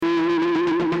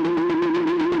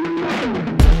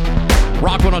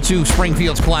Rock 102,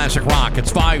 Springfield's Classic Rock.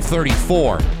 It's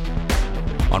 5:34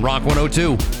 on Rock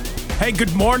 102. Hey,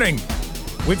 good morning.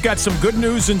 We've got some good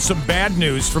news and some bad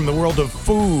news from the world of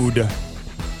food.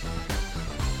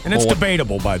 And it's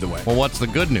debatable, by the way. Well, what's the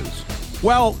good news?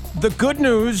 Well, the good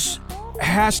news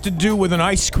has to do with an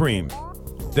ice cream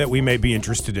that we may be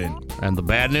interested in. And the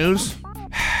bad news?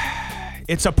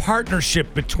 It's a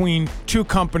partnership between two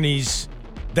companies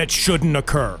that shouldn't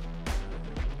occur.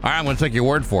 All right, I'm going to take your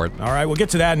word for it. All right, we'll get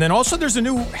to that. And then also there's a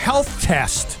new health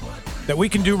test that we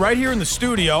can do right here in the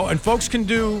studio, and folks can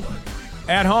do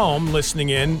at home listening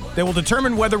in. That will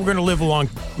determine whether we're going to live a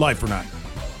long life or not.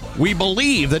 We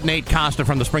believe that Nate Costa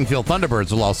from the Springfield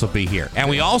Thunderbirds will also be here. And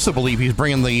we also believe he's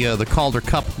bringing the Calder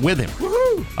Cup with him.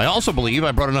 Woohoo! I also believe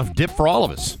I brought enough dip for all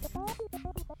of us.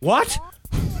 What?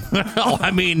 Oh,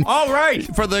 I mean, all right.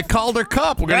 For the Calder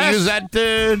Cup. We're going to use that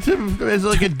as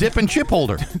like a dip and chip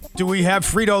holder. Do we have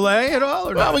Frito-Lay at all?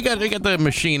 Or well, we got the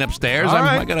machine upstairs. All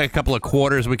right. I got a couple of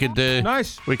quarters we could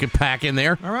we could pack in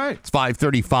there. All right. It's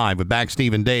 5:35 with back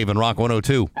Steve and Dave and Rock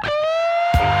 102.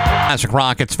 Classic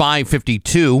Rock. It's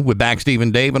 5:52 with back Steve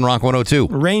and Dave and Rock 102.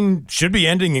 Rain should be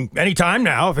ending any time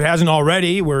now, if it hasn't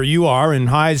already, where you are, and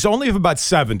highs only of about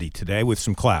 70 today with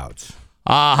some clouds.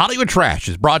 Hollywood Trash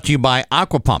is brought to you by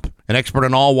Aquapump, an expert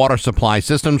in all water supply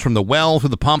systems from the well to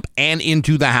the pump and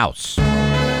into the house.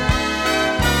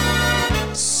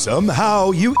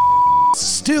 Somehow you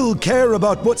still care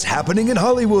about what's happening in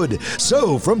Hollywood.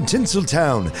 So from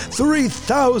Tinseltown,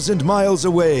 3,000 miles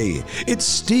away, it's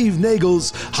Steve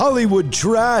Nagel's Hollywood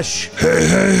Trash.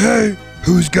 Hey,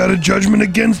 who's got a judgment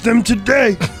against them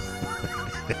today?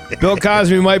 Bill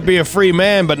Cosby might be a free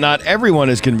man, but not everyone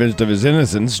is convinced of his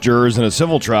innocence. Jurors in a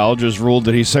civil trial just ruled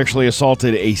that he sexually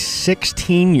assaulted a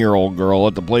 16-year-old girl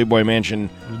at the Playboy Mansion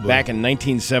back in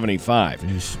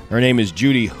 1975. Her name is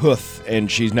Judy Huth, and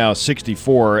she's now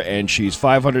 64, and she's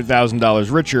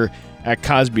 $500,000 richer at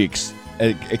Cosby's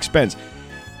expense.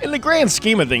 In the grand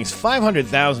scheme of things,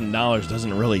 $500,000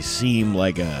 doesn't really seem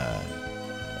like a...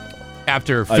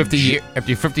 After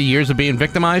 50 years of being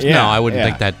victimized? Yeah, no, I wouldn't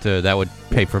think that would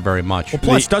pay for very much. Well,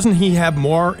 plus, doesn't he have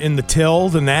more in the till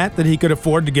than that he could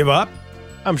afford to give up?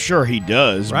 I'm sure he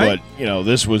does, right? But,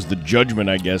 this was the judgment,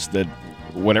 I guess, that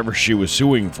whatever she was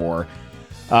suing for.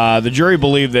 The jury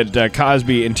believed that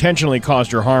Cosby intentionally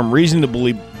caused her harm, reason to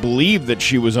believe that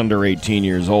she was under 18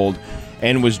 years old,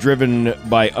 and was driven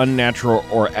by unnatural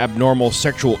or abnormal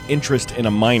sexual interest in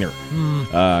a minor.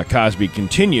 Cosby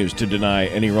continues to deny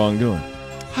any wrongdoing.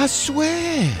 I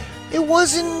swear, it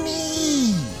wasn't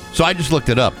me. So I just looked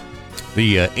it up.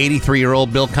 The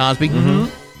 83-year-old Bill Cosby,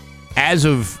 as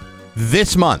of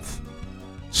this month,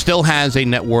 still has a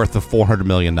net worth of $400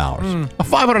 million. A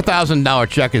 $500,000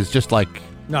 check is just like...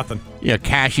 nothing. Yeah,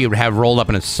 cash he would have rolled up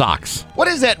in his socks. What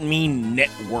does that mean,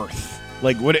 net worth?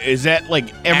 Like, what is that?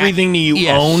 Like everything that you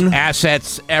yes, own,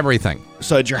 assets, everything.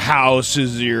 So it's your house,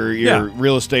 is your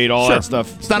real estate, all that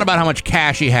stuff. It's not about how much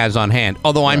cash he has on hand,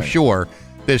 although I'm sure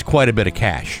there's quite a bit of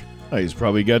cash. Oh, he's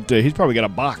probably got a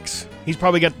box. He's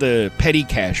probably got the petty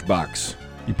cash box.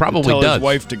 He probably tell does. His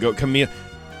wife to go. Camille,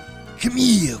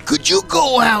 could you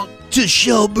go out to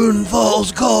Shelburne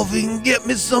Falls Coffee and get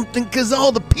me something? Because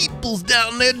all the peoples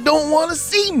down there don't want to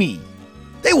see me.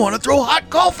 They want to throw hot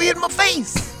coffee in my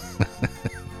face.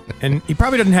 And he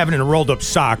probably doesn't have it in a rolled up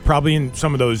sock, probably in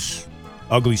some of those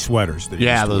ugly sweaters. That he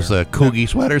used to those wear. Coogie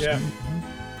sweaters. Yeah.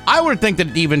 I would think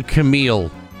that even Camille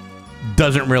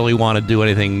doesn't really want to do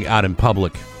anything out in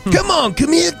public. Come on,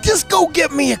 Camille, just go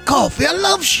get me a coffee. I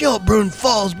love Shelburne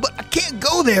Falls, but I can't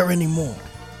go there anymore.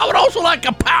 I would also like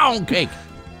a pound cake.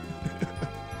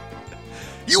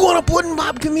 You want a pudding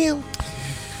pop, Camille?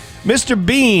 Mr.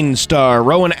 Bean star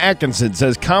Rowan Atkinson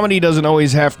says comedy doesn't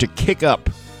always have to kick up.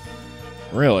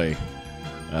 Really?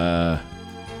 I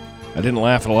didn't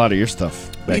laugh at a lot of your stuff.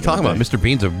 What are you talking about? Mr.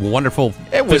 Bean's a wonderful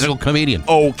physical comedian.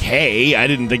 Okay, I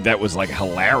didn't think that was like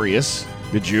hilarious.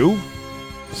 Did you?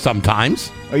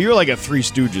 Sometimes. Oh, you're like a Three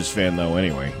Stooges fan, though,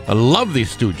 anyway. I love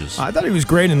these Stooges. I thought he was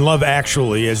great in Love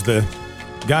Actually as the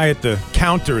guy at the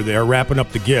counter there wrapping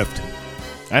up the gift.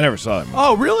 I never saw him.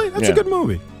 Oh, really? That's a good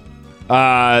movie.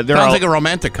 Sounds like a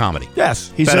romantic comedy.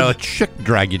 Yes. He said a chick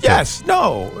drag you to. Yes.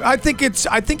 No. I think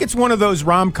it's one of those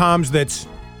rom-coms that's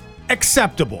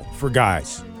acceptable for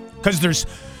guys. Because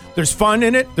there's fun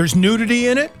in it. There's nudity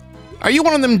in it. Are you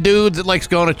one of them dudes that likes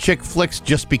going to chick flicks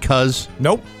just because?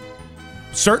 Nope.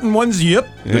 Certain ones, yep.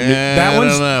 Yeah, that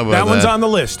one's on the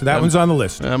list. That one's on the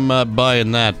list. I'm not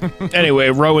buying that. Anyway,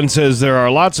 Rowan says there are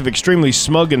lots of extremely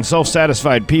smug and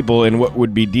self-satisfied people in what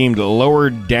would be deemed lower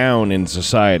down in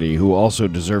society who also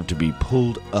deserve to be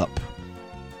pulled up.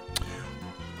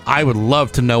 I would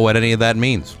love to know what any of that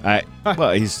means.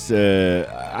 He's.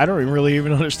 I don't really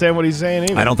even understand what he's saying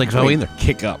either. I don't think so either.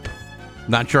 Kick up.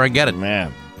 Not sure I get it.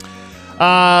 Man.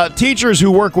 Teachers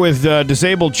who work with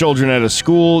disabled children at a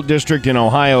school district in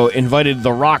Ohio invited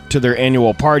The Rock to their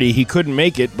annual party. He couldn't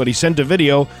make it, but he sent a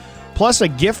video, plus a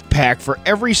gift pack for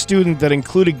every student that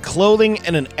included clothing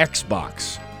and an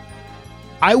Xbox.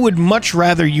 I would much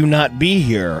rather you not be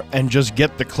here and just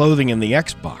get the clothing and the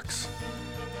Xbox.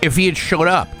 If he had showed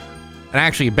up and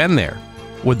actually been there,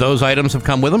 would those items have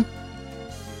come with him?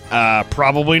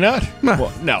 Probably not.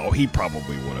 Well, no, he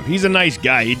probably would have. He's a nice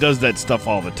guy. He does that stuff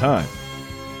all the time.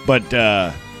 But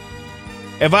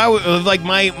if I was like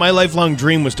my lifelong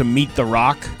dream was to meet The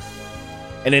Rock,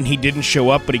 and then he didn't show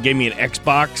up, but he gave me an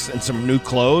Xbox and some new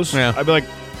clothes, I'd be like,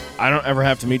 I don't ever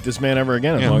have to meet this man ever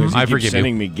again as long as he keeps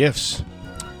sending me gifts.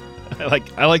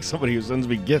 I like somebody who sends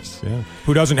me gifts. Yeah.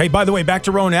 Who doesn't? Hey, by the way, back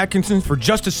to Rowan Atkinson for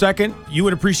just a second. You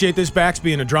would appreciate this, Bax,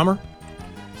 being a drummer.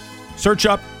 Search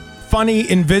up funny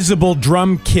invisible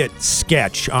drum kit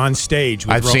sketch on stage.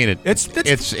 With I've seen it. It's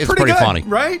pretty good, funny,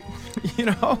 right? You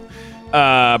know.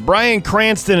 Bryan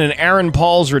Cranston and Aaron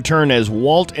Paul's return as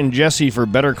Walt and Jesse for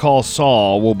Better Call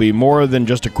Saul will be more than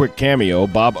just a quick cameo.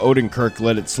 Bob Odenkirk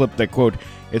let it slip that, quote,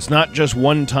 "It's not just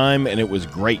one time and it was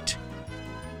great."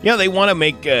 Yeah, they want to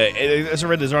make, as I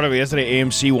read this article yesterday,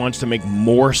 AMC wants to make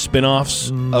more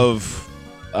spin-offs of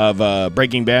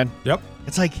Breaking Bad. Yep.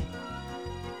 It's like,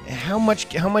 how much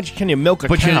can you milk a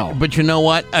cow? But you know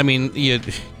what? I mean,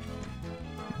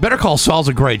 Better Call Saul's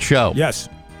a great show. Yes.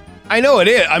 I know it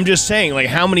is. I'm just saying, like,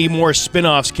 how many more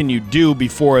spin-offs can you do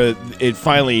before it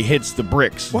finally hits the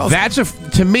bricks? Well,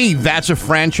 to me, that's a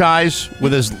franchise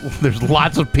where there's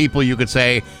lots of people you could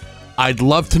say, I'd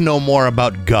love to know more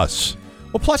about Gus.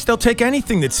 Well, plus they'll take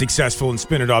anything that's successful and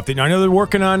spin it off. I know they're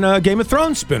working on Game of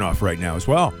Thrones spinoff right now as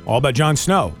well, all about Jon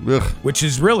Snow, which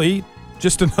is really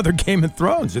just another Game of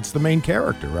Thrones. It's the main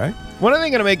character, right? When are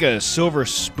they going to make a Silver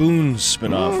Spoon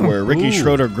spinoff where Ricky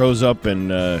Schroeder grows up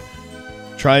and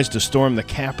tries to storm the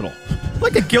Capitol?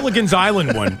 Like a Gilligan's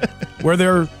Island one, where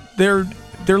they're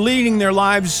leading their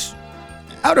lives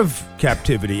out of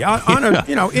captivity, on a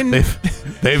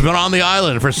they've been on the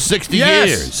island for 60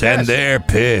 years, and they're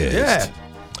pissed. Yeah.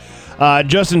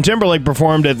 Justin Timberlake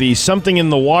performed at the Something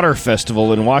in the Water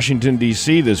Festival in Washington,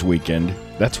 D.C. this weekend.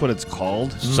 That's what it's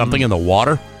called. Something in the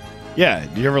water? Yeah.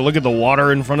 Do you ever look at the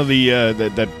water in front of the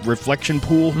that reflection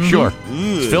pool? Mm-hmm. Sure.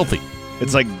 It's filthy.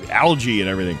 It's like algae and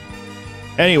everything.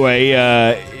 Anyway,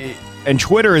 and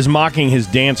Twitter is mocking his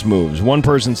dance moves. One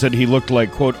person said he looked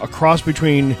like, quote, a cross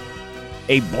between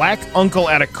a black uncle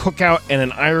at a cookout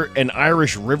and an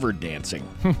Irish river dancing.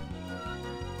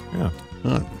 Yeah.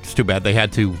 It's too bad they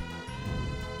had to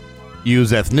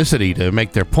use ethnicity to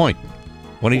make their point.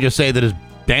 Why don't you just say that his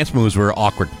dance moves were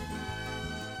awkward?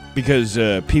 Because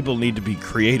people need to be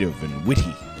creative and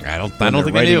witty. I don't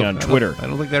think they do on Twitter. I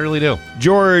don't think they really do.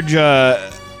 George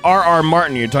R.R.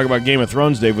 Martin, you talk about Game of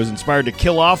Thrones, Dave, was inspired to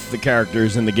kill off the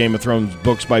characters in the Game of Thrones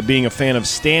books by being a fan of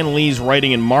Stan Lee's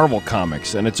writing in Marvel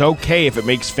Comics. And it's okay if it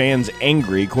makes fans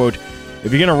angry. Quote,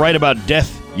 if you're going to write about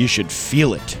death, you should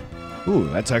feel it. Ooh,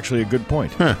 that's actually a good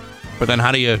point. Huh. But then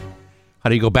how do you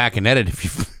go back and edit if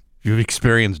you've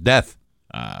experienced death?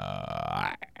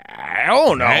 I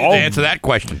don't know. Answer that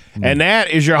question. And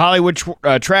that is your Hollywood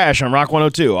trash on Rock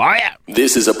 102. Oh, yeah.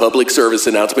 This is a public service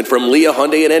announcement from Leah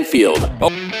Hyundai and Enfield.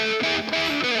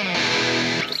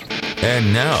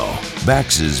 And now,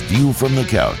 Bax's View from the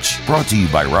Couch, brought to you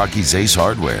by Rocky's Ace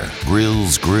Hardware,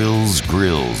 Grills,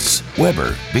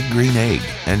 Weber, Big Green Egg,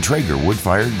 and Traeger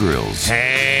Wood-Fired Grills.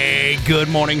 Hey, good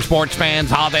morning, sports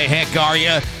fans. How the heck are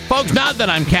you? Folks, not that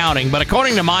I'm counting, but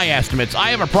according to my estimates,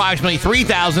 I have approximately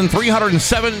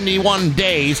 3,371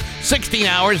 days, 16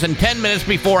 hours, and 10 minutes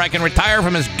before I can retire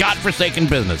from this godforsaken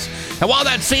business. And while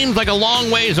that seems like a long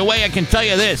ways away, I can tell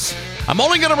you this. I'm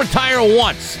only going to retire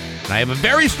once. And I have a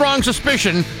very strong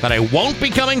suspicion that I won't be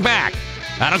coming back.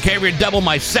 I don't care if you double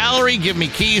my salary, give me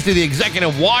keys to the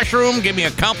executive washroom, give me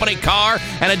a company car,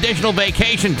 and additional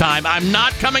vacation time. I'm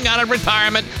not coming out of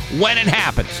retirement when it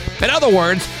happens. In other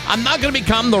words, I'm not going to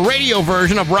become the radio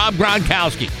version of Rob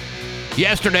Gronkowski.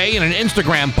 Yesterday, in an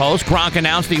Instagram post, Gronk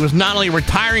announced he was not only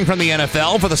retiring from the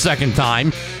NFL for the second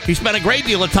time, he spent a great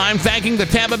deal of time thanking the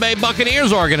Tampa Bay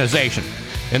Buccaneers organization.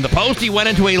 In the post, he went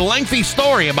into a lengthy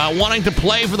story about wanting to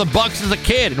play for the Bucs as a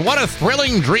kid, and what a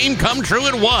thrilling dream come true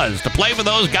it was to play for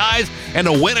those guys and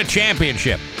to win a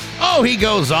championship. Oh, he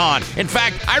goes on. In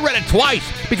fact, I read it twice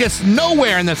because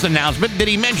nowhere in this announcement did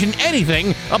he mention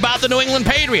anything about the New England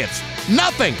Patriots.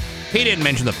 Nothing. He didn't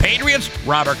mention the Patriots,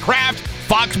 Robert Kraft,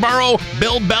 Foxborough,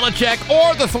 Bill Belichick,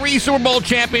 or the 3 Super Bowl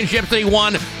championships that he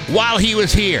won while he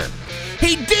was here.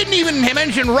 He didn't even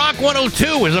mention Rock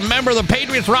 102 as a member of the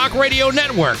Patriots Rock Radio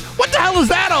Network. What the hell is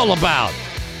that all about?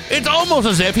 It's almost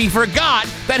as if he forgot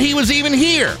that he was even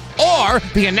here. Or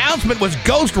the announcement was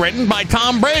ghostwritten by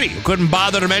Tom Brady, who couldn't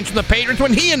bother to mention the Patriots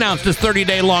when he announced his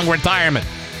 30-day-long retirement.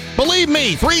 Believe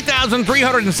me,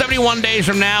 3,371 days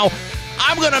from now,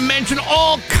 I'm going to mention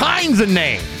all kinds of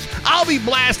names. I'll be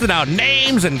blasting out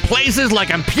names and places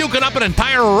like I'm puking up an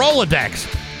entire Rolodex.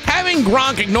 Having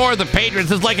Gronk ignore the Patriots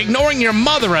is like ignoring your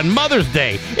mother on Mother's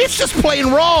Day. It's just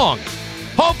plain wrong.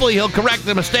 Hopefully he'll correct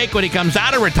the mistake when he comes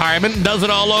out of retirement and does it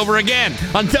all over again.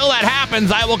 Until that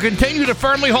happens, I will continue to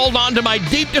firmly hold on to my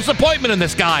deep disappointment in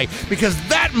this guy, because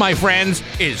that, my friends,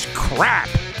 is crap.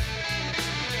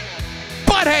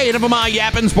 But hey, enough of my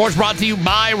yapping. Sports brought to you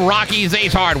by Rocky's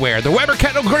Ace Hardware. The Weber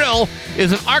Kettle Grill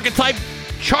is an archetype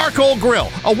charcoal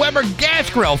grill. A Weber gas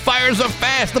grill fires up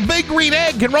fast. The Big Green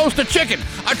Egg can roast a chicken.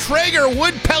 A Traeger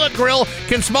wood pellet grill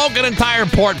can smoke an entire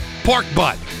pork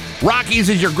butt. Rocky's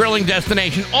is your grilling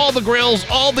destination. All the grills,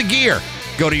 all the gear.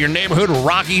 Go to your neighborhood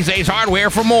Rocky's Ace Hardware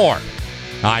for more.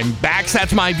 I'm Bax.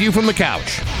 That's my view from the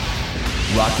couch.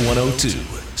 Rock 102,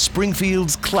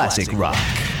 Springfield's classic rock.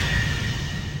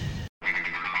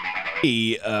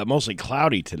 Mostly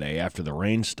cloudy today after the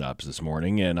rain stops this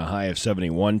morning, and a high of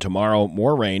 71. Tomorrow,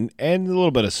 more rain and a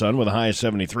little bit of sun with a high of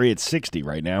 73. It's 60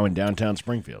 right now in downtown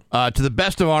Springfield. To the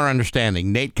best of our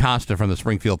understanding, Nate Costa from the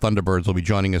Springfield Thunderbirds will be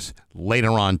joining us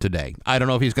later on today. I don't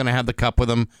know if he's going to have the cup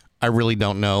with him. I really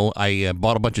don't know. I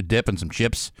bought a bunch of dip and some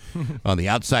chips on the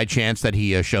outside chance that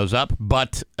he shows up,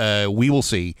 but we will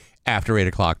see after 8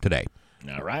 o'clock today.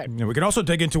 All right. And we can also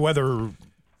dig into whether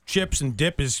chips and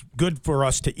dip is good for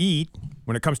us to eat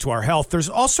when it comes to our health. There's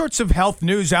all sorts of health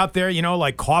news out there,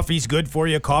 like coffee's good for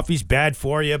you, coffee's bad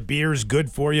for you, beer's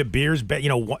good for you, beer's bad,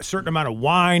 a certain amount of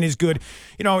wine is good.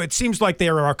 It seems like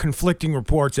there are conflicting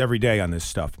reports every day on this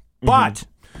stuff. Mm-hmm. But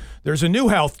there's a new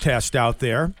health test out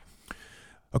there,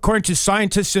 according to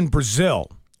scientists in Brazil,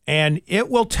 and it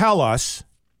will tell us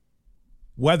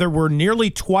whether we're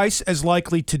nearly twice as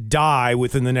likely to die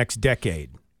within the next decade.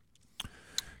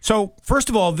 So, first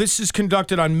of all, this is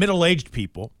conducted on middle-aged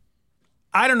people.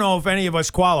 I don't know if any of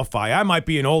us qualify. I might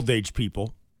be an old-age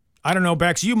people. I don't know,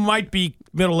 Bex. You might be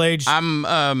middle-aged. I'm,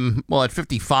 at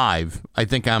 55, I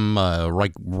think I'm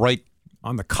right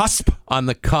on the cusp. On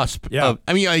the cusp. Yeah.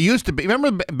 I used to be.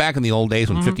 Remember back in the old days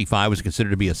when 55 was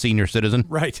considered to be a senior citizen?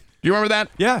 Right. Do you remember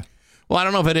that? Yeah. Well, I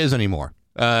don't know if it is anymore.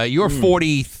 You're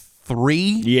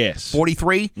 43? Yes.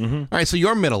 43? Mm-hmm. All right, so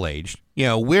you're middle-aged.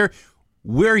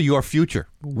 We're your future.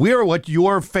 We're what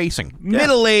you're facing.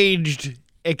 Middle-aged,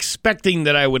 expecting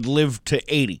that I would live to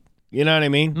 80. You know what I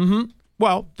mean? Mm-hmm.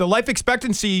 Well, the life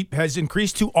expectancy has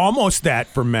increased to almost that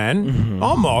for men. Mm-hmm.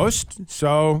 Almost.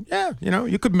 So, yeah,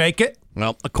 you could make it.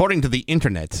 Well, according to the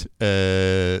internet,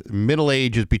 middle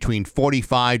age is between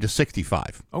 45 to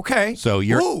 65. Okay. So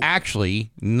you're actually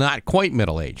not quite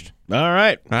middle-aged. All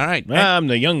right. I'm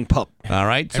the young pup. All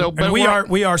right. So, and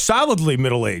we are solidly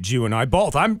middle-aged, you and I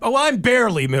both. I'm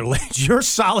barely middle-aged. You're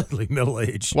solidly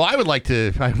middle-aged. Well, I would like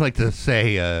to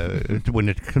say when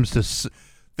it comes to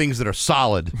things that are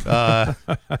solid, I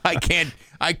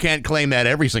can't claim that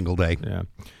every single day. Yeah.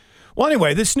 Well,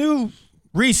 anyway, this new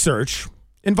research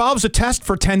involves a test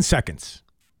for 10 seconds.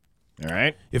 All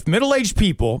right. If middle-aged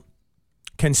people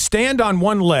can stand on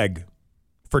one leg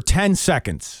for 10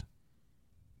 seconds,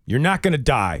 you're not going to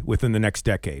die within the next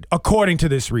decade, according to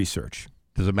this research.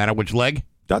 Does it matter which leg?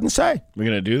 Doesn't say. We're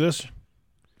going to do this?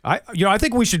 I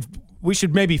think we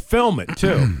should maybe film it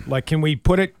too. Like, can we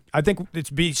put it? I think it's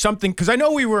be something, because I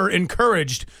know we were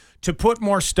encouraged to put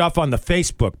more stuff on the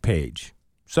Facebook page.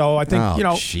 So I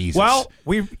think Jesus. Well,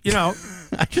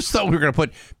 I just thought we were going to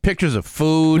put pictures of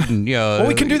food and well,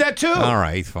 we can do that too. All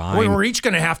right, fine. We're each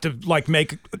going to have to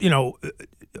make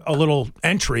a little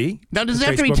entry. Now, does it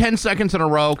have to be 10 seconds in a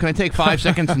row? Can I take 5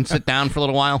 seconds and sit down for a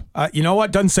little while? You know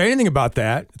what? Doesn't say anything about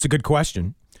that. It's a good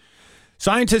question.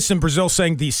 Scientists in Brazil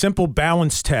saying the simple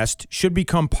balance test should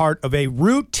become part of a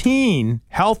routine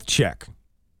health check.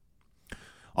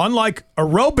 Unlike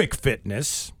aerobic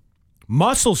fitness,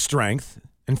 muscle strength,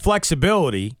 and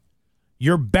flexibility,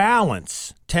 your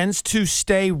balance tends to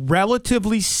stay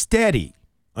relatively steady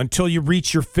until you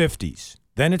reach your 50s.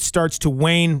 Then it starts to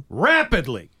wane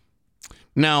rapidly.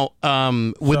 Now,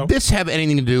 would this have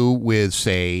anything to do with,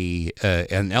 say,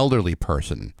 an elderly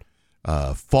person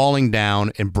falling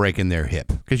down and breaking their hip?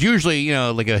 Because usually,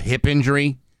 like a hip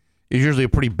injury is usually a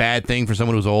pretty bad thing for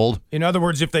someone who's old. In other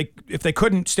words, if they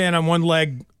couldn't stand on one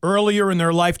leg earlier in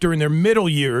their life during their middle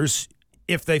years,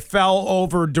 if they fell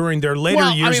over during their later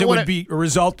Well, I years, mean, it what would be a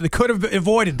result. They could have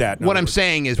avoided that. in What other I'm words.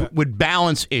 saying is, would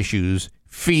balance issues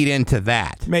feed into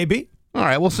that? Maybe. All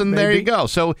right. Well, so there you Maybe. go.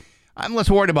 So I'm less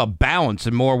worried about balance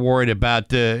and more worried about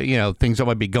things that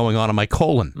might be going on in my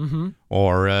colon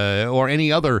or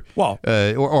any other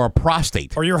or a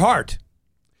prostate Or your heart.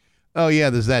 Oh yeah,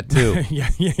 there's that too. yeah,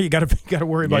 you got to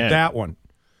worry about that one.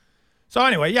 So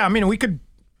anyway, yeah, I mean, we could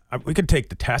take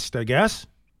the test, I guess.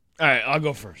 All right, I'll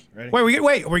go first. Ready?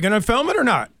 Wait. Are we going to film it or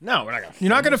not? No, we're not going to. You're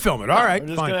not going to film it. All right,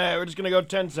 fine. We're just gonna go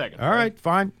 10 seconds. All right,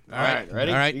 fine. All right,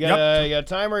 ready? All right. You got a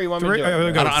timer? Or you want me to do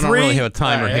it? Go. I don't really have a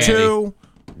timer handy. 2,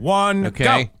 1, Okay.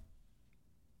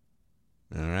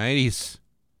 go. All right, he's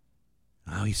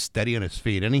steady on his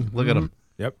feet, isn't he? Look at him.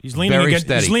 Yep, he's leaning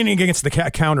against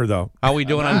the counter though. How are we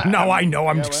doing on? No, I know.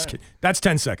 I'm just kidding. That's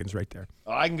 10 seconds right there.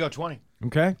 Oh, I can go 20.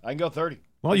 Okay. I can go 30.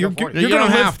 Well, I you're can go 40. going to don't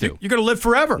live. have to. You're going to live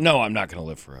forever. No, I'm not going to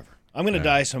live forever. I'm going to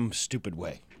die some stupid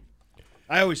way.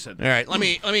 I always said that. All right, let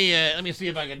me see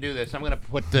if I can do this. I'm going to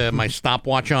put my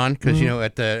stopwatch on because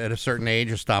at a certain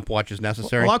age, a stopwatch is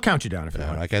necessary. Well, I'll count you down if you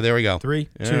want. Okay, there we go. 3,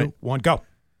 All 2, right. 1, go.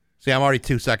 See, I'm already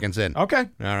 2 seconds in. Okay.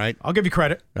 All right. I'll give you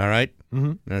credit. All right.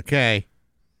 Okay.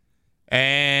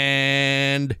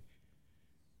 And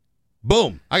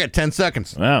boom! I got 10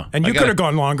 seconds. Wow. And you could have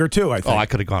gone longer too, I think. Oh, I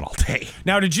could have gone all day.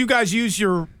 Now, did you guys use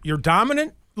your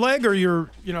dominant leg or your,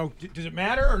 does it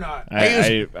matter or not?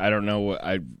 I don't know what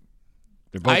they're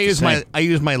both I the use same. I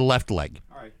use my left leg.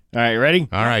 All right, ready?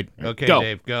 All right. Okay, Go.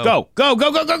 Dave, go. Go. Go.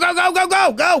 Go. Go. Go. Go. Go. Go.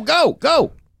 Go. Go. Go.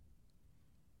 Go.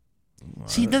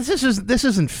 See, this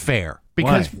isn't fair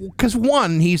because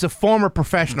one, he's a former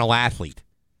professional athlete.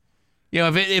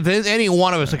 If any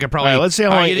one of us could All probably. right, let's see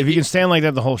how All long, right, if you can stand like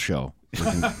that the whole show.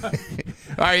 All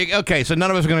right. Okay. So none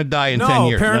of us are going to die in 10 No,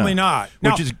 years. apparently not.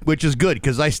 Now, Which is good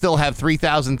because I still have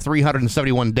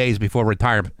 3,371 days before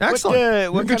retirement.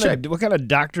 What kind of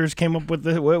doctors came up with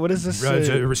the what is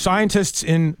this? scientists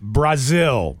in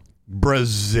Brazil.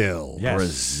 Brazil. Yes.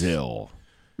 Brazil.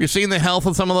 You seen the health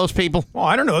of some of those people? Well,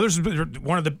 I don't know. They're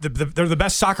one of they're the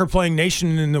best soccer playing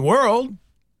nation in the world.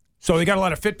 So they got a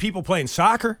lot of fit people playing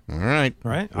soccer. All right.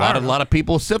 Right. A lot of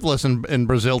people with syphilis in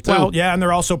Brazil too. Well, yeah, and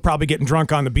they're also probably getting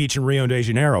drunk on the beach in Rio de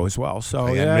Janeiro as well. So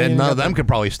and none of them could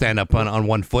probably stand up on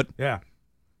one foot. Yeah.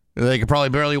 They could probably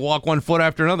barely walk one foot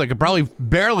after another. They could probably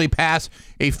barely pass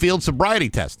a field sobriety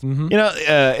test. Mm-hmm.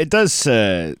 It does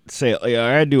say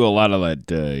I do a lot of that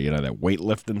that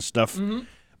weightlifting stuff,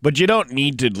 but you don't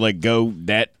need to go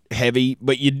that heavy.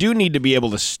 But you do need to be able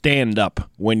to stand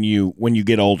up when you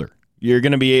get older. You're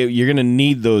gonna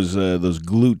need those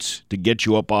glutes to get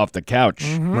you up off the couch,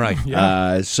 Right?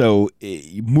 Yeah. So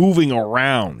moving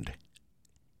around,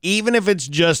 even if it's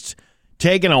just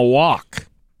taking a walk,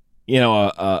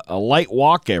 a light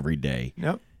walk every day,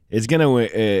 Yep. is going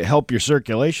to help your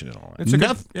circulation and all that. It's a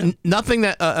good, Nothing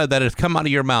that has come out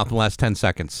of your mouth in the last 10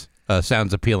 seconds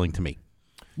sounds appeling to me.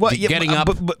 Well, Getting up,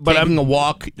 but taking a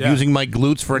walk, using my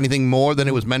glutes for anything more than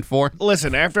it was meant for.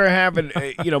 Listen, after having,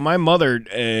 my mother,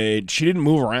 she didn't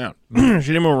move around. She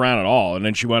didn't move around at all, and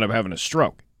then she wound up having a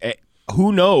stroke.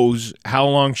 Who knows how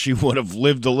long she would have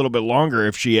lived a little bit longer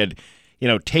if she had,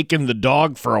 taken the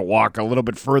dog for a walk a little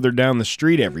bit further down the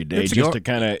street every day just to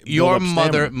kind of. Your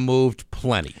mother moved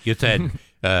plenty. You said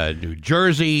New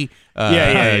Jersey.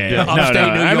 Yeah.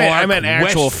 Upstate New York, I meant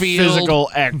actual Westfield. physical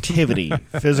activity.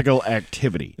 Physical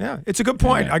activity. Yeah, it's a good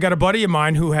point. I got a buddy of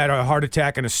mine who had a heart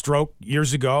attack and a stroke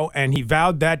years ago, and he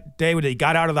vowed that day when he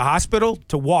got out of the hospital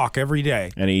to walk every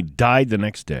day. And he died the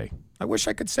next day. I wish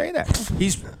I could say that.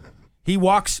 He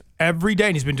walks every day,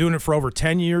 and he's been doing it for over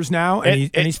 10 years now,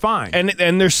 and he's fine.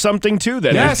 And there's something to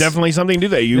that. Yes. There's definitely something to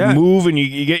that. You move and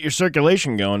you get your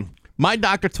circulation going. My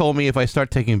doctor told me if I start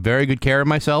taking very good care of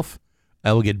myself,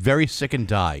 I will get very sick and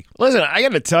die. Listen, I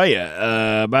got to tell you,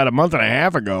 about a month and a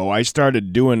half ago, I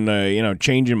started doing,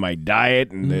 changing my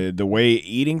diet and the way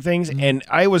eating things, and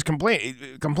I was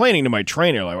complaining to my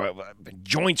trainer, like my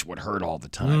joints would hurt all the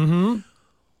time.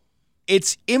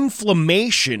 It's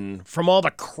inflammation from all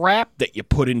the crap that you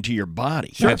put into your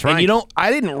body. Sure. That's right. And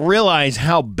I didn't realize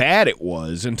how bad it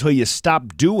was until you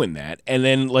stop doing that, and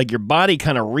then your body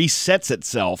kind of resets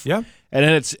itself. Yeah.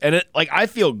 And then I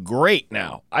feel great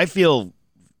now. I feel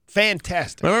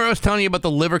fantastic. Remember I was telling you about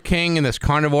the Liver King and this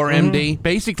Carnivore MD?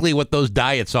 Basically what those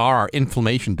diets are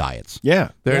inflammation diets.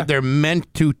 Yeah. They're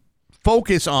meant to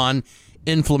focus on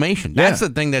inflammation. That's the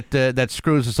thing that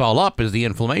screws us all up is the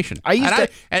inflammation.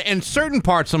 And certain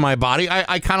parts of my body,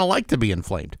 I kind of like to be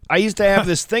inflamed. I used to have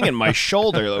this thing in my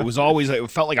shoulder that was always,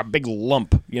 it felt like a big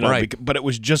lump, Right. but it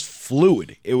was just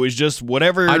fluid. It was just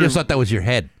whatever. I just thought that was your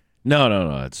head.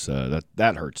 No. It's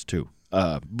that hurts too.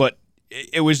 But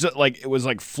it was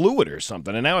like fluid or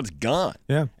something, and now it's gone.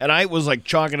 Yeah. And I was like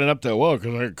chalking it up to, well,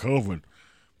 because I had COVID.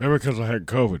 Maybe because I had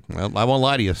COVID. Well, I won't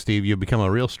lie to you, Steve. You've become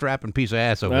a real strapping piece of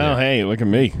ass over Well, there. hey, look at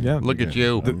me. Yeah. Look at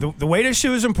you. The weight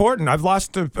issue is important. I've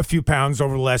lost a few pounds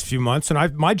over the last few months,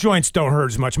 and my joints don't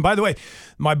hurt as much. And by the way,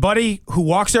 my buddy who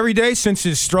walks every day since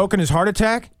his stroke and his heart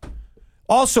attack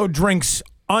also drinks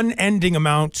unending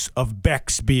amounts of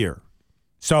Beck's beer.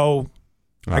 So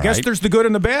I guess right. there's the good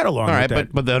and the bad along All right,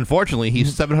 with that. but unfortunately,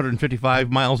 he's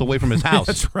 755 miles away from his house.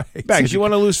 That's right. Bags, you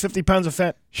want to lose 50 pounds of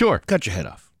fat? Sure. Cut your head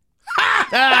off.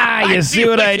 You see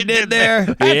what I did there?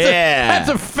 That's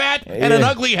a fat and an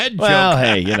ugly head joke. Well,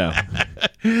 hey, you know.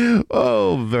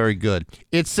 Oh, very good.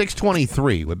 It's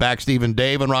 6:23 with Back Steve and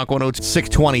Dave and Rock 102.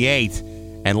 6:28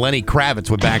 and Lenny Kravitz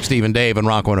with Back Steve and Dave and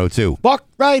Rock 102. Walk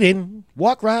right in,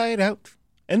 walk right out,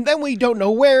 and then we don't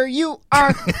know where you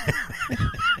are.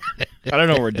 I don't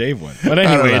know where Dave went. But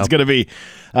anyway, it's going to be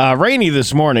rainy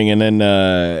this morning and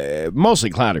then mostly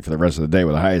cloudy for the rest of the day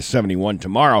with a high of 71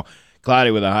 tomorrow.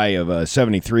 Cloudy with a high of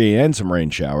 73 and some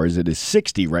rain showers. It is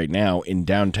 60 right now in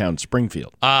downtown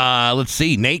Springfield. Let's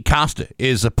see. Nate Costa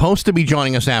is supposed to be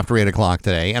joining us after 8 o'clock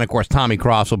today. And, of course, Tommy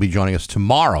Cross will be joining us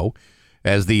tomorrow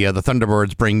as the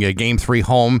Thunderbirds bring Game 3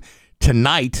 home.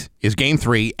 Tonight is Game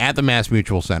 3 at the Mass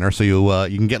Mutual Center, so you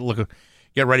can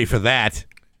get ready for that.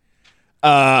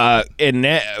 And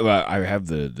I have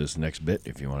this next bit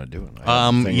if you want to do it. I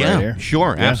have the thing right here.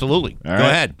 Sure, Yeah? absolutely. All Go right.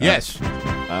 ahead. Yes.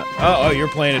 You're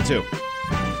playing it too.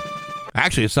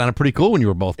 Actually, it sounded pretty cool when you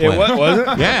were both playing. Was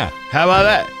it? Yeah. How about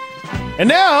that? And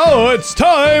now it's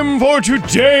time for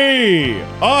Today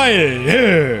I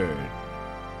Learned.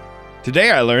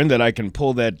 Today I learned that I can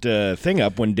pull that thing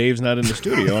up when Dave's not in the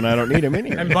studio and I don't need him in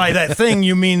here. And by that thing,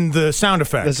 you mean the sound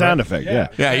effect. The sound right? effect, yeah.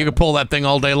 Yeah, you can pull that thing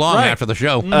all day long Right. after the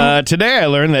show. Today I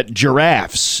learned that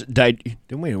giraffes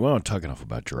we don't talk enough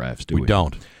about giraffes, do we? We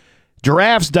don't.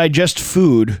 Giraffes digest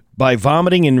food by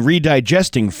vomiting and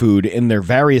redigesting food in their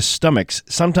various stomachs,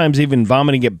 sometimes even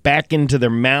vomiting it back into their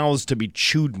mouths to be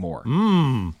chewed more.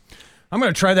 I'm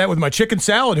going to try that with my chicken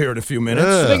salad here in a few minutes.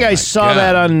 I think I saw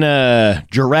that on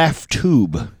Giraffe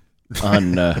Tube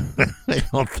on I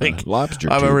don't think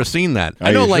Lobster I've Tube. ever seen that. Are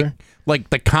I know, you sure?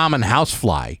 like the common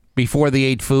housefly. Before they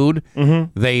ate food,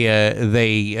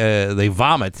 they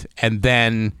vomit and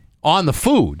then on the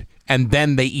food, and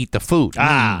then they eat the food.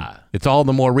 It's all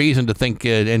the more reason to think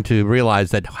and to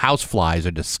realize that houseflies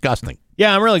are disgusting.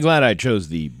 Yeah, I'm really glad I chose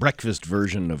the breakfast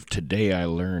version of Today I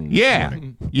Learned. Yeah,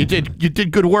 you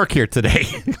did good work here today.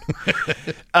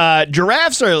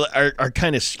 Giraffes are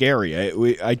kind of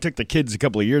scary. I took the kids a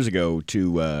couple of years ago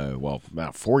to,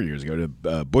 about 4 years ago,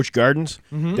 to Busch Gardens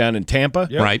down in Tampa.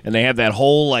 Yep. Right. And they had that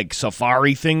whole like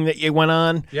safari thing that you went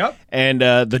on. Yep. And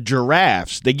the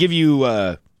giraffes, they give you,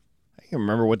 I can't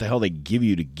remember what the hell they give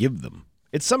you to give them.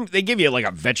 They give you like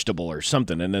a vegetable or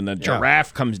something, and then the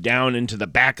giraffe comes down into the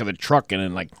back of the truck and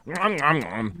then like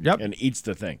and eats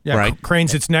the thing. Yeah, Right.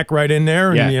 cranes its neck right in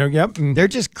there. And, Yeah. and They're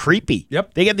just creepy.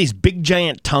 Yep. They got these big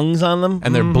giant tongues on them.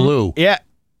 And they're blue Yeah.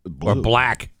 or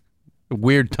black.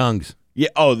 Weird tongues. Yeah.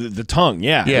 Oh, the tongue.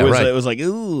 Yeah. Yeah, It was, right. It was like,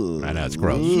 ooh. I know, it's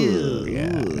gross.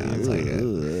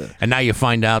 And now you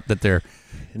find out that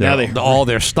all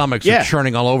their stomachs Yeah. are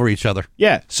churning all over each other.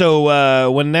 Yeah. So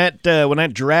when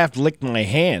that giraffe licked my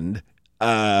hand,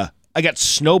 I got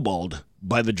snowballed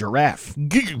by the giraffe.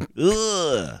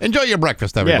 Ugh. Enjoy your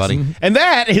breakfast, everybody. Yes. And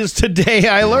that is Today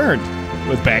I Learned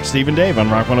with Back Steve and Dave on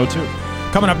Rock 102.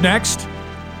 coming up next,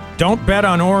 don't bet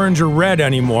on orange or red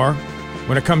anymore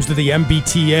when it comes to the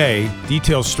MBTA.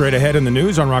 Details straight ahead in the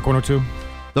news on Rock 102.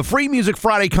 The Free Music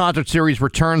Friday concert series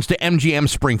returns to MGM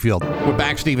Springfield. We're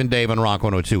back, Steve and Dave on Rock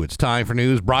 102. It's time for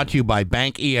news brought to you by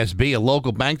Bank ESB, a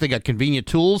local bank. They got convenient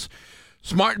tools,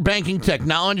 smart banking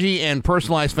technology, and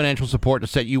personalized financial support to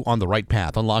set you on the right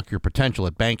path. Unlock your potential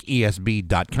at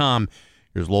bankesb.com.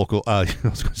 Here's local, I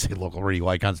was going to say local radio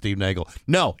icon Steve Nagel.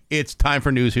 No, it's time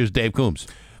for news. Here's Dave Coombs.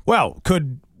 Well,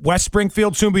 could West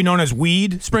Springfield soon be known as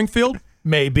Weed Springfield?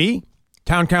 Maybe.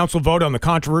 Town council vote on the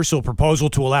controversial proposal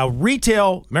to allow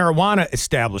retail marijuana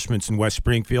establishments in West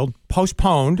Springfield,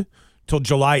 postponed till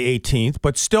July 18th,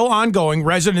 but still ongoing.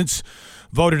 Residents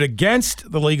voted against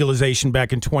the legalization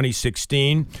back in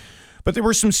 2016. But there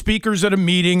were some speakers at a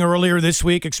meeting earlier this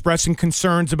week expressing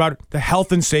concerns about the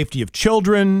health and safety of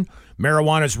children,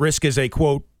 marijuana's risk as a,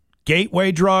 quote,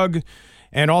 gateway drug,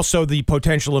 and also the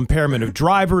potential impairment of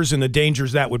drivers and the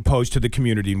dangers that would pose to the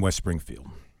community in West Springfield.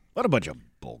 What a bunch of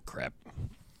bull crap.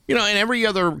 You know, in every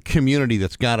other community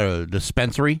that's got a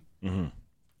dispensary,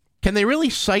 can they really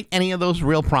cite any of those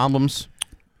real problems?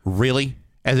 Really?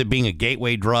 As it being a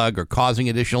gateway drug or causing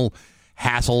additional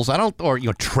hassles.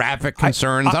 Or traffic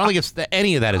concerns. I don't think it's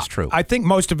any of that is true. I think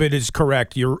most of it is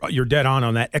correct. You're dead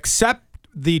on that, except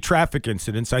the traffic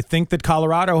incidents. I think that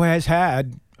Colorado has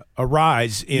had a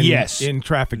rise in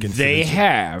traffic incidents. They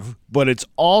have, but it's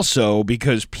also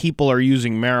because people are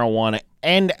using marijuana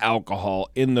and alcohol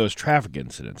in those traffic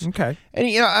incidents. Okay. And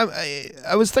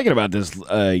I was thinking about this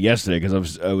yesterday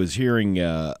because I was hearing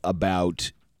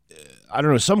about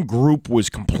some group was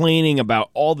complaining about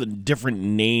all the different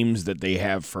names that they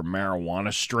have for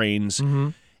marijuana strains. Mm-hmm.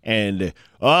 And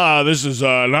this is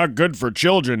not good for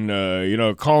children.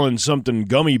 Calling something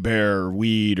gummy bear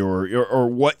weed or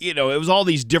what. It was all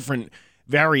these different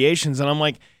variations, and I'm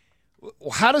like,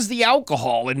 how does the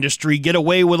alcohol industry get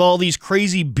away with all these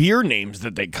crazy beer names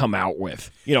that they come out with?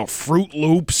 Fruit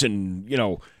Loops and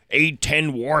A10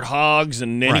 Warthogs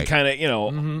and any kind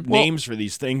of names for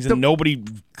these things, and nobody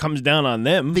comes down on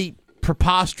them. The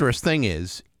preposterous thing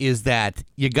is that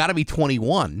you got to be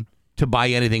 21 to buy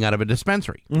anything out of a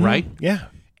dispensary, right? Yeah.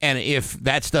 And if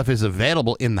that stuff is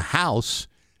available in the house,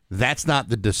 that's not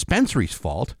the dispensary's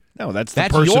fault. No, that's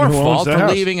your who fault for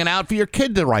house. leaving it out for your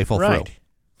kid to rifle through.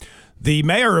 The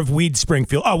mayor of West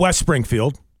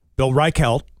Springfield, Bill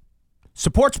Reichelt,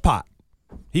 supports pot.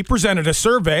 He presented a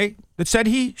survey that said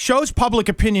he shows public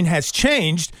opinion has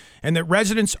changed and that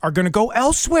residents are going to go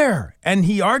elsewhere. And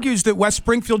he argues that West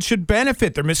Springfield should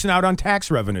benefit. They're missing out on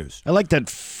tax revenues. I like that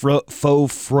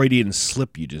faux Freudian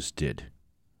slip you just did.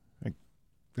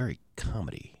 Very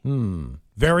comedy.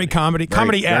 Very comedy.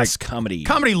 Comedy-esque. Comedy.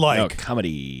 Comedy-like. No,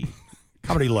 comedy.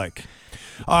 Comedy-like.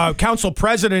 Council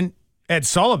President Ed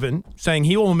Sullivan saying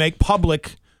he will make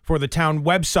public for the town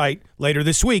website later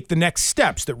this week the next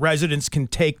steps that residents can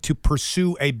take to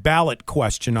pursue a ballot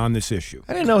question on this issue.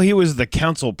 I didn't know he was the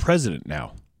council president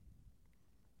now.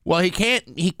 Well, he can't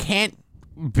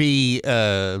be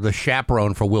the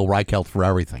chaperone for Will Reichelt for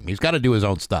everything. He's got to do his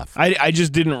own stuff. I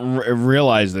just didn't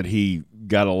realize that he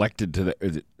got elected to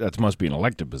that must be an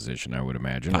elected position, I would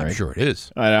imagine. I'm right? sure it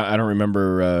is. I don't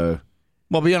remember.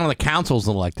 Well, being on the council's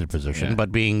an elected position,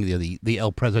 but being the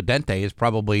El Presidente is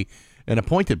probably an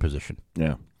appointed position.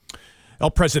 Yeah.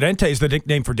 El Presidente is the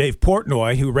nickname for Dave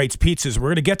Portnoy, who rates pizzas. We're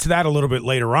going to get to that a little bit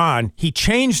later on. He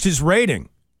changed his rating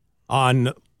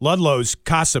on Ludlow's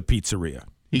Casa Pizzeria.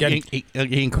 He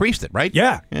increased it, right?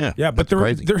 Yeah. But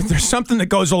there's something that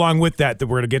goes along with that we're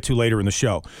going to get to later in the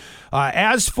show.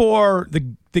 As for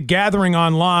the gathering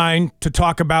online to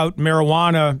talk about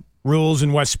marijuana rules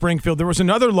in West Springfield, there was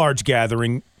another large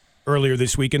gathering earlier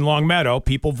this week in Longmeadow,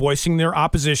 people voicing their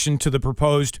opposition to the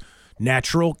proposed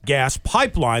natural gas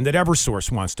pipeline that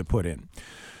Eversource wants to put in.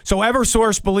 So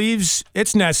Eversource believes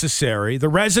it's necessary. The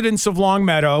residents of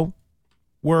Longmeadow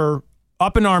were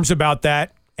up in arms about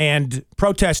that and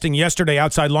protesting yesterday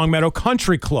outside Longmeadow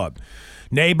Country Club.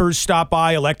 Neighbors stopped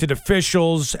by, elected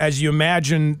officials. As you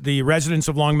imagine, the residents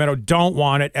of Longmeadow don't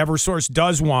want it. Eversource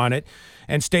does want it.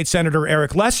 And State Senator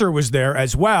Eric Lesser was there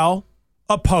as well,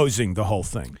 opposing the whole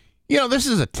thing. This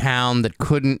is a town that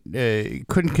couldn't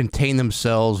contain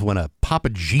themselves when a Papa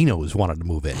Gino's wanted to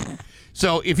move in.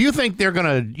 So if you think they're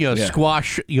going to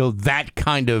squash that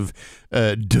kind of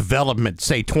development,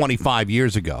 say 25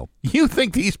 years ago, you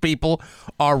think these people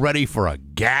are ready for a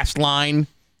gas line?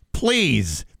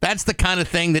 Please, that's the kind of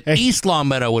thing that East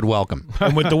Longmeadow would welcome.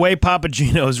 And with the way Papa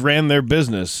Gino's ran their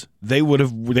business, they were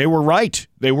right.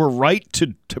 They were right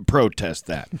to protest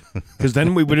that, because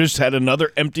then we would have just had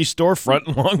another empty storefront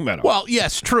in Longmeadow. Well,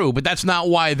 yes, true, but that's not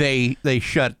why they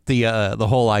shut the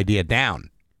whole idea down.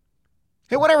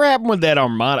 Hey, whatever happened with that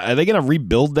Armada? Are they going to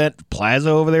rebuild that plaza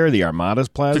over there, the Armada's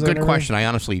Plaza? It's a good question. I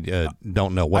honestly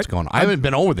don't know what's going on. I haven't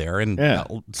been over there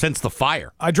since the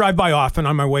fire. I drive by often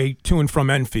on my way to and from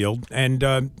Enfield, and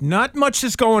not much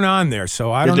is going on there,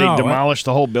 so I don't know. Did they demolish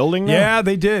the whole building now? Yeah,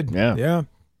 they did. Yeah.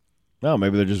 No,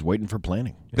 maybe they're just waiting for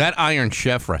planning. That Iron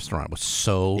Chef restaurant was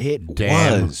so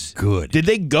damn good. Did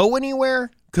they go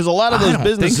anywhere? Because a lot of those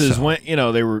businesses went, they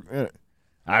were,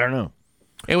 I don't know.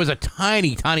 It was a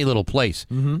tiny, tiny little place,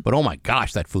 but oh my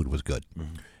gosh, that food was good.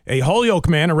 A Holyoke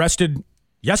man arrested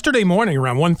yesterday morning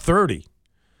around 1:30,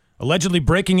 allegedly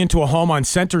breaking into a home on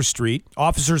Center Street.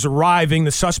 Officers arriving,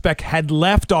 the suspect had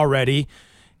left already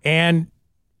and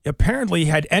apparently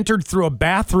had entered through a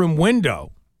bathroom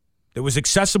window that was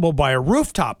accessible by a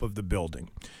rooftop of the building.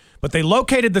 But they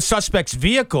located the suspect's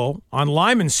vehicle on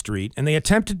Lyman Street, and they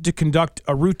attempted to conduct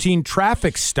a routine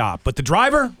traffic stop. But the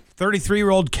driver,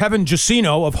 33-year-old Kevin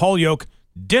Giacino of Holyoke,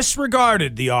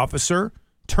 disregarded the officer,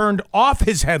 turned off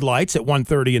his headlights at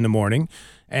 1:30 in the morning,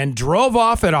 and drove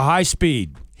off at a high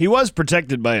speed. He was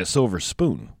protected by a silver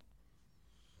spoon.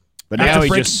 But now he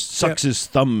just sucks his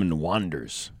thumb and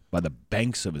wanders. by the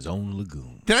banks of his own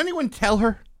lagoon. Did anyone tell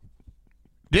her?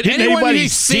 Did Didn't anyone anybody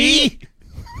see?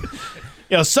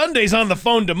 Sunday's on the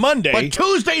phone to Monday. But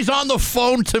Tuesday's on the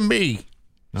phone to me.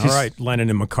 All right, Lennon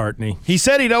and McCartney. He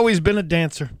said he'd always been a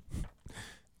dancer.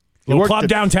 He Little worked club at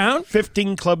downtown?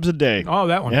 15 clubs a day. Oh,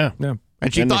 that one. Yeah.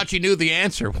 And she thought she knew the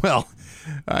answer. Well,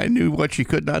 I knew what she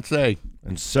could not say.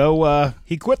 And so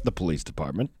he quit the police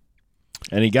department,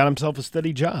 and he got himself a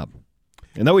steady job.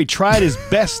 And though he tried his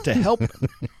best to help,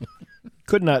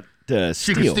 could not steal.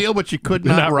 She could steal, but she could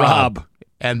not rob.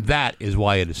 And that is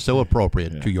why it is so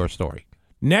appropriate to your story.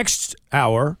 Next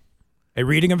hour, a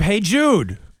reading of Hey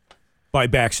Jude by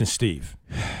Bax and Steve.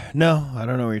 No, I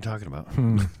don't know what you're talking about.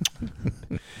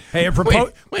 Hey,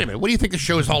 Wait a minute. What do you think the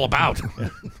show is all about?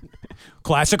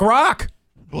 Classic rock.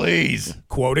 Please.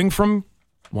 Quoting from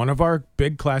one of our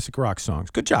big classic rock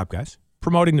songs. Good job, guys.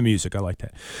 Promoting the music. I like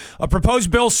that. A proposed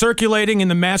bill circulating in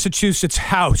the Massachusetts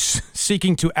House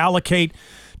seeking to allocate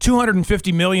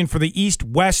 $250 million for the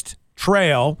East-West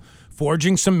Trail,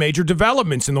 forging some major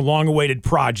developments in the long-awaited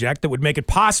project that would make it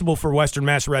possible for Western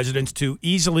Mass residents to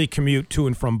easily commute to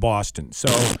and from Boston.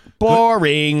 So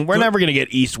boring. We're never going to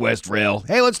get east-west rail.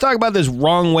 Hey, let's talk about this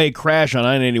wrong way crash on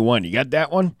I-81. You got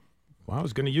that one? Well, I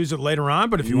was going to use it later on,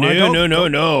 but if you want to go... No.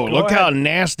 Go Look ahead. how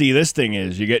nasty this thing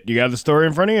is. You got the story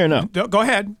in front of you or no? Go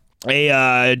ahead.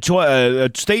 A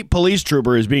state police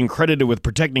trooper is being credited with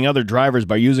protecting other drivers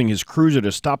by using his cruiser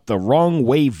to stop the wrong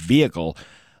way vehicle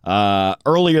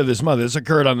earlier this month. This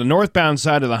occurred on the northbound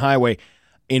side of the highway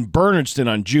in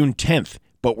Bernardston on June 10th,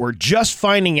 but we're just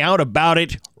finding out about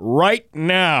it right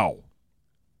now.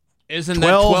 Isn't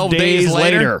that 12 days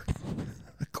later?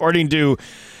 According to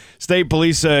State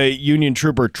Police Union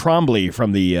Trooper Trombley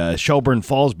from the Shelburne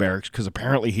Falls Barracks, because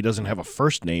apparently he doesn't have a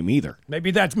first name either.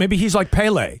 Maybe he's like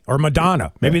Pele or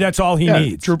Madonna. Maybe that's all he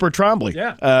needs. Trooper Trombley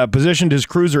Yeah. positioned his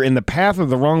cruiser in the path of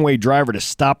the wrong way driver to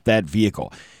stop that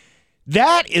vehicle.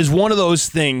 That is one of those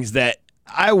things that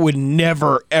I would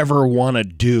never, ever want to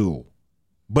do,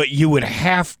 but you would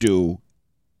have to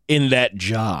in that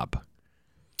job.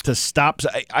 To stop,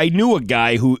 I knew a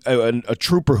guy a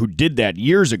trooper who did that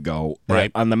years ago,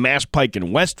 right, on the Mass Pike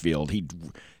in Westfield. He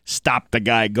stopped the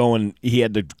guy going. He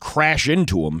had to crash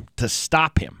into him to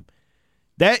stop him.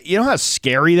 That, you know how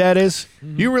scary that is.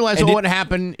 You realize what would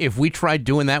happen if we tried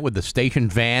doing that with the station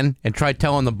van and tried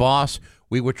telling the boss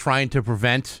we were trying to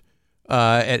prevent?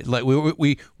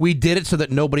 We did it so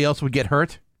that nobody else would get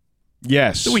hurt.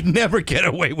 Yes, We'd never get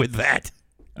away with that.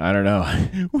 I don't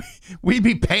know. We'd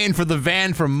be paying for the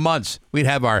van for months. We'd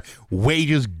have our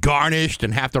wages garnished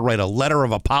and have to write a letter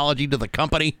of apology to the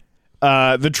company.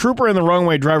 The trooper and the wrong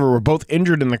way driver were both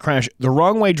injured in the crash. The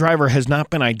wrong way driver has not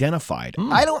been identified.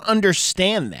 I don't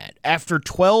understand that. After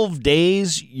 12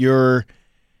 days, Could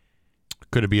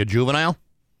it be a juvenile?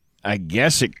 I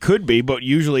guess it could be, but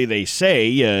usually they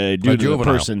say, due to the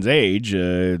person's age,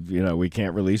 we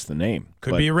can't release the name.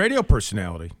 Could be a radio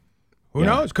personality. Who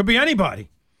knows? Could be anybody.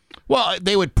 Well,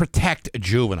 they would protect a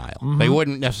juvenile. Mm-hmm. They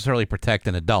wouldn't necessarily protect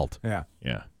an adult. Yeah.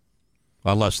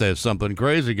 Unless there's something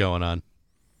crazy going on.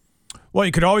 Well,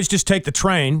 you could always just take the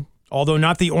train, although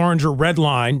not the orange or red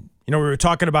line. You know, we were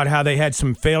talking about how they had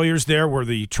some failures there where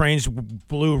the trains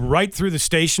blew right through the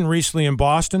station recently in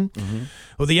Boston. Mm-hmm.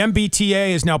 Well, the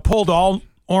MBTA has now pulled all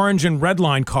orange and red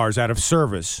line cars out of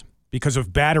service because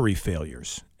of battery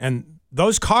failures. And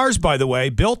those cars, by the way,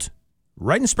 built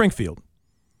right in Springfield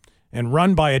and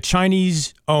run by a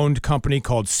Chinese-owned company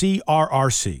called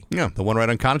CRRC. Yeah, the one right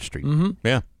on Cottage Street. Mm-hmm.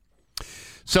 Yeah.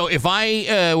 So if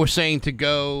I were saying to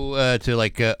go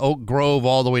to Oak Grove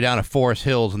all the way down to Forest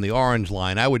Hills in the orange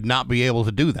line, I would not be able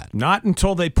to do that. Not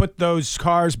until they put those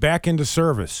cars back into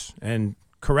service and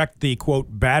correct the,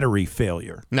 quote, battery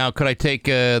failure. Now, could I take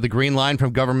the green line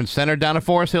from Government Center down to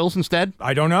Forest Hills instead?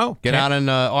 I don't know. Get out in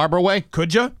Arbor Way?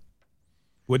 Could you?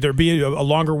 Would there be a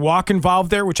longer walk involved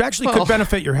there, which actually could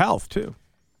benefit your health, too?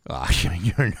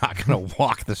 You're not going to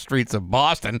walk the streets of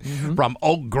Boston from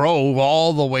Oak Grove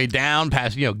all the way down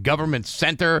past, Government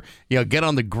Center, get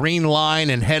on the green line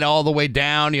and head all the way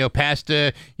down, past,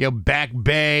 Back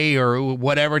Bay or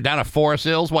whatever, down to Forest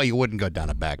Hills. Well, you wouldn't go down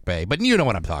to Back Bay, but you know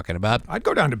what I'm talking about. I'd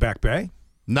go down to Back Bay.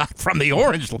 Not from the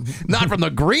orange, not from the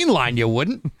green line, you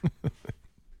wouldn't.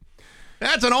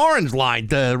 That's an orange line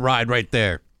to ride right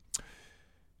there.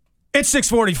 It's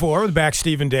 6:44 with Back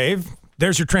Steve and Dave.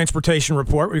 There's your transportation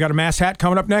report. We got a Mass Hat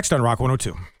coming up next on Rock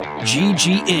 102.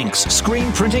 GG Inks,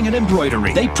 screen printing and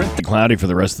embroidery. They print the Cloudy for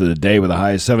the rest of the day with a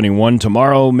high of 71.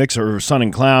 Tomorrow, mix of sun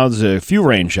and clouds, a few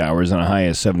rain showers, and a high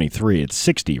of 73. It's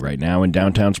 60 right now in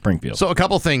downtown Springfield. So a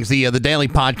couple things. The daily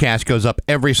podcast goes up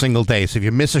every single day. So if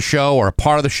you miss a show or a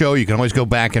part of the show, you can always go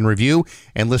back and review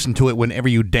and listen to it whenever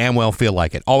you damn well feel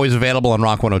like it. Always available on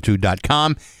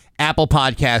rock102.com, Apple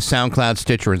Podcasts, SoundCloud,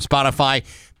 Stitcher, and Spotify.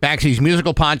 Baxy's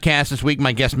musical podcast this week,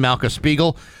 my guest Malka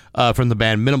Spiegel from the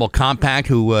band Minimal Compact,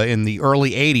 who in the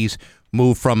early 80s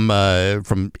moved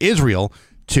from Israel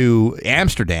to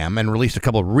Amsterdam and released a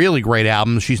couple of really great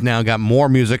albums. She's now got more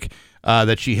music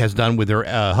that she has done with her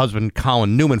husband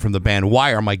Colin Newman from the band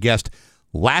Wire, my guest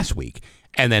last week.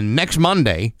 And then next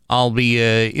Monday, I'll be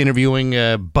interviewing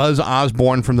Buzz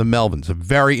Osborne from the Melvins, a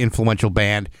very influential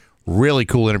band. Really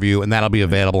cool interview, and that'll be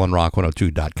available on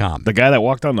rock102.com. The guy that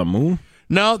walked on the moon?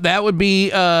 No, that would be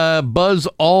Buzz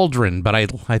Aldrin, but I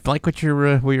like what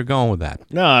where you're going with that.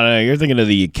 No, you're thinking of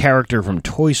the character from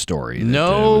Toy Story.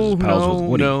 No,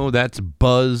 that's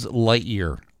Buzz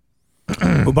Lightyear.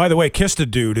 Who, by the way, kissed a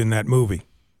dude in that movie.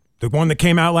 The one that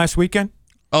came out last weekend?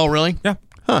 Oh, really? Yeah.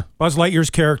 Huh. Buzz Lightyear's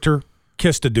character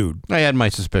kissed a dude. I had my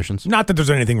suspicions. Not that there's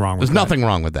anything wrong with that. There's nothing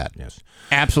wrong with that. Yes.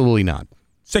 Absolutely not.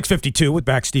 6:52 with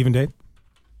back Steve and Dave.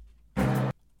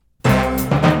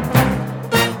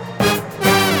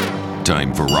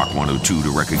 Time for Rock 102 to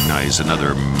recognize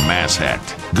another Mass Hat,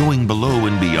 going below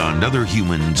and beyond other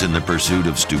humans in the pursuit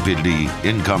of stupidity,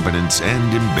 incompetence,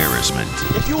 and embarrassment.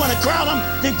 If you want to crown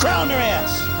them, then crown their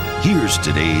ass. Here's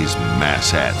today's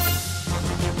Mass Hat.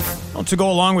 Well, to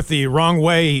go along with the wrong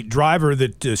way driver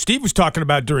that Steve was talking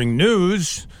about during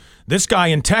news, this guy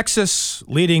in Texas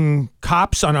leading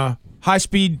cops on a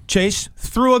high-speed chase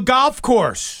through a golf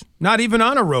course, not even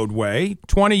on a roadway.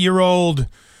 20-year-old...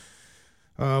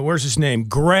 where's his name?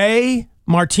 Gray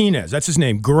Martinez. That's his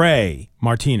name, Gray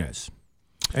Martinez.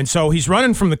 And so he's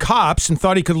running from the cops and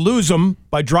thought he could lose them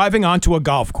by driving onto a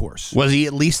golf course. Was he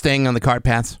at least staying on the cart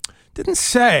paths? Didn't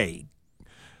say.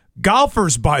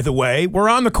 Golfers, by the way, were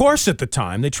on the course at the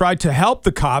time. They tried to help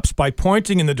the cops by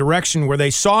pointing in the direction where they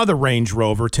saw the Range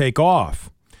Rover take off.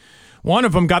 One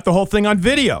of them got the whole thing on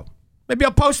video. Maybe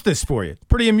I'll post this for you.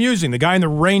 Pretty amusing. The guy in the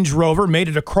Range Rover made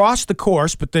it across the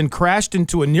course, but then crashed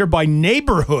into a nearby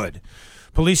neighborhood.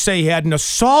 Police say he had an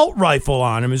assault rifle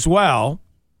on him as well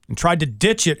and tried to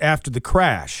ditch it after the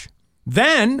crash.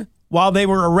 Then, while they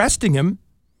were arresting him,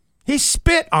 he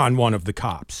spit on one of the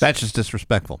cops. That's just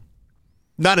disrespectful.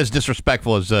 Not as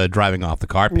disrespectful as driving off the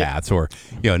cart paths or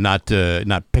not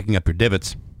picking up your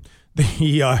divots.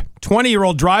 The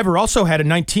 20-year-old driver also had a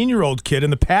 19-year-old kid in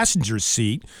the passenger's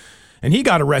seat, and he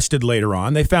got arrested later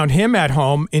on. They found him at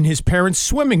home in his parents'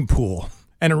 swimming pool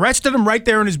and arrested him right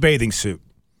there in his bathing suit.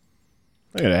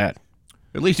 Look at that.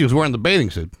 At least he was wearing the bathing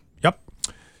suit. Yep.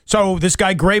 So this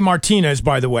guy, Gray Martinez,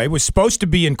 by the way, was supposed to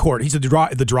be in court. He's the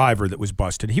driver that was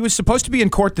busted. He was supposed to be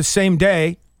in court the same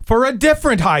day for a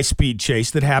different high-speed chase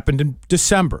that happened in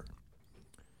December.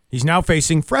 He's now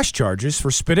facing fresh charges for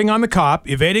spitting on the cop,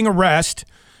 evading arrest,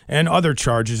 and other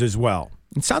charges as well.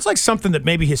 It sounds like something that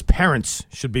maybe his parents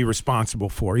should be responsible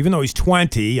for. Even though he's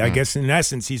 20, I guess in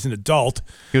essence he's an adult.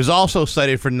 He was also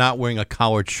cited for not wearing a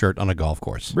collared shirt on a golf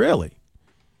course. Really?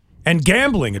 And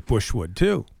gambling at Bushwood,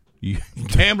 too.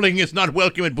 Gambling is not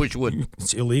welcome at Bushwood.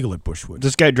 It's illegal at Bushwood.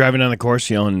 This guy driving down the course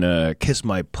yelling, "Kiss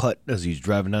my putt" as he's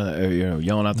driving down,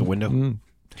 yelling out the window.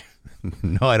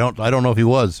 No, I don't know if he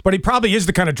was. But he probably is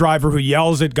the kind of driver who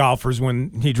yells at golfers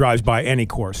when he drives by any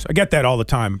course. I get that all the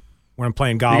time when I'm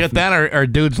playing golf. You get that or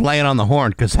dudes laying on the horn,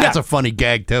 because that's a funny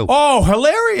gag, too. Oh,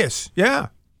 hilarious. Yeah.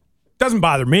 Doesn't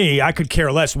bother me. I could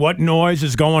care less what noise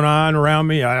is going on around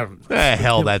me.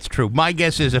 Hell, that's true. My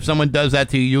guess is if someone does that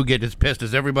to you, you'll get as pissed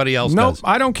as everybody else nope, does.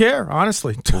 I don't care,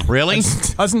 honestly. Really?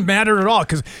 It doesn't matter at all.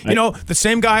 Because, the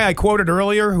same guy I quoted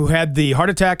earlier who had the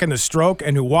heart attack and the stroke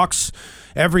and who walks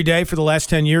every day for the last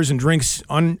 10 years and drinks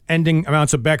unending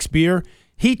amounts of Beck's beer,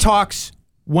 he talks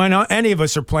when any of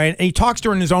us are playing, and he talks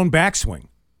during his own backswing.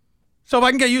 So if I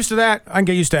can get used to that, I can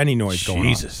get used to any noise going on.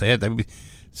 Jesus.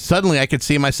 Suddenly, I could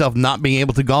see myself not being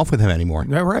able to golf with him anymore. Is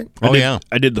that right?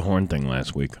 I did the horn thing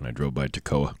last week when I drove by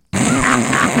Toccoa.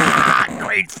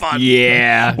 Great fun.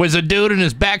 Yeah. Was a dude in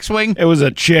his backswing? It was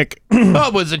a chick.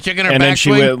 Oh, was a chick in her backswing? And then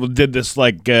she did this,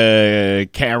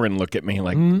 Karen look at me,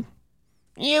 like,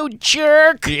 You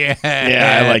jerk. Yeah.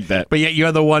 Yeah, I like that. But yet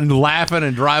you're the one laughing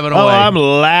and driving Oh, away. I'm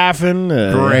laughing.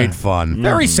 Great fun.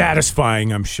 Very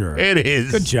satisfying, I'm sure. It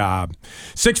is. Good job.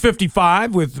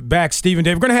 6:55 with back Steve and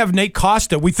Dave. We're going to have Nate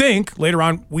Costa, we think, later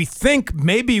on. We think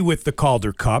maybe with the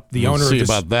Calder Cup. The We'll owner see of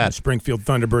the about that. Springfield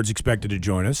Thunderbirds expected to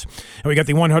join us. And we got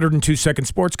the 102-second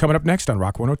sports coming up next on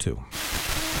Rock 102.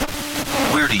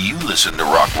 Where do you listen to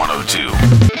Rock 102?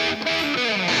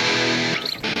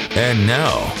 And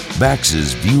now,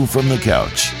 Bax's View from the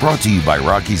Couch, brought to you by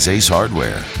Rocky's Ace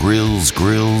Hardware, Grills,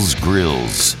 Grills,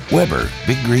 Grills, Weber,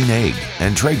 Big Green Egg,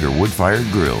 and Traeger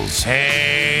Wood-Fired Grills.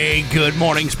 Hey, good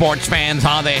morning, sports fans.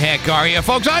 How the heck are you?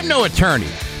 Folks, I'm no attorney,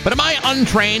 but in my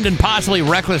untrained and possibly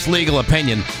reckless legal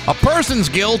opinion, a person's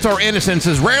guilt or innocence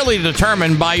is rarely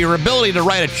determined by your ability to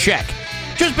write a check.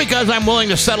 Just because I'm willing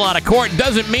to settle out of court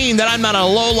doesn't mean that I'm not a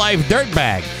low-life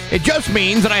dirtbag. It just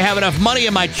means that I have enough money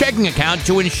in my checking account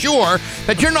to ensure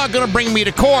that you're not going to bring me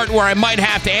to court where I might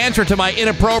have to answer to my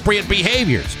inappropriate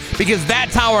behaviors, because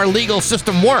that's how our legal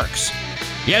system works.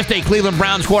 Yesterday, Cleveland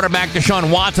Browns quarterback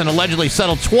Deshaun Watson allegedly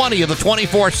settled 20 of the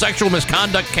 24 sexual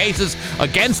misconduct cases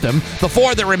against him. The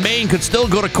 4 that remain could still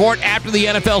go to court after the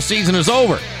NFL season is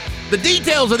over. The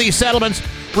details of these settlements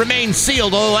remain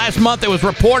sealed, although last month it was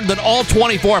reported that all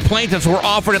 24 plaintiffs were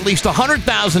offered at least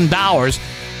 $100,000.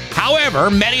 However,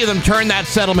 many of them turned that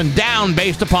settlement down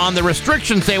based upon the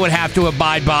restrictions they would have to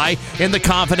abide by in the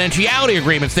confidentiality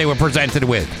agreements they were presented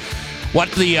with.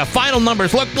 What the final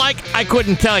numbers looked like, I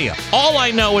couldn't tell you. All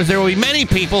I know is there will be many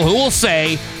people who will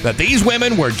say that these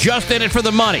women were just in it for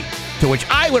the money, to which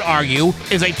I would argue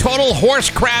is a total horse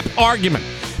crap argument.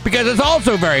 Because it's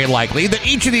also very likely that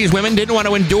each of these women didn't want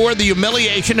to endure the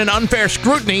humiliation and unfair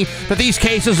scrutiny that these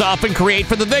cases often create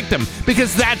for the victim,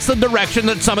 because that's the direction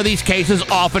that some of these cases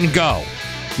often go.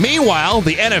 Meanwhile,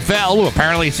 the NFL, who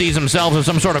apparently sees themselves as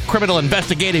some sort of criminal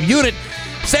investigative unit,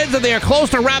 says that they are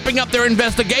close to wrapping up their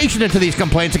investigation into these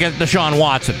complaints against Deshaun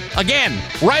Watson. Again,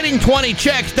 writing 20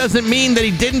 checks doesn't mean that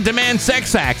he didn't demand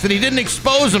sex acts, that he didn't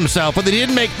expose himself, or that he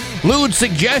didn't make lewd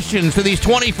suggestions to these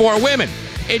 24 women.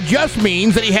 It just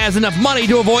means that he has enough money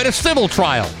to avoid a civil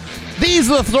trial. These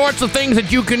are the sorts of things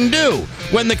that you can do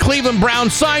when the Cleveland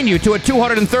Browns sign you to a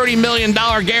 $230 million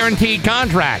guaranteed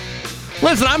contract.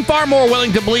 Listen, I'm far more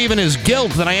willing to believe in his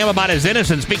guilt than I am about his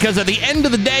innocence, because at the end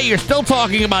of the day, you're still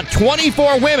talking about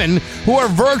 24 women who are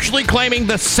virtually claiming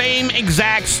the same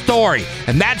exact story.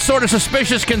 And that sort of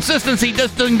suspicious consistency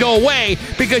just doesn't go away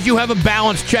because you have a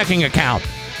balanced checking account.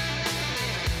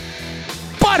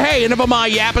 But hey, enough of my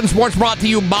yapping. Sports brought to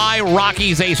you by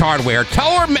Rocky's Ace Hardware.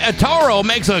 Toro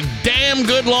makes a damn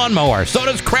good lawnmower. So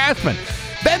does Craftsman.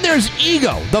 Then there's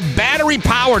Ego, the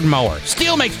battery-powered mower.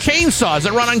 Steel makes chainsaws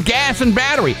that run on gas and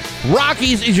battery.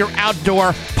 Rocky's is your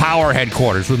outdoor power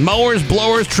headquarters with mowers,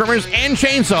 blowers, trimmers, and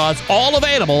chainsaws, all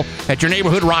available at your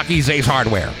neighborhood Rocky's Ace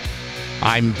Hardware.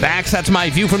 I'm Bax. That's my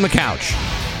view from the couch.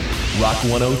 Rock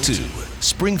 102,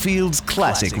 Springfield's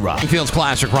classic rock. Springfield's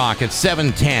classic rock at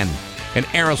 7:10. And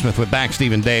Aerosmith with Back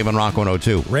Steve and Dave on Rock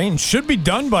 102. Rain should be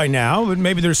done by now, but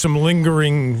maybe there's some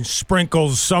lingering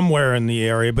sprinkles somewhere in the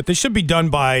area. But they should be done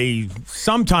by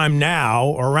sometime now,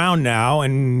 or around now,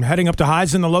 and heading up to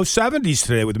highs in the low 70s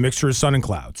today with a mixture of sun and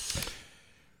clouds.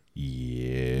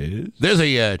 Yes. There's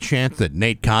a chance that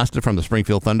Nate Costa from the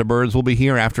Springfield Thunderbirds will be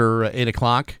here after 8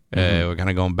 o'clock. We're kind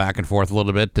of going back and forth a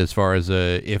little bit as far as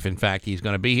if, in fact, he's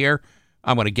going to be here.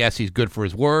 I'm going to guess he's good for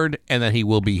his word, and that he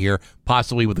will be here,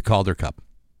 possibly with the Calder Cup.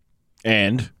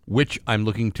 And? Which I'm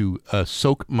looking to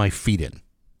soak my feet in.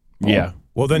 Yeah.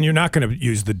 Well, then you're not going to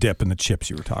use the dip and the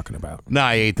chips you were talking about. No,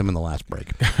 I ate them in the last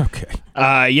break.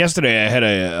 Okay. Yesterday, I had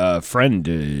a friend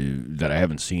that I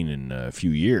haven't seen in a few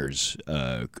years,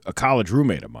 a college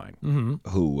roommate of mine,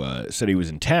 who said he was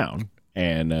in town,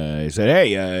 and he said,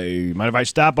 hey, you mind if I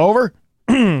stop over?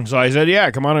 So I said,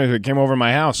 yeah, come on. I came over to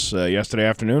my house yesterday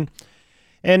afternoon.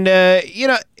 And,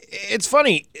 it's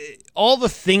funny, all the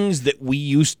things that we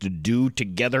used to do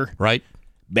together. Right.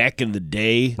 Back in the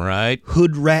day. Right.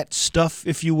 Hood rat stuff,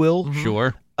 if you will.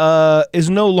 Sure. Is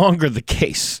no longer the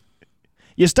case.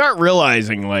 You start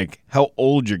realizing, like, how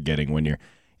old you're getting when you're,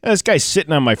 this guy's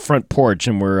sitting on my front porch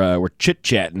and we're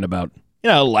chit-chatting about,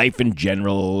 life in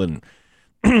general and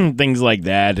things like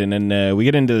that. And then we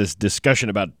get into this discussion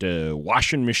about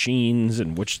washing machines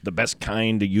and which the best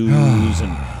kind to use.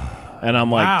 And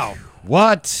I'm like, wow.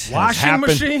 What? Washing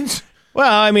machines?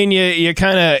 Well, I mean, you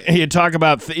talk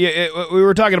about we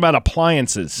were talking about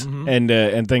appliances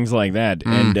and things like that,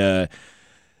 and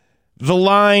the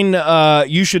line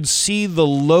you should see the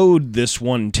load this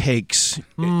one takes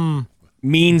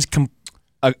means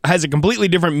has a completely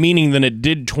different meaning than it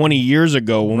did 20 years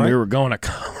ago when we were going to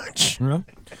college. Yeah.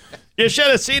 You should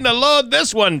have seen the load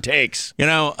this one takes. You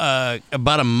know,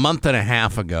 about a month and a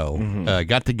half ago,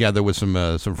 got together with some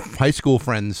high school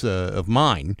friends of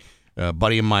mine. A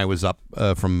buddy of mine was up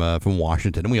from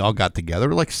Washington, and we all got together. There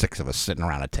were like 6 of us sitting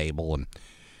around a table, and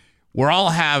we're all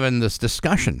having this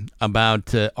discussion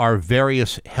about our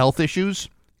various health issues,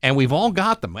 and we've all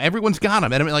got them. Everyone's got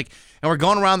them, and we're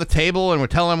going around the table, and we're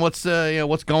telling them what's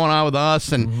going on with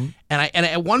us, and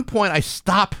at one point I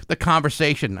stopped the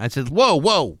conversation. I said,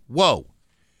 "Whoa!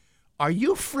 Are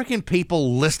you freaking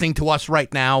people listening to us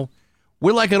right now?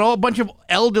 We're like a bunch of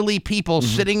elderly people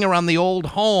sitting around the old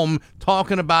home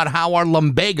talking about how our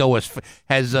lumbago has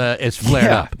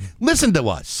flared up. Listen to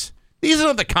us. These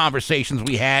are the conversations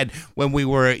we had when we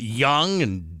were young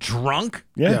and drunk."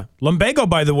 Yeah. Lumbago,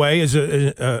 by the way, is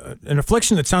an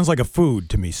affliction that sounds like a food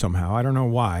to me somehow. I don't know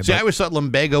why. See, I always thought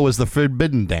lumbago was the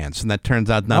forbidden dance, and that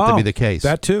turns out not to be the case.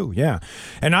 That too, yeah.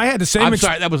 And I had the same. I'm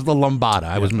sorry, that was the lumbata.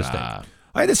 I was mistaken.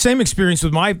 I had the same experience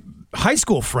with my high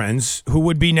school friends who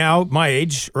would be now my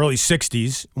age, early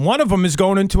 60s. One of them is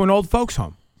going into an old folks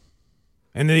home.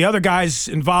 And the other guys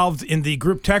involved in the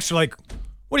group text are like,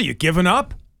 "What, are you giving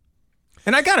up?"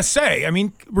 And I got to say, I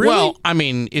mean, really? Well, I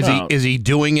mean, is he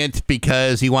doing it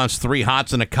because he wants 3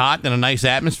 hots and a cot and a nice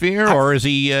atmosphere, or is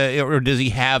he or does he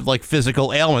have like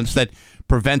physical ailments that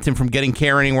prevent him from getting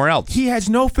care anywhere else? He has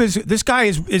no physical. This guy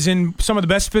is in some of the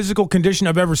best physical condition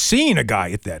I've ever seen a guy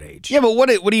at that age. Yeah, but what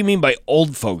do you mean by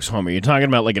old folks home? Are you talking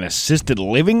about like an assisted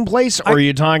living place, or are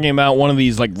you talking about one of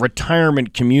these like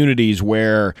retirement communities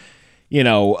where,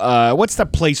 what's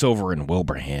that place over in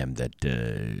Wilbraham that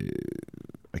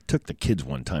I took the kids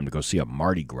one time to go see a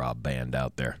Mardi Gras band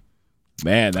out there.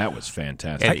 Man, that was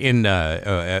fantastic.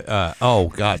 Oh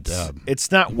God, it's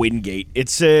not Wingate.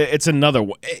 It's another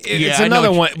one. It's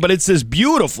another one, but it's this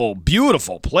beautiful,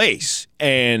 beautiful place,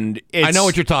 and I know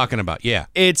what you're talking about. Yeah,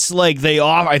 it's like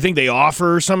I think they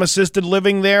offer some assisted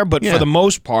living there, but for the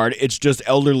most part, it's just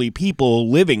elderly people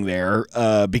living there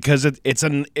because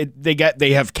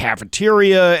they have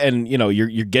cafeteria, and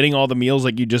you're getting all the meals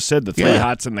like you just said, the 3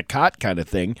 hots and the cot kind of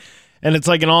thing. And it's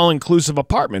like an all-inclusive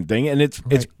apartment thing, and it's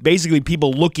basically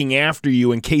people looking after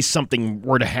you in case something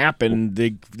were to happen,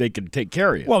 they could take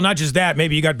care of you. Well, not just that,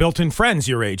 maybe you got built-in friends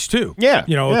your age too. Yeah,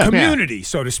 a community,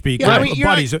 so to speak. Yeah, I mean,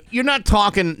 you're not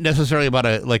talking necessarily about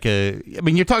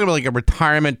you're talking about like a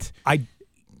retirement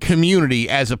community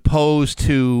as opposed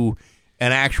to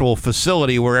an actual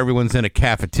facility where everyone's in a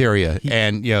cafeteria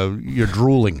and you're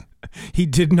drooling. He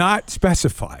did not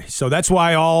specify, so that's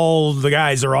why all the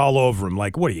guys are all over him.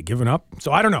 Like, what, are you giving up?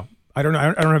 So I don't know. I don't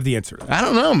have the answer to that. I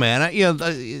don't know, man. I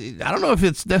don't know if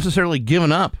it's necessarily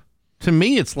giving up. To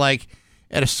me, it's like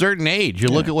at a certain age, you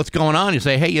look at what's going on, you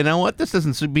say, hey, you know what? This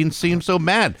doesn't seem so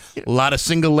bad. A lot of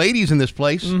single ladies in this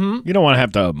place. Mm-hmm. You don't want to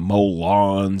have to mow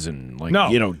lawns and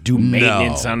do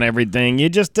maintenance on everything. You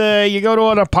just you go to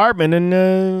an apartment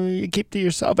and you keep to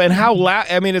yourself. And how loud?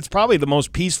 I mean, it's probably the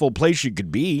most peaceful place you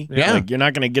could be. Yeah, like, you're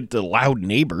not going to get the loud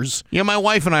neighbors. Yeah, my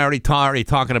wife and I already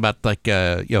talking about like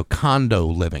condo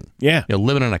living. Yeah,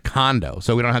 living in a condo,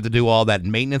 so we don't have to do all that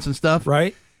maintenance and stuff.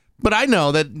 Right. But I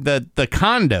know that the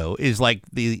condo is like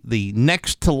the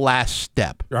next to last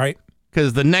step. Right.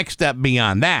 Because the next step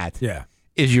beyond that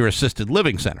is your assisted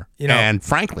living center. And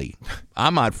frankly,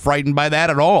 I'm not frightened by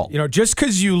that at all. Just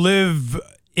because you live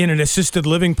in an assisted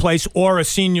living place or a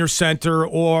senior center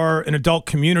or an adult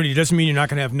community doesn't mean you're not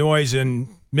going to have noise and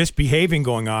misbehaving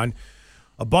going on.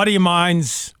 A buddy of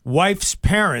mine's wife's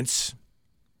parents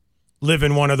live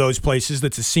in one of those places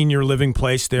that's a senior living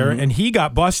place there, and he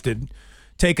got busted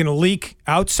taking a leak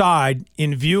outside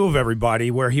in view of everybody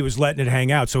where he was letting it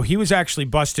hang out. So he was actually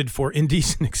busted for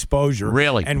indecent exposure.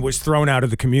 Really? And was thrown out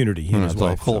of the community. He and his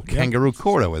wife. A whole kangaroo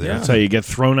court over there. Yeah. That's how you get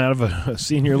thrown out of a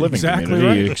senior living community.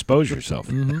 Right. You expose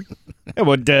yourself. You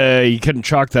couldn't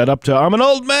chalk that up to, I'm an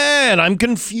old man, I'm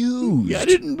confused. Yeah, I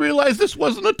didn't realize this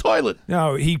wasn't a toilet.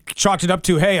 No, he chalked it up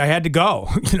to, hey, I had to go.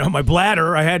 My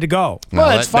bladder, I had to go. Well,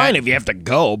 that's fine if you have to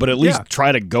go, but at least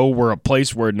try to go where a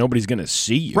place where nobody's going to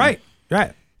see you. Right.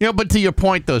 Right. But to your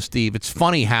point, though, Steve, it's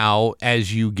funny how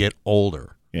as you get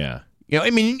older. Yeah.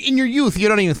 In your youth, you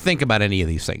don't even think about any of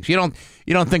these things. You don't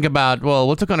think about, well,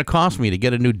 what's it going to cost me to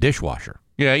get a new dishwasher?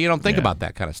 You don't think about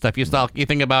that kind of stuff. You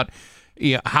think about,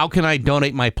 how can I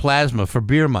donate my plasma for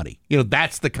beer money?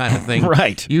 That's the kind of thing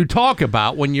right. you talk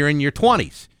about when you're in your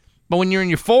 20s. But when you're in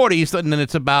your 40s, then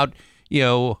it's about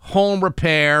home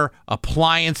repair,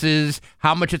 appliances,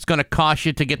 how much it's going to cost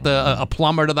you to get a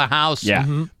plumber to the house. Yeah.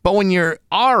 Mm-hmm. But when you're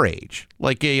our age,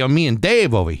 like me and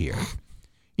Dave over here,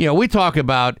 we talk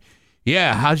about,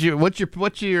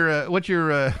 what's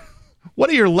your What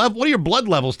are your blood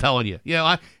levels telling you?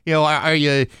 Are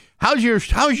you how's your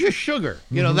sugar?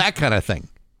 That kind of thing.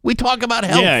 We talk about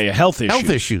health. Yeah, health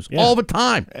issues all the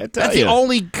time. That's the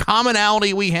only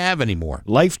commonality we have anymore.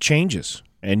 Life changes,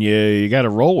 and you got to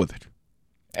roll with it.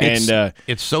 And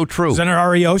it's so true. Is that an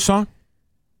REO song?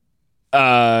 You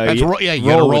got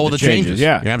to roll with the changes.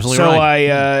 Yeah, you're absolutely so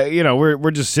right.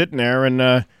 We're just sitting there, and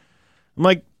I'm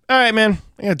like, all right, man,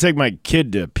 I gotta take my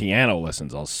kid to piano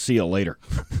lessons. I'll see you later.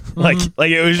 like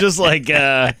it was just like,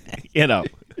 that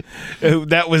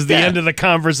was the end of the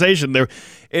conversation. Him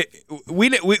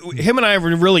and I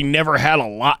really never had a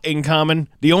lot in common.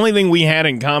 The only thing we had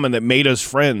in common that made us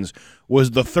friends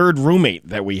was the third roommate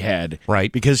that we had. Right.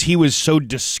 Because he was so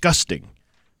disgusting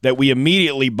that we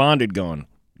immediately bonded going,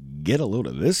 get a load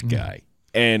of this guy.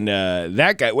 And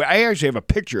that guy, I actually have a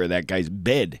picture of that guy's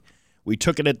bed. We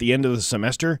took it at the end of the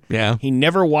semester. Yeah. He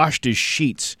never washed his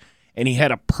sheets, and he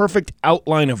had a perfect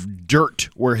outline of dirt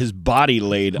where his body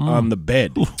laid on the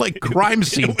bed. Like crime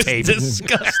scene tape. It was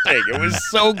disgusting. It was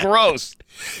so gross.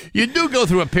 You do go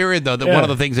through a period, though, that one of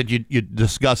the things that you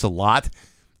discuss a lot,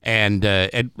 and I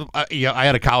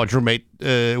had a college roommate.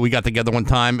 We got together one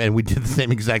time, and we did the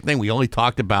same exact thing. We only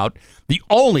talked about, the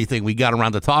only thing we got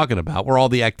around to talking about were all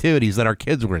the activities that our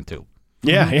kids were into.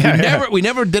 We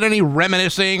never did any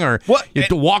reminiscing or you had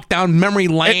to walk down memory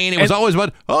lane. It was always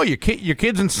about, your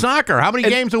kid's in soccer. How many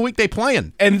games a week they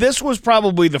playing? And this was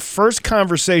probably the first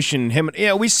conversation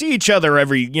we see each other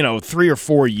every 3 or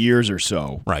 4 years or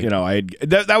so. Right.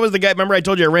 That was the guy. Remember I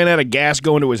told you I ran out of gas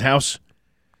going to his house?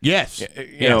 Yes.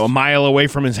 A mile away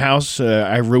from his house.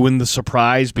 I ruined the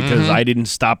surprise because I didn't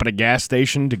stop at a gas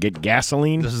station to get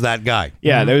gasoline. This is that guy.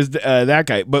 Yeah, there was that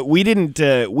guy. But we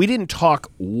didn't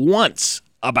talk once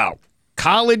about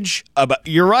college.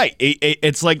 You're right.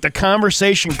 It's like the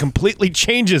conversation completely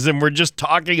changes, and we're just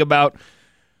talking about.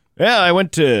 Well, I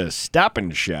went to Stop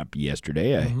and Shop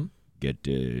yesterday. I get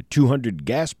 200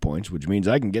 gas points, which means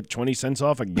I can get 20 cents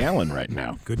off a gallon right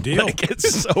now. Good deal.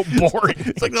 It's so boring.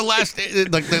 It's like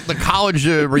the college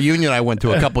reunion I went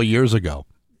to a couple years ago.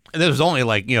 And this was only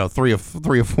 3 or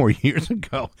 4 years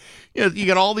ago. You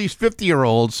got all these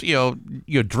 50-year-olds,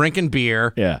 drinking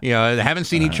beer. Yeah. Haven't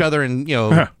seen each other in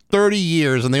 30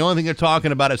 years, and the only thing they're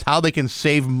talking about is how they can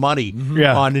save money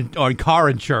on car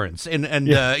insurance and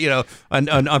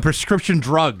on prescription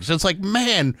drugs. It's like,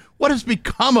 man, what has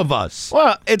become of us?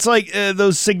 Well, it's like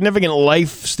those significant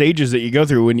life stages that you go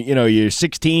through when you're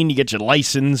 16, you get your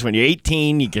license. When you're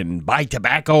 18, you can buy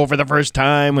tobacco for the first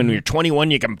time. When you're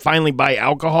 21, you can finally buy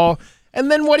alcohol. And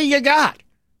then what do you got?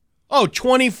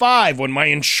 25 when my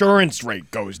insurance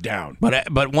rate goes down.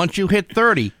 But once you hit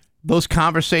 30, those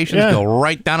conversations go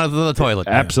right down into the toilet.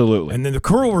 Absolutely. And then the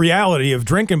cruel reality of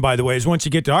drinking, by the way, is once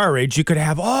you get to our age, you could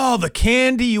have all the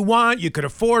candy you want. You could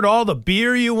afford all the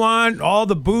beer you want, all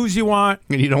the booze you want.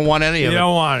 And you don't want any of it. You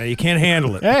don't want it. You can't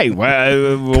handle it. Hey,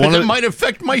 it might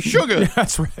affect my sugar.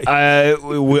 That's right.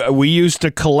 We used to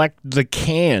collect the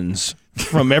cans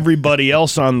from everybody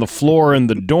else on the floor in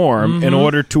the dorm in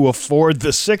order to afford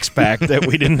the six-pack that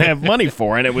we didn't have money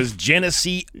for, and it was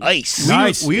Genesee Ice.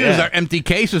 Nice. We used our empty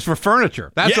cases for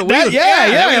furniture. That's what we used.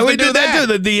 We did that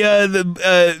too.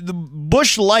 The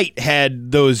Busch Light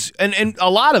had those, and a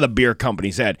lot of the beer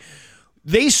companies had.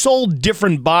 They sold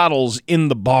different bottles in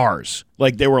the bars.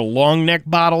 Like they were long neck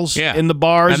bottles in the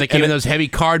bars. And they came in those heavy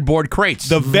cardboard crates.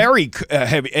 The very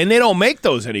heavy. And they don't make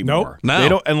those anymore. Nope. No. They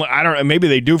don't, and I don't, maybe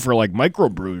they do for like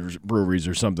microbreweries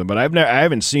or something, but I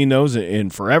haven't seen those in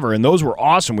forever. And those were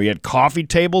awesome. We had coffee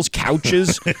tables,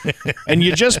 couches, and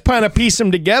you just kind of piece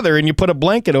them together and you put a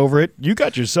blanket over it. You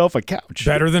got yourself a couch.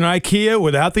 Better than IKEA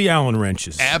without the Allen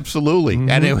wrenches. Absolutely.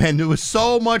 And it was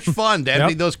so much fun to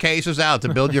empty those cases out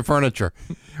to build your furniture.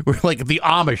 We're like the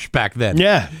Amish back then.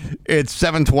 Yeah. It's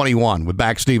 7:21 with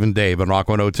back Steve and Dave on Rock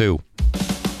 102.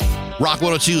 Rock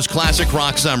 102's Classic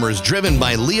Rock Summer is driven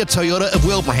by Leah Toyota of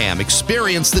Wilbraham.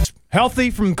 Experience the... Healthy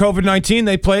from COVID-19,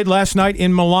 they played last night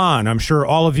in Milan. I'm sure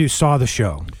all of you saw the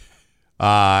show.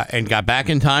 And got back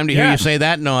in time to hear you say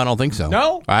that? No, I don't think so.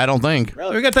 No? I don't think.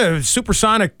 Really? We got the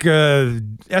supersonic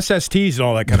SSTs and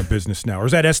all that kind of business now. Or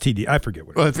is that STD? I forget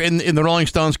what it is. In the Rolling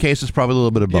Stones case, it's probably a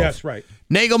little bit of both. Yes, right.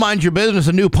 Nagel Mind Your Business,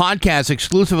 a new podcast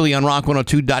exclusively on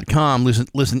rock102.com.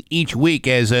 Listen each week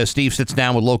as Steve sits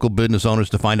down with local business owners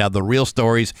to find out the real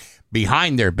stories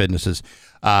behind their businesses.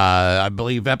 I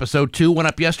believe episode 2 went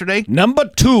up yesterday. Number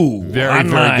 2. Very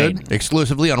good.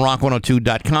 Exclusively on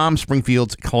rock102.com,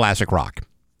 Springfield's classic rock.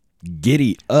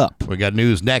 Giddy up. We got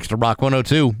news next to Rock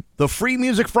 102. The Free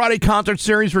Music Friday concert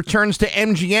series returns to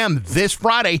MGM this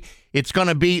Friday. It's going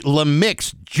to be Le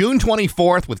Mix, June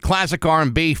 24th with classic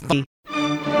R&B.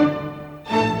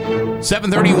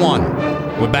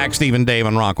 7:31. We're back, Steve and Dave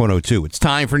on Rock 102. It's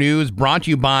time for news brought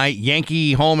to you by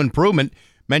Yankee Home Improvement.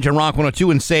 Mention Rock 102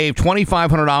 and save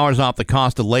 $2,500 off the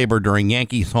cost of labor during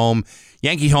Yankee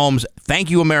Home's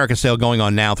Thank You America sale going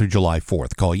on now through July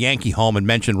 4th. Call Yankee Home and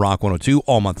mention Rock 102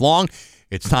 all month long.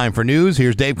 It's time for news.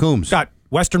 Here's Dave Coombs. Got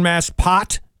Western Mass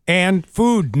pot and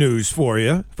food news for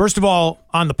you. First of all,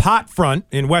 on the pot front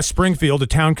in West Springfield, a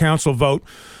town council vote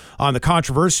on the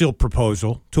controversial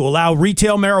proposal to allow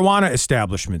retail marijuana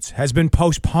establishments has been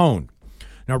postponed.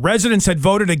 Now, residents had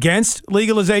voted against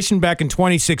legalization back in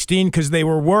 2016 because they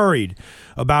were worried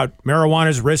about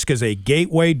marijuana's risk as a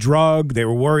gateway drug. They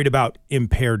were worried about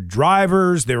impaired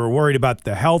drivers. They were worried about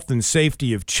the health and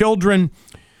safety of children.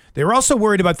 They were also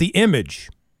worried about the image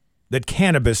that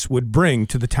cannabis would bring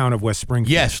to the town of West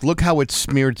Springfield. Yes, look how it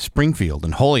smeared Springfield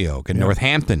and Holyoke and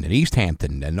Northampton and East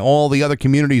Hampton and all the other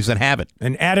communities that have it.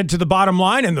 And added to the bottom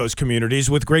line in those communities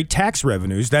with great tax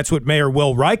revenues. That's what Mayor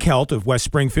Will Reichelt of West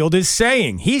Springfield is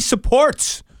saying. He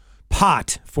supports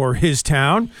pot for his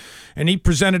town, and he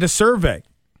presented a survey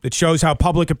that shows how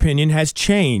public opinion has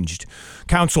changed.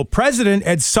 Council President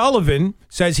Ed Sullivan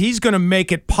says he's going to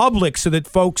make it public so that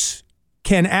folks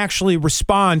can actually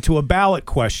respond to a ballot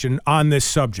question on this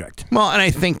subject. Well, and I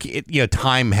think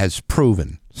time has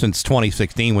proven since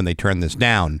 2016 when they turned this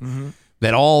down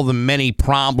that all the many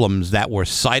problems that were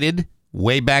cited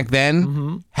way back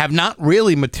then have not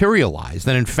really materialized.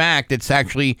 And in fact, it's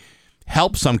actually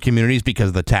helped some communities because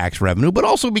of the tax revenue, but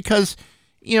also because,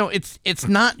 it's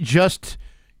not just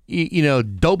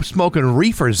dope smoking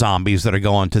reefer zombies that are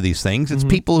going to these things. It's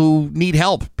people who need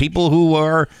help, people who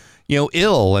are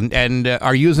ill and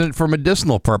are using it for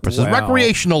medicinal purposes,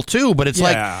 recreational too. But it's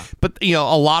a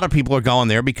lot of people are going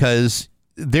there because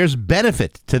there's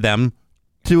benefit to them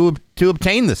to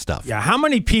obtain this stuff. Yeah, how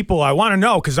many people, I want to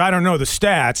know, because I don't know the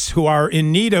stats, who are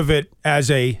in need of it as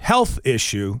a health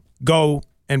issue, go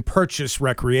and purchase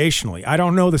recreationally? I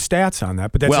don't know the stats on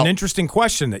that, but that's an interesting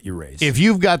question that you raised. If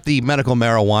you've got the medical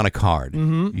marijuana card,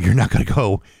 you're not going to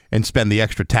go and spend the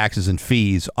extra taxes and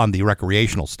fees on the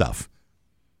recreational stuff.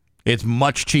 It's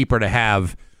much cheaper to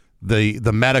have the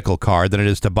medical card than it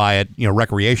is to buy it,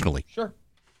 recreationally. Sure.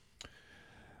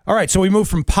 All right, so we move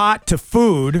from pot to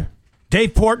food.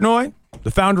 Dave Portnoy, the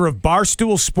founder of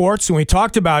Barstool Sports, and we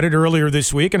talked about it earlier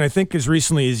this week, and I think as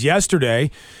recently as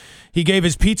yesterday, he gave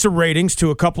his pizza ratings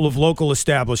to a couple of local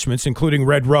establishments, including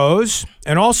Red Rose,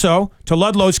 and also to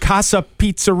Ludlow's Casa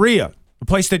Pizzeria. A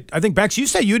place that I think, Bex, you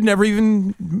said you'd never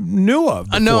even knew of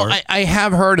before. No, I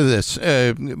have heard of this.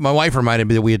 My wife reminded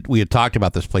me that we had talked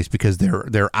about this place because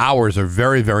their hours are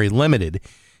very, very limited,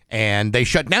 and they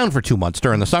shut down for 2 months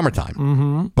during the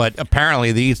summertime. But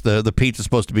apparently the pizza's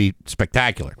supposed to be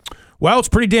spectacular. Well, it's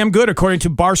pretty damn good, according to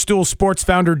Barstool Sports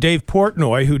founder Dave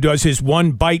Portnoy, who does his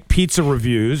one-bite pizza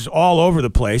reviews all over the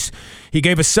place. He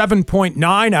gave a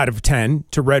 7.9 out of 10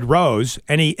 to Red Rose,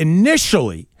 and he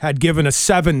initially had given a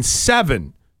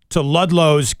 7.7 to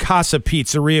Ludlow's Casa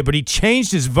Pizzeria, but he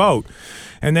changed his vote,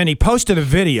 and then he posted a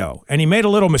video, and he made a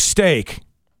little mistake.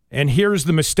 And here's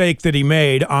the mistake that he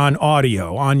made on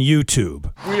audio on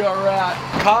YouTube. We are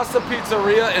at Casa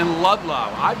Pizzeria in Ludlow.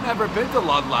 I've never been to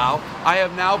Ludlow. I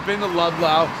have now been to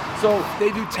Ludlow. So they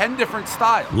do 10 different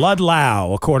styles.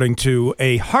 Ludlow, according to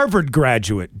a Harvard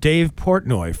graduate, Dave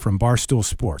Portnoy from Barstool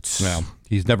Sports. Well,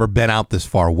 he's never been out this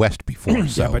far west before,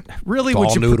 so yeah, but really, it's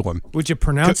all new to him. Would you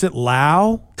pronounce it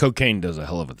Lao? Cocaine does a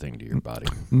hell of a thing to your body.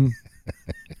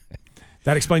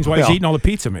 That explains why he's eating all the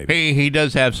pizza, maybe. He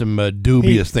does have some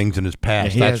dubious things in his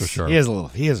past, that's for sure. He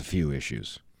has a few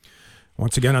issues.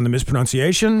 Once again on the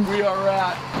mispronunciation. We are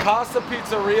at Casa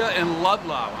Pizzeria in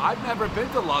Ludlow. I've never been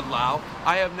to Ludlow.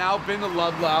 I have now been to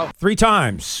Ludlow 3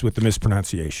 times with the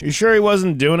mispronunciation. You sure he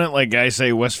wasn't doing it like I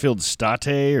say Westfield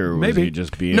State, or was he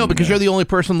just being... No, because you're the only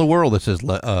person in the world that says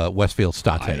Westfield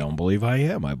State. I don't believe I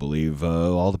am. I believe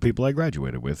all the people I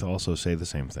graduated with also say the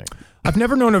same thing. I've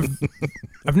never known of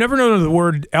the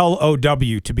word LOW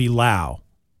to be Lao,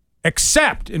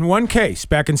 except in one case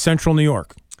back in central New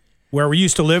York. Where we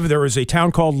used to live, there was a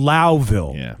town called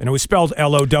Lowville, and it was spelled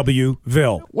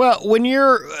L-O-W-ville. Well, when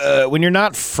you're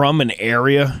not from an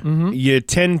area, you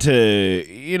tend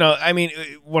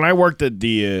to, when I worked at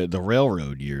the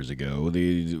railroad years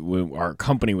ago, our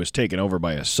company was taken over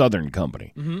by a Southern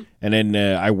company, and then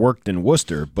I worked in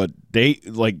Worcester, but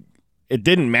it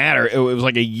didn't matter. It was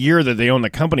like a year that they owned the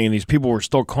company, and these people were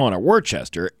still calling it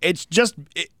Worcester. It's just,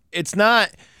 it's not.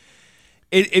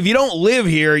 If you don't live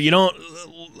here, you don't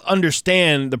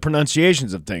understand the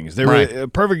pronunciations of things. A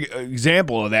perfect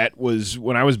example of that was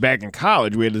when I was back in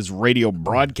college. We had this radio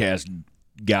broadcast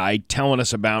guy telling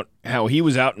us about how he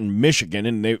was out in Michigan,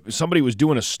 and somebody was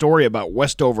doing a story about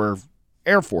Westover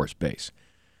Air Force Base.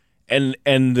 And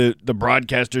the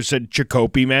broadcaster said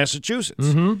Chicopee, Massachusetts.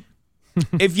 Mm-hmm.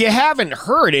 If you haven't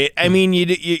heard it, I mean,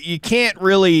 you can't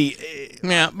really.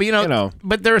 Yeah, but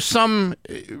but there are some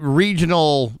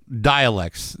regional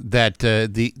dialects that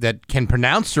that can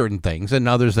pronounce certain things, and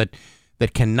others that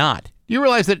cannot. Do you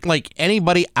realize that like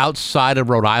anybody outside of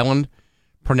Rhode Island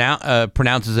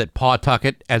pronounces it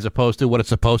Pawtucket as opposed to what it's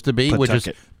supposed to be, which is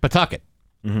Pawtucket.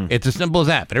 Mm-hmm. It's as simple as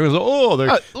that. But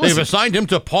everyone's they've assigned him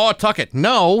to Pawtucket.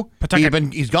 No,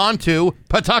 he's gone to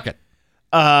Pawtucket.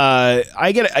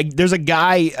 There's a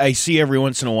guy I see every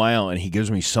once in a while, and he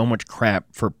gives me so much crap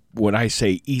for when I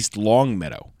say East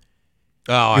Longmeadow.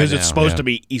 Oh, because it's supposed to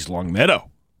be East Longmeadow.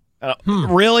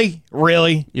 Really?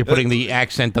 You're putting the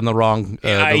accent on the wrong.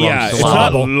 It's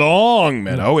not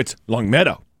Longmeadow. It's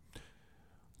Longmeadow.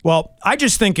 Well, I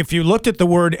just think if you looked at the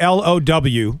word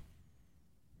LOW,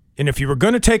 and if you were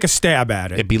going to take a stab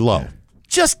at it, it'd be low.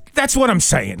 That's what I'm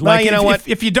saying. Well, like, you know what?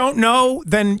 If you don't know,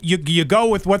 then you go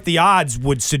with what the odds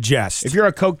would suggest. If you're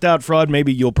a coked out fraud,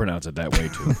 maybe you'll pronounce it that way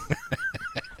too.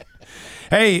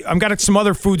 Hey, I've got some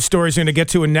other food stories I'm going to get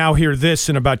to, and now hear this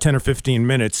in about 10 or 15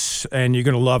 minutes, and you're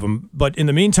going to love them. But in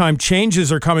the meantime,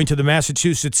 changes are coming to the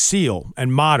Massachusetts seal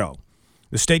and motto.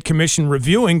 The state commission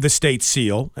reviewing the state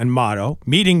seal and motto,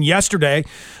 meeting yesterday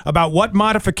about what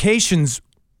modifications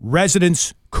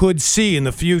residents could see in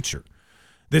the future.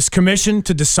 This commission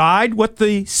to decide what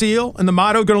the seal and the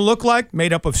motto are going to look like,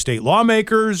 made up of state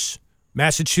lawmakers,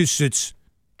 Massachusetts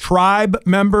tribe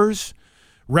members,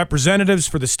 representatives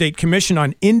for the State Commission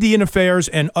on Indian Affairs,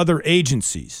 and other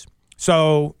agencies.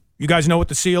 So you guys know what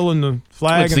the seal and the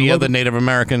flag It's and the Native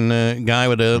American guy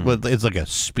with it's like a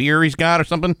spear he's got or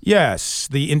something? Yes,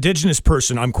 the indigenous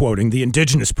person, I'm quoting, the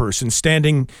indigenous person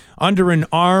standing under an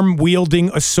arm wielding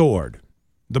a sword.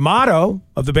 The motto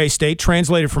of the Bay State,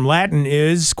 translated from Latin,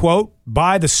 is, quote,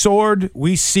 "By the sword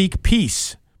we seek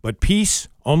peace, but peace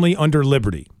only under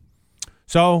liberty."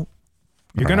 So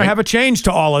you're going to have a change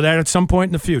to all of that at some point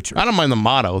in the future. I don't mind the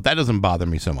motto. That doesn't bother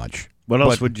me so much. What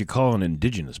else would you call an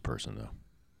indigenous person, though?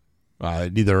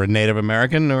 Either a Native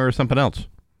American or something else.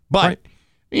 But,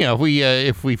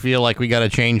 if we feel like we got to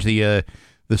change the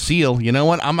seal, you know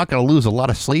what? I'm not going to lose a lot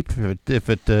of sleep if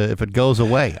it goes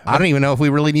away. I don't even know if we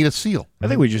really need a seal. I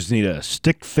think we just need a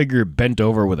stick figure bent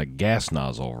over with a gas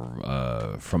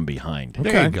nozzle from behind.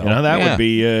 There you go. That would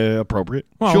be appropriate.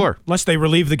 Well, sure. Unless they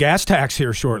relieve the gas tax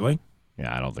here shortly.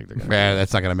 Yeah, I don't think they're going to. Yeah,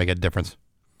 that's not going to make a difference.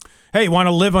 Hey, you want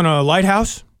to live on a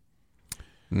lighthouse?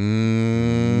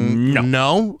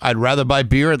 No. I'd rather buy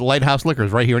beer at the Lighthouse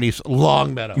Liquors right here in East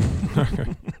Longmeadow.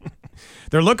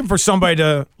 They're looking for somebody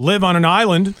to live on an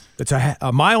island that's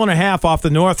a mile and a half off the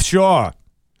North Shore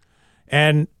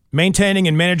and maintaining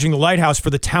and managing the lighthouse for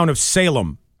the town of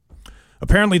Salem.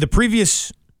 Apparently, the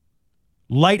previous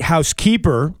lighthouse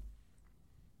keeper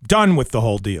done with the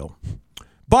whole deal,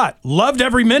 but loved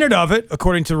every minute of it,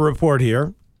 according to the report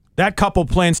here. That couple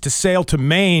plans to sail to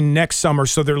Maine next summer,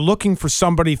 so they're looking for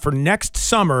somebody for next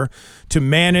summer to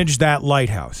manage that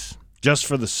lighthouse. Just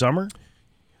for the summer?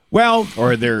 Well,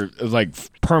 or they're like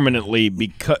permanently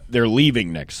because they're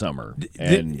leaving next summer.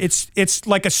 And it's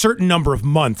like a certain number of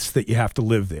months that you have to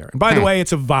live there. And by the way,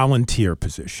 it's a volunteer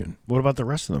position. What about the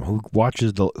rest of them?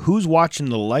 Who's watching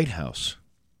the lighthouse?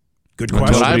 Good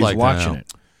question. I'd like watching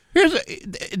it.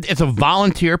 It's a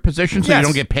volunteer position, so you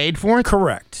don't get paid for it?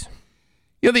 Correct.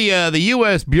 The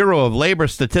U.S. Bureau of Labor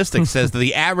Statistics says that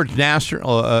the average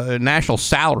national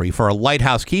salary for a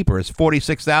lighthouse keeper is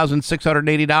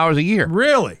 $46,680 a year.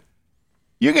 Really?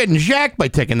 You're getting jacked by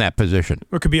taking that position.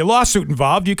 There could be a lawsuit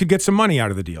involved. You could get some money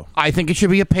out of the deal. I think it should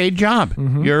be a paid job.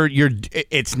 Mm-hmm.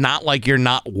 It's not like you're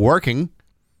not working.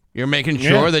 You're making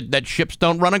sure that ships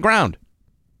don't run aground.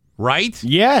 Right?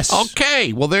 Yes.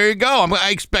 Okay. Well, there you go. I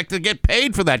expect to get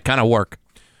paid for that kind of work.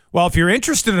 Well, if you're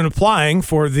interested in applying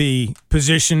for the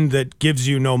position that gives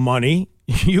you no money,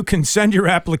 you can send your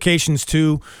applications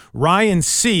to Ryan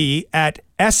C. at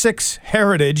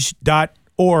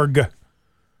EssexHeritage.org.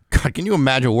 God, can you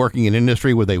imagine working in an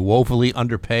industry where they woefully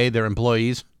underpay their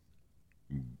employees?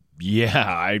 Yeah,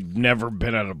 I've never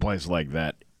been at a place like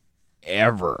that,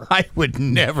 ever. I would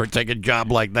never take a job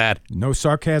like that. No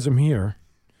sarcasm here.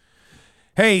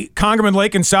 Hey, Congerman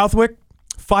Lake in Southwick,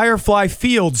 Firefly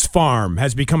Fields Farm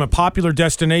has become a popular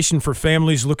destination for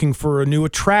families looking for a new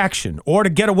attraction or to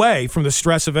get away from the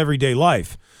stress of everyday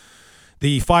life.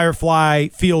 The Firefly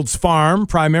Fields Farm,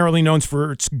 primarily known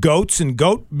for its goats and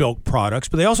goat milk products,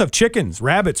 but they also have chickens,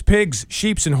 rabbits, pigs,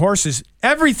 sheep, and horses,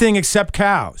 everything except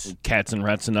cows. Cats and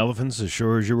rats and elephants, as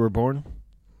sure as you were born.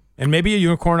 And maybe a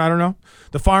unicorn, I don't know.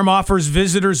 The farm offers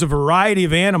visitors a variety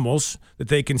of animals that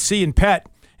they can see and pet,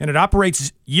 and it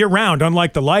operates year-round,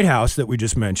 unlike the Lighthouse that we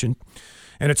just mentioned.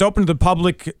 And it's open to the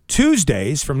public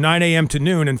Tuesdays from 9 a.m. to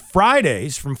noon and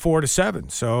Fridays from 4 to 7.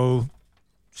 So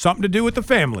something to do with the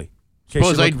family.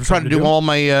 Suppose I try to do all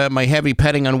my my heavy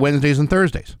petting on Wednesdays and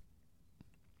Thursdays.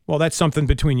 Well, that's something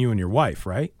between you and your wife,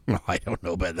 right? Well, I don't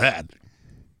know about that.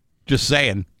 Just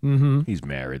saying. Mm-hmm. He's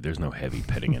married. There's no heavy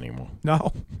petting anymore.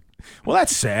 No. Well,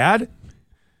 that's sad.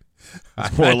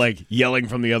 It's more like yelling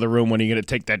from the other room, when are you going to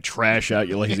take that trash out,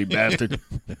 you lazy bastard?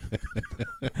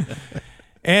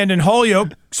 And in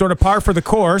Holyoke, sort of par for the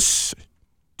course,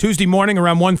 Tuesday morning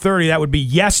around 1:30, that would be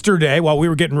yesterday, while we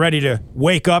were getting ready to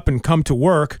wake up and come to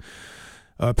work.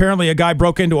 Apparently, a guy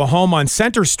broke into a home on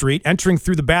Center Street, entering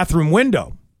through the bathroom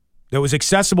window that was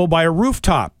accessible by a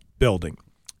rooftop building.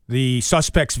 The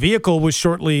suspect's vehicle was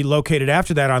shortly located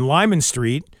after that on Lyman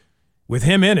Street with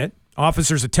him in it.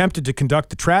 Officers attempted to conduct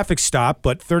the traffic stop,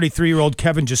 but 33-year-old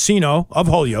Kevin Jacino of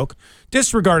Holyoke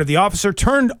disregarded the officer,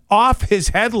 turned off his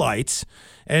headlights,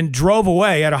 and drove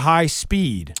away at a high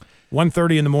speed.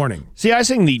 1:30 in the morning. See, I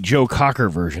sing the Joe Cocker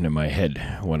version in my head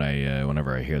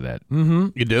whenever I hear that. Mm-hmm.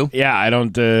 You do? Yeah, I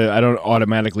don't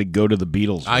automatically go to the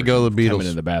Beatles. I go to the Beatles. Coming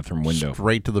in the bathroom window.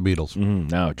 Straight to the Beatles. Mm-hmm.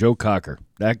 No, Joe Cocker.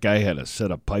 That guy had a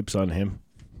set of pipes on him.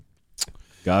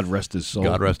 God rest his soul.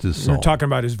 God rest his soul. You're talking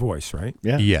about his voice, right?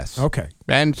 Yeah. Yes. Okay.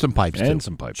 And some pipes, too. And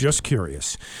some pipes. Just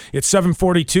curious. It's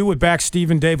 7:42 with back Steve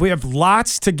and Dave. We have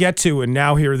lots to get to, and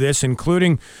now hear this,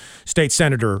 including State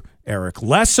Senator Eric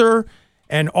Lesser,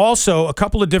 and also a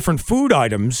couple of different food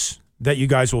items that you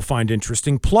guys will find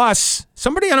interesting. Plus,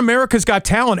 somebody on America's Got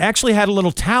Talent actually had a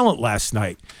little talent last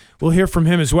night. We'll hear from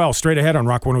him as well, straight ahead on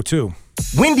Rock 102.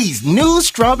 Wendy's new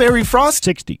strawberry frost.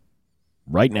 60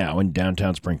 right now in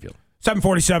downtown Springfield.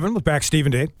 7:47 with back Steve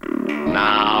and Dave.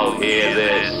 Now hear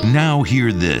this. Now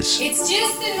hear this. It's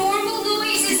just the normal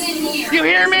noises in here. You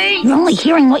hear me? You're only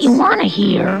hearing what you want to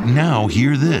hear. Now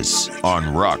hear this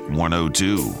on Rock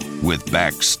 102 with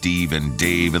back Steve and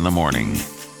Dave in the morning.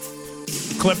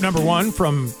 Clip number one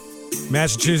from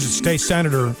Massachusetts State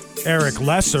Senator Eric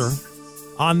Lesser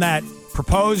on that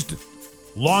proposed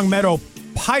Longmeadow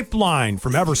pipeline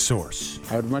from Eversource.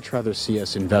 I would much rather see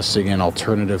us investing in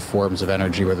alternative forms of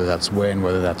energy, whether that's wind,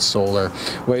 whether that's solar,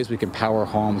 ways we can power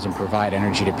homes and provide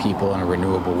energy to people in a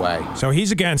renewable way. So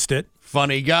he's against it.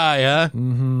 Funny guy, huh?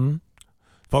 Mm-hmm.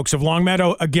 Folks of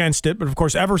Longmeadow against it, but of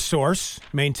course Eversource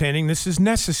maintaining this is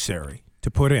necessary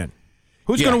to put in.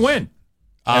 Who's going to win?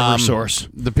 Eversource.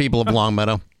 The people of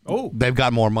Longmeadow. Oh. They've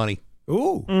got more money.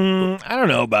 Ooh. I don't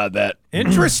know about that.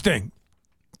 Interesting.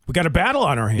 We got a battle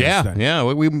on our hands. Yeah, then. yeah.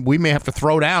 We may have to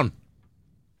throw down.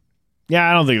 Yeah,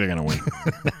 I don't think they're going to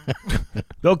win.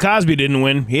 Bill Cosby didn't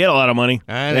win. He had a lot of money.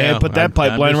 I They know. put that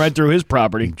pipeline right through his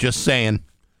property. Just saying.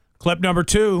 Clip number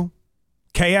two,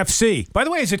 KFC. By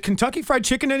the way, is it Kentucky Fried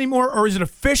Chicken anymore, or is it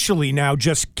officially now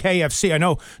just KFC? I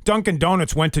know Dunkin'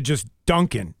 Donuts went to just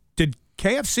Dunkin'. Did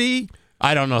KFC?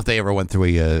 I don't know if they ever went through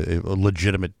a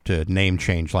legitimate name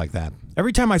change like that.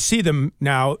 Every time I see them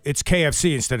now, it's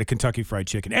KFC instead of Kentucky Fried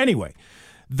Chicken. Anyway,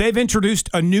 they've introduced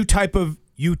a new type of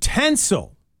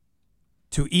utensil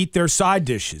to eat their side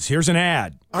dishes. Here's an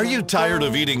ad. Are you tired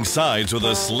of eating sides with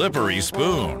a slippery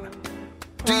spoon?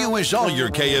 Do you wish all your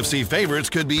KFC favorites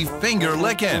could be finger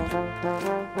licking?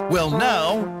 Well,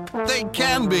 now they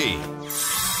can be.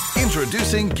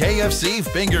 Introducing KFC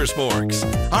Finger Sporks,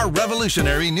 our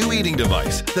revolutionary new eating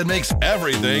device that makes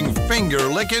everything finger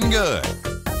licking good.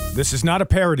 This is not a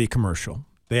parody commercial.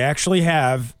 They actually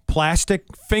have plastic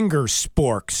finger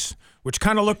sporks, which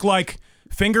kind of look like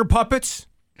finger puppets.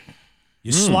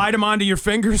 You slide them onto your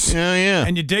fingers,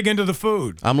 and you dig into the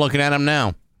food. I'm looking at them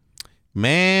now.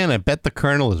 Man, I bet the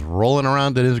Colonel is rolling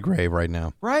around in his grave right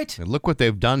now. Right. And look what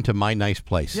they've done to my nice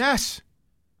place. Yes.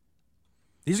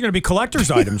 These are going to be collector's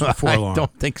items before long. I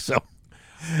don't think so.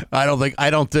 I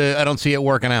don't see it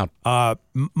working out.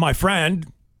 My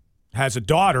friend has a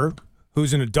daughter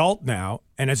who's an adult now,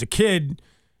 and as a kid,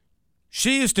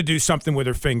 she used to do something with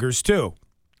her fingers too.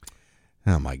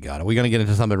 Oh my God, are we going to get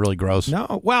into something really gross?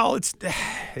 No, well, it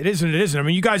isn't. I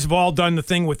mean, you guys have all done the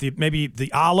thing with maybe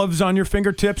the olives on your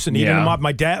fingertips and eating them up.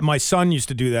 My son used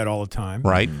to do that all the time.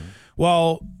 Right.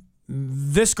 Well,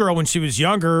 this girl, when she was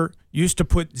younger, used to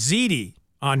put ziti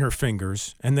on her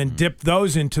fingers and then dip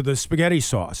those into the spaghetti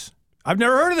sauce. I've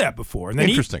never heard of that before. And then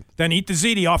Interesting. Eat the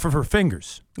ziti off of her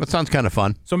fingers. That sounds kind of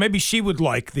fun. So maybe she would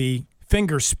like the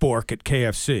finger spork at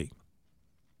KFC.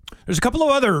 There's a couple of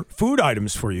other food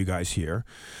items for you guys here.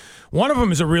 One of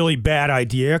them is a really bad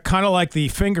idea, kind of like the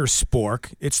finger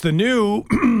spork. It's the new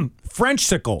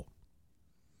Frenchsicle.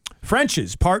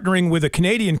 French's partnering with a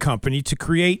Canadian company to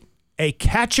create a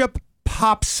ketchup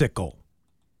popsicle.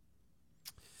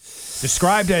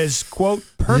 Described as, quote,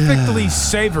 perfectly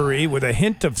savory with a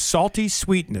hint of salty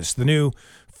sweetness. The new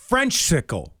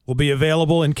Frenchsicle will be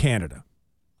available in Canada.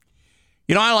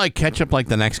 You know, I like ketchup like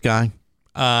the next guy.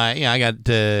 I got,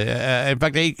 in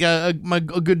fact, I ate a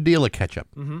good deal of ketchup.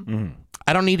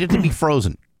 I don't need it to be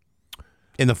frozen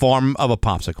in the form of a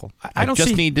popsicle. I don't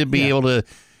just need to be able to.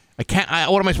 I can't.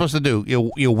 What am I supposed to do?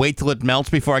 You wait till it melts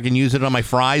before I can use it on my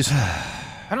fries?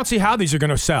 I don't see how these are going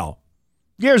to sell.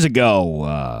 Years ago,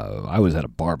 I was at a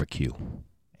barbecue,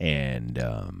 and this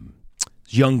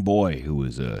young boy who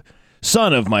was a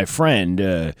son of my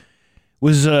friend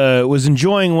was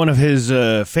enjoying one of his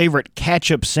favorite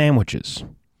ketchup sandwiches.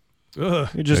 You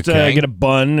just get a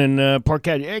bun and pour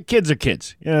ketchup. Kids are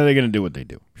kids. You know, they're going to do what they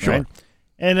do. Sure. Right?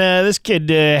 And this kid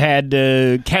had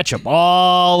ketchup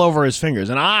all over his fingers.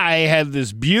 And I had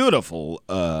this beautiful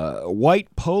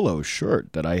white polo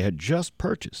shirt that I had just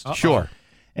purchased. Uh-oh. Sure.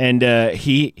 And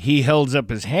he holds up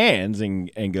his hands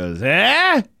and goes,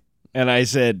 eh? And I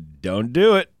said, don't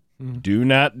do it. Do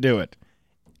not do it.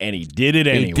 And he did it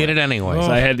anyway. He did it anyway.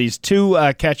 So I had these two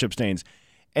ketchup stains.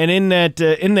 And in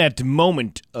that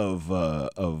moment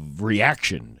of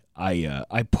reaction,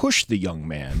 I pushed the young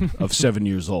man of 7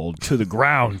 years old to the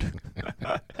ground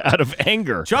out of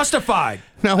anger. Justified.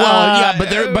 No, well,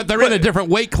 but they're in a different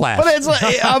weight class. But it's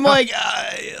like I'm like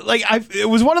it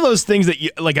was one of those things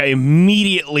that I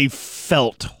immediately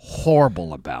felt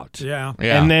horrible about. Yeah.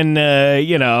 And then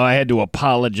I had to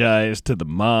apologize to the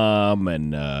mom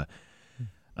and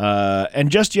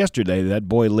just yesterday that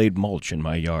boy laid mulch in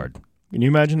my yard. Can you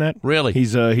imagine that? Really?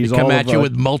 He's come at you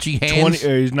with mulchy hands.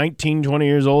 He's 19, 20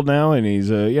 years old now, and he's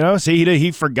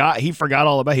he forgot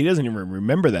all about. He doesn't even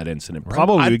remember that incident,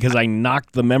 probably because I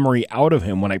knocked the memory out of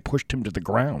him when I pushed him to the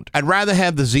ground. I'd rather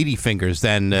have the ziti fingers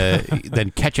than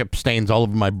ketchup stains all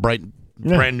over my brand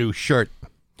new shirt.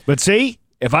 But see,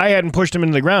 if I hadn't pushed him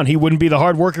into the ground, he wouldn't be the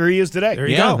hard worker he is today. There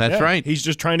you go. That's right. He's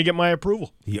just trying to get my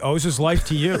approval. He owes his life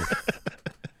to you.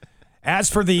 As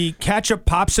for the ketchup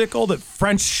popsicle that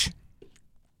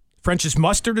French's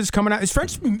mustard is coming out.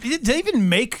 Did they even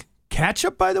make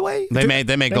ketchup, by the way? They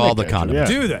make all the condiments.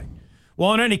 Do they?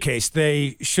 Well, in any case,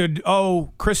 they should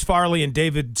owe Chris Farley and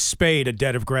David Spade a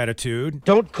debt of gratitude.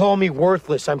 Don't call me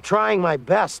worthless. I'm trying my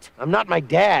best. I'm not my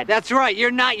dad. That's right.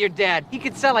 You're not your dad. He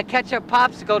could sell a ketchup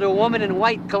popsicle to a woman in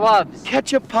white gloves.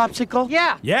 Ketchup popsicle?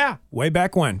 Yeah. Yeah. Way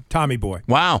back when. Tommy boy.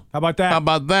 Wow. How about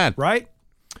that? Right?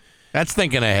 That's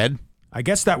thinking ahead. I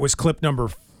guess that was clip number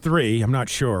 3. I'm not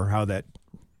sure how that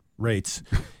rates.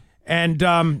 And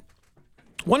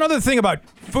one other thing about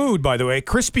food, by the way,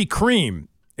 Krispy Kreme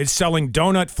is selling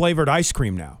donut-flavored ice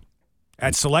cream now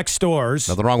at select stores.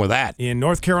 Nothing wrong with that. In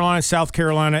North Carolina, South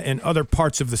Carolina, and other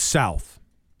parts of the South.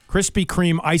 Krispy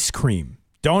Kreme ice cream.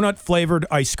 Donut-flavored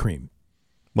ice cream.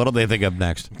 What do they think of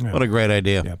next? Yeah. What a great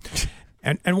idea. Yeah.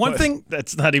 And one thing...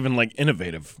 That's not even,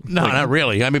 innovative. No, not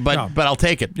really. I mean, but I'll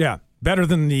take it. Yeah. Better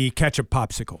than the ketchup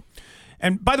popsicle.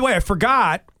 And by the way, I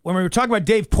forgot when we were talking about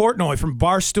Dave Portnoy from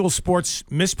Barstool Sports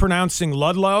mispronouncing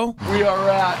Ludlow. We are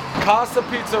at Casa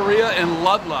Pizzeria in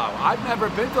Ludlow. I've never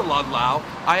been to Ludlow.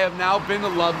 I have now been to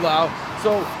Ludlow.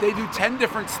 So they do 10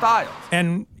 different styles.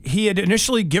 And he had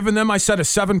initially given them, I said, a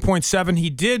 7.7. He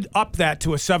did up that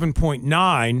to a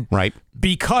 7.9. Right.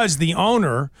 Because the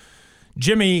owner,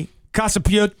 Jimmy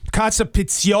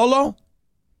Casapizziolo.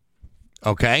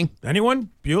 Okay.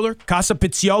 Anyone? Bueller?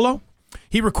 Casapizziolo?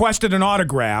 He requested an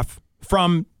autograph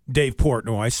from Dave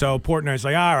Portnoy. So Portnoy's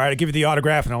like, all right, I'll give you the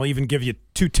autograph and I'll even give you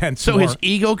 2/10 So more. His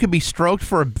ego could be stroked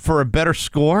for a better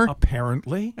score?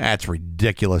 Apparently. That's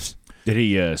ridiculous. Did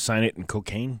he sign it in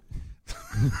cocaine?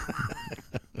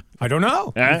 I don't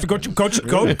know. You have to go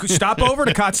stop over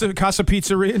to Casa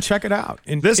Pizzeria and check it out.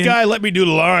 This guy let me do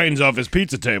the lines off his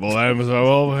pizza table. I was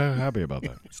happy about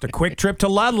that. Just a quick trip to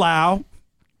Ludlow.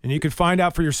 And you can find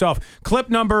out for yourself. Clip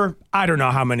number, I don't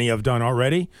know how many I've done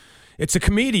already. It's a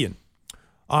comedian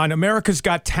on America's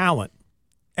Got Talent.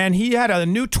 And he had a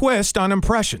new twist on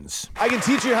impressions. I can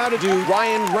teach you how to do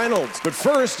Ryan Reynolds. But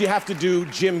first, you have to do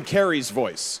Jim Carrey's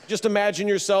voice. Just imagine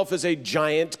yourself as a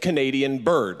giant Canadian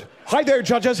bird. Hi there,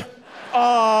 judges.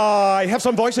 I have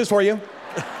some voices for you.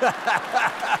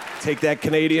 Take that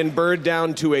Canadian bird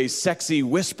down to a sexy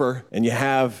whisper, and you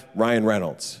have Ryan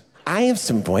Reynolds. I have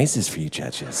some voices for you,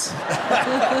 judges.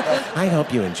 I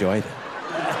hope you enjoy them.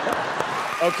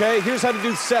 Okay, here's how to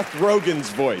do Seth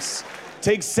Rogen's voice.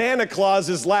 Take Santa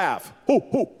Claus's laugh. Hoo,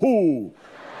 hoo, hoo.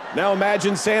 Now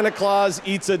imagine Santa Claus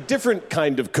eats a different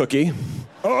kind of cookie.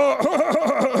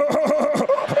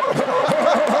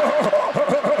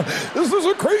 This is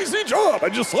a crazy job. I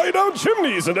just slide down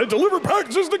chimneys and I deliver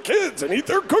packages to kids and eat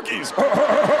their cookies.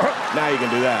 Now you can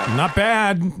do that. Not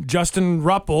bad. Justin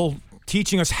Ruppel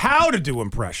teaching us how to do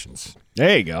impressions.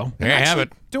 There you go. There you have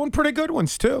it. Doing pretty good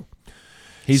ones, too.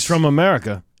 He's from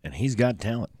America, and he's got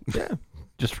talent. Yeah.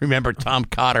 Just remember, Tom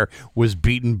Cotter was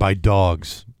beaten by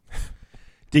dogs.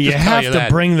 Do you have to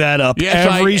bring that up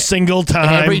every single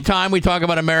time? Every time we talk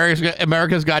about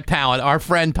America's Got Talent, our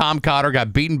friend Tom Cotter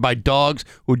got beaten by dogs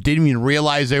who didn't even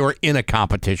realize they were in a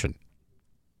competition.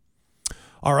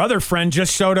 Our other friend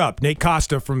just showed up, Nate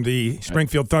Costa from the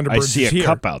Springfield Thunderbirds. I see is here.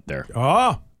 cup out there.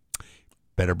 Oh.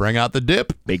 Better bring out the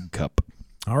dip. Big cup.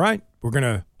 All right. We're going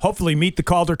to hopefully meet the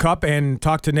Calder Cup and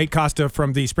talk to Nate Costa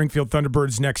from the Springfield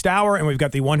Thunderbirds next hour. And we've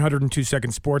got the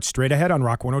 102-second sports straight ahead on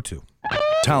Rock 102.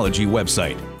 Tology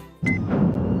website.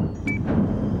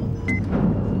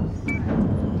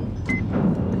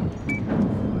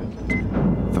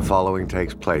 The following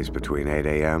takes place between 8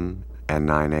 a.m. and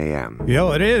 9 a.m.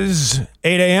 Yeah, it is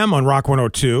 8 a.m. on Rock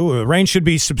 102. Rain should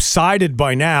be subsided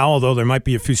by now, although there might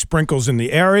be a few sprinkles in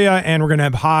the area, and we're going to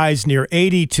have highs near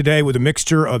 80 today with a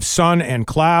mixture of sun and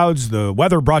clouds. The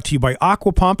weather brought to you by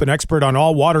Aquapump, an expert on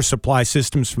all water supply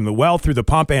systems from the well through the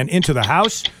pump and into the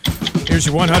house. Here's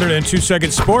your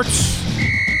 102-second sports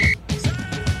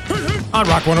on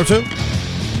Rock 102.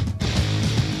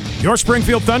 Your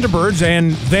Springfield Thunderbirds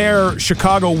and their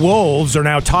Chicago Wolves are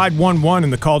now tied 1-1 in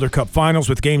the Calder Cup Finals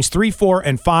with games 3, 4,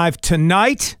 and 5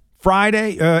 tonight,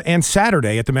 Friday, and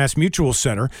Saturday at the Mass Mutual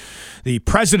Center. The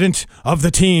president of the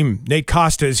team, Nate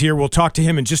Costa, is here. We'll talk to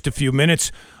him in just a few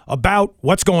minutes about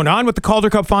what's going on with the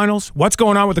Calder Cup Finals, what's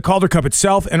going on with the Calder Cup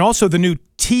itself, and also the new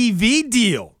TV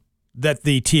deal that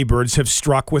the T-Birds have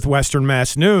struck with Western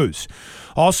Mass News.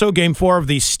 Also, Game 4 of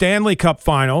the Stanley Cup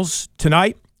Finals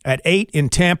tonight. At 8 in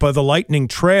Tampa, the Lightning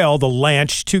trail the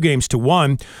Lanch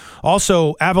 2-1.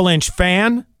 Also, Avalanche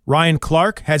fan Ryan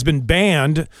Clark has been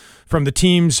banned from the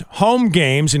team's home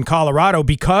games in Colorado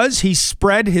because he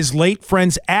spread his late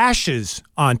friend's ashes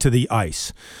onto the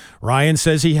ice. Ryan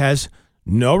says he has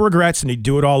no regrets and he'd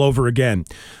do it all over again.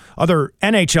 Other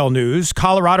NHL news,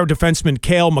 Colorado defenseman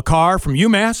Cale Makar from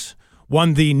UMass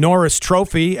won the Norris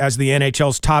Trophy as the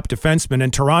NHL's top defenseman,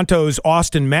 and Toronto's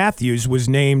Austin Matthews was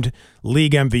named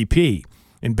league MVP.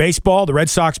 In baseball, the Red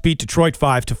Sox beat Detroit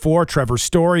 5-4. Trevor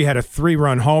Story had a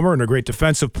 3-run homer and a great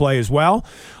defensive play as well.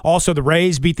 Also, the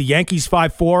Rays beat the Yankees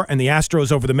 5-4 and the Astros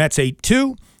over the Mets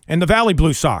 8-2. And the Valley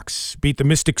Blue Sox beat the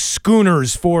Mystic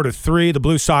Schooners 4-3. The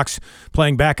Blue Sox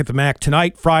playing back at the MAC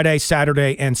tonight, Friday,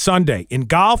 Saturday, and Sunday. In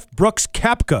golf, Brooks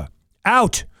Koepka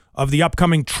out of the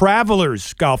upcoming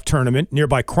Travelers Golf Tournament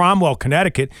nearby Cromwell,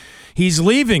 Connecticut. He's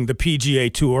leaving the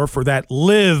PGA Tour for that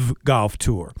Live Golf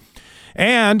Tour.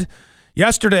 And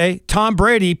yesterday, Tom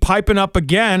Brady piping up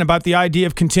again about the idea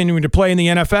of continuing to play in the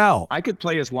NFL. I could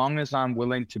play as long as I'm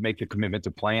willing to make the commitment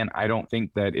to playing. I don't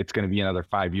think that it's going to be another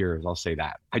 5 years. I'll say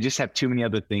that. I just have too many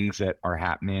other things that are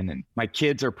happening. And my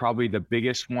kids are probably the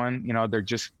biggest one. You know,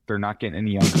 they're not getting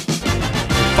any younger.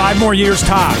 5 more years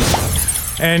tops.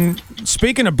 And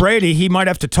speaking of Brady, he might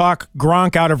have to talk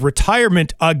Gronk out of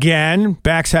retirement again.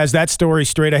 Bax has that story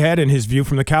straight ahead in his View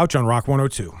from the Couch on Rock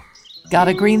 102. Got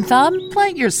a green thumb?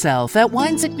 Plant yourself at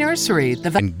Weinzick Nursery.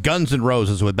 And Guns N'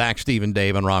 Roses with Bax, Steve, and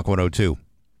Dave on Rock 102.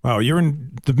 Wow, you're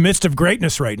in the midst of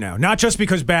greatness right now. Not just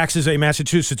because Bax is a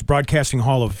Massachusetts Broadcasting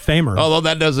Hall of Famer. Although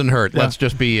that doesn't hurt. Yeah. Let's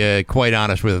just be quite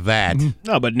honest with that.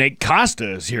 No, but Nate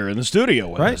Costa is here in the studio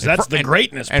with us. That's the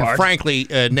greatness part. And frankly,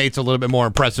 Nate's a little bit more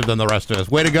impressive than the rest of us.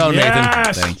 Way to go,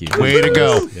 yes! Nathan. Thank you. Way to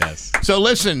go. Yes. So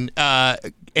listen,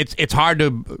 it's hard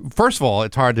to, first of all,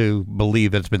 it's hard to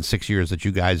believe that it's been 6 years that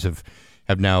you guys have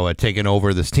now taken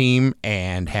over this team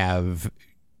and have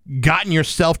gotten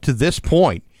yourself to this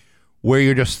point where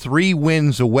you're just 3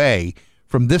 wins away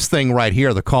from this thing right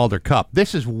here, the Calder Cup.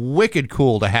 This is wicked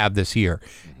cool to have this here.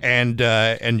 And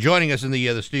joining us in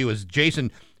the studio is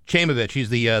Jason Chamovich.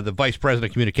 He's the Vice President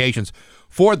of Communications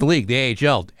for the league, the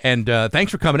AHL. And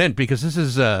thanks for coming in because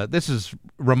this is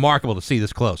remarkable to see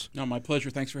this close. No, my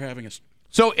pleasure. Thanks for having us.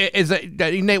 So,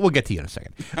 Nate, we'll get to you in a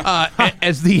second.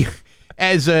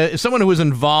 As someone who was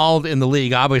involved in the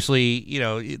league, obviously, you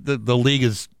know, the league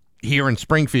is here in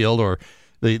Springfield, or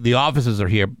the offices are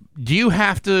here. Do you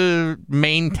have to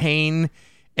maintain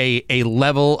a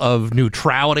level of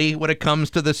neutrality when it comes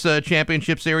to this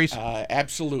championship series?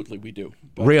 Absolutely, we do.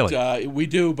 But, really? We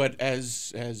do, but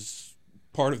as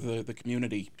part of the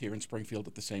community here in Springfield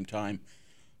at the same time,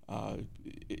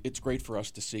 it's great for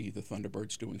us to see the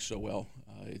Thunderbirds doing so well.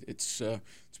 It's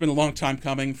been a long time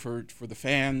coming for the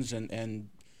fans, and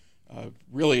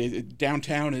really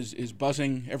downtown is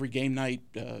buzzing every game night.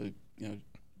 You know,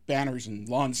 banners and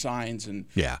lawn signs, and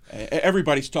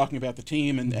everybody's talking about the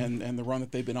team and the run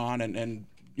that they've been on, and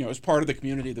you know, as part of the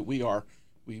community that we are,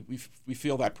 we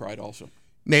feel that pride also.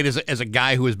 Nate, as a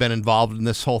guy who has been involved in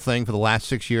this whole thing for the last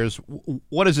 6 years,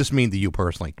 what does this mean to you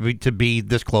personally, to be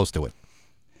this close to it?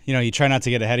 You know, you try not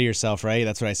to get ahead of yourself, right?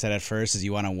 That's what I said at first, is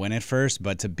you want to win it first.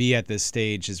 But to be at this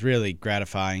stage is really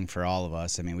gratifying for all of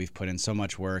us. I mean, we've put in so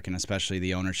much work, and especially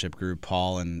the ownership group,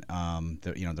 Paul, and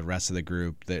the rest of the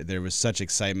group. There was such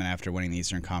excitement after winning the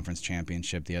Eastern Conference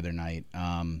Championship the other night.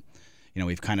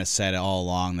 We've kind of said all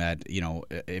along that,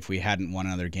 if we hadn't won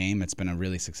another game, it's been a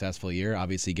really successful year.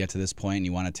 Obviously, you get to this point and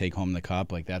you want to take home the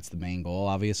cup. Like, that's the main goal,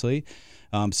 obviously.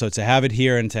 So to have it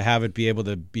here and to have it be able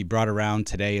to be brought around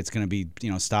today, it's going to be,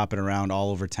 stopping around all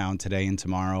over town today and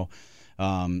tomorrow.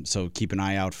 So keep an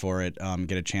eye out for it.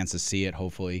 Get a chance to see it,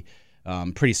 hopefully.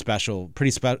 Pretty special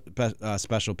piece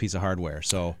of hardware.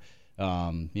 So,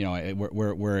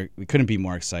 we couldn't be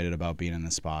more excited about being in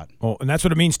this spot. Oh, and that's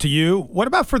what it means to you. What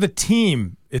about for the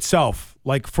team itself?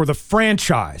 Like for the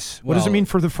franchise? What does it mean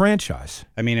for the franchise?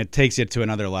 I mean, it takes it to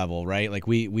another level, right? Like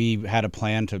we had a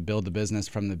plan to build the business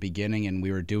from the beginning, and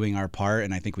we were doing our part,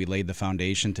 and I think we laid the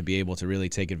foundation to be able to really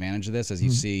take advantage of this. As you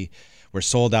see, we're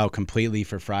sold out completely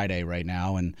for Friday right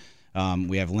now, and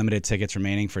we have limited tickets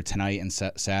remaining for tonight and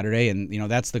Saturday, and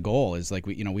that's the goal. Is like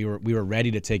we were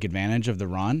ready to take advantage of the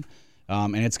run.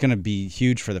 And it's going to be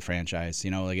huge for the franchise.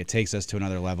 It takes us to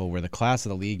another level. We're the class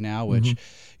of the league now, which,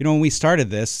 when we started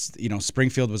this,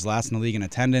 Springfield was last in the league in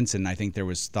attendance, and I think there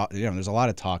was there's a lot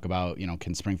of talk about,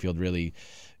 can Springfield really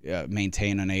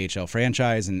maintain an AHL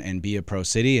franchise and be a pro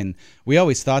city? And we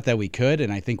always thought that we could,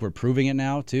 and I think we're proving it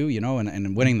now too.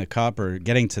 And winning the cup or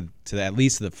getting to at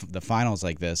least the finals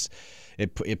like this.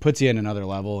 It puts you in another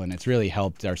level, and it's really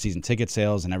helped our season ticket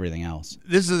sales and everything else.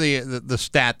 This is the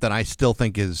stat that I still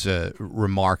think is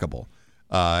remarkable,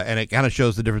 and it kind of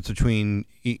shows the difference between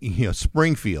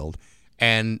Springfield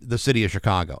and the city of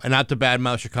Chicago. And not to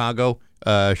badmouth Chicago,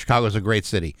 Chicago's a great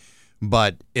city,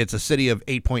 but it's a city of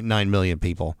 8.9 million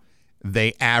people.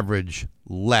 They average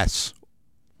less.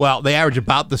 Well, they average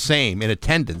about the same in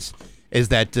attendance as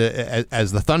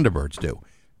the Thunderbirds do.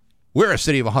 We're a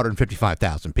city of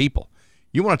 155,000 people.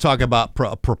 You want to talk about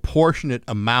a proportionate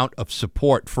amount of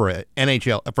support for an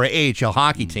AHL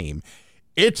hockey team?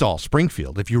 It's all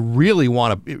Springfield. If you really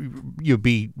want to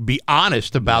be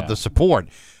honest about the support,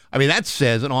 I mean, that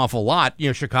says an awful lot.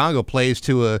 Chicago plays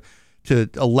to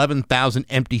 11,000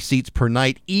 empty seats per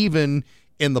night, even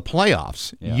in the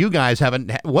playoffs. Yeah. You guys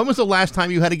haven't. When was the last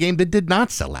time you had a game that did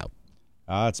not sell out?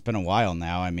 It's been a while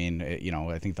now. I mean,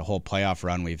 I think the whole playoff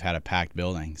run we've had a packed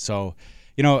building. So.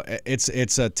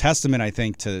 It's a testament, I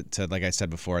think, to like I said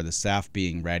before, the staff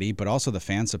being ready, but also the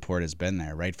fan support has been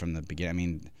there right from the beginning. I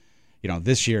mean,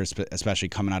 this year, especially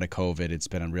coming out of COVID, it's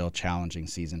been a real challenging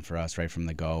season for us right from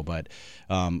the go. But,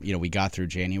 we got through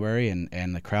January,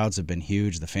 and the crowds have been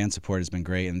huge. The fan support has been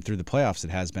great, and through the playoffs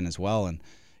it has been as well. And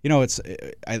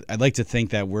I'd like to think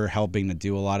that we're helping to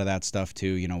do a lot of that stuff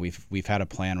too. We've had a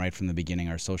plan right from the beginning.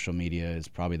 Our social media is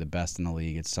probably the best in the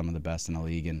league. It's some of the best in the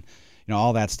league, and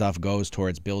all that stuff goes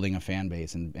towards building a fan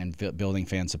base and building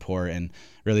fan support and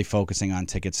really focusing on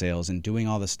ticket sales and doing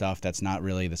all the stuff that's not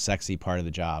really the sexy part of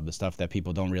the job, the stuff that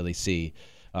people don't really see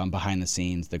behind the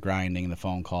scenes, the grinding, the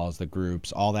phone calls, the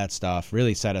groups, all that stuff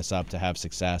really set us up to have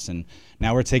success. And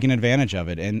now we're taking advantage of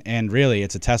it. And really,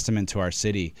 it's a testament to our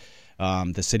city.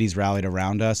 The city's rallied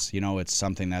around us. It's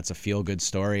something that's a feel-good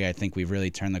story. I think we've really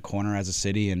turned the corner as a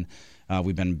city, and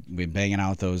we've been banging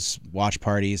out those watch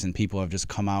parties, and people have just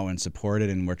come out and supported,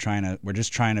 and we're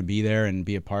just trying to be there and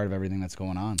be a part of everything that's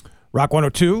going on. Rock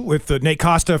 102 with Nate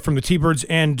Costa from the T-Birds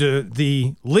and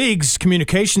the league's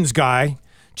communications guy,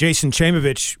 Jason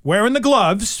Chamovich, wearing the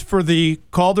gloves for the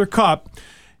Calder Cup.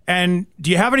 And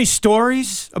do you have any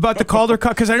stories about the Calder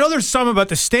Cup? Because I know there's some about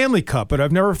the Stanley Cup, but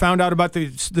I've never found out about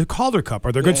the Calder Cup.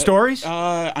 Are there good stories?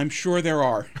 I'm sure there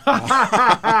are.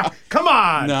 Come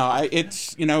on. No,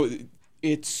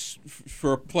 it's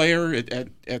for a player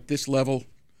at this level,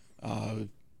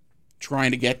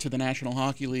 trying to get to the National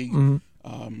Hockey League,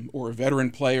 or a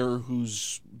veteran player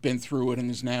who's been through it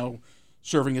and is now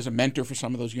serving as a mentor for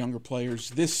some of those younger players.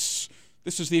 This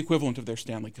is the equivalent of their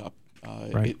Stanley Cup.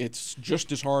 Right. It's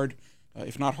just as hard,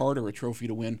 if not harder, a trophy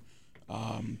to win.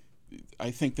 I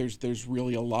think there's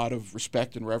really a lot of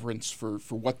respect and reverence for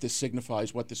what this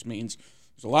signifies, what this means.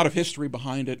 There's a lot of history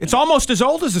behind it. It's almost as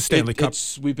old as the Stanley Cup.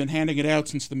 We've been handing it out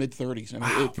since the mid-'30s.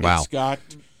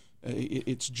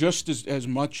 It's just as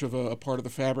much of a part of the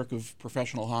fabric of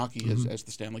professional hockey as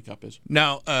the Stanley Cup is.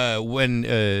 Now,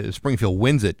 when Springfield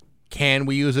wins it, can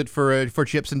we use it for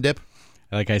chips and dip?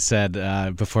 Like I said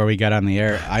before we got on the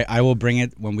air, I will bring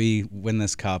it when we win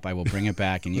this cup. I will bring it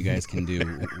back, and you guys can do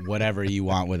whatever you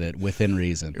want with it within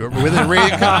reason. Within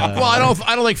reason. Well, I don't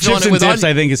think filling chips it with and dips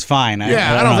I think is fine.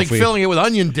 I don't think filling it with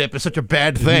onion dip is such a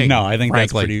bad thing. No, I think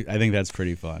frankly. that's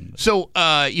pretty fun. So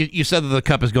you said that the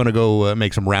cup is going to go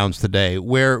make some rounds today.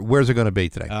 Where's it going to be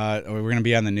today? We're going to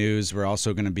be on the news. We're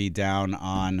also going to be down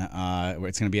on.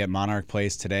 It's going to be at Monarch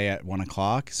Place today at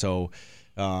 1:00. So.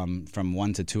 From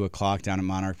 1 to 2 o'clock down at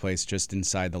Monarch Place, just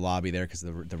inside the lobby there because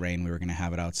of the rain. We were going to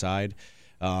have it outside.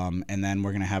 And then we're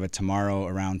going to have it tomorrow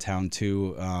around town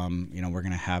too. We're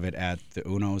going to have it at the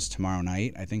Uno's tomorrow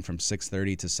night, I think from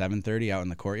 6:30 to 7:30 out in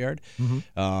the courtyard.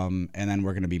 And then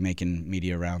we're going to be making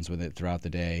media rounds with it throughout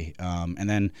the day. And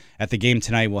then at the game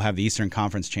tonight, we'll have the Eastern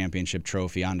Conference Championship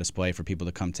trophy on display for people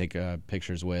to come take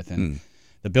pictures with. And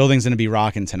the building's going to be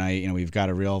rocking tonight. We've got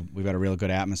a real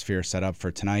good atmosphere set up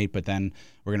for tonight, but then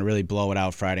we're going to really blow it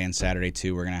out Friday and Saturday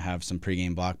too. We're going to have some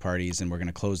pregame block parties, and we're going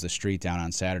to close the street down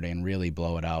on Saturday and really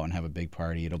blow it out and have a big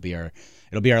party. It'll be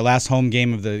our last home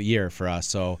game of the year for us.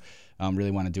 So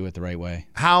really want to do it the right way.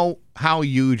 How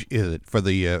huge is it for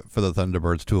the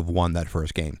Thunderbirds to have won that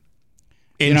first game?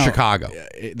 In Chicago.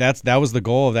 That was the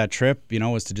goal of that trip,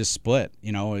 was to just split,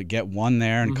 get one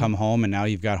there and come home, and now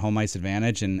you've got home ice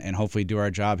advantage and hopefully do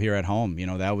our job here at home.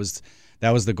 That was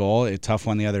the goal. A tough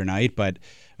one the other night, but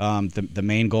the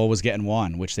main goal was getting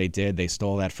one, which they did. They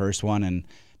stole that first one, and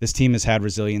this team has had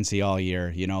resiliency all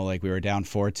year. Like we were down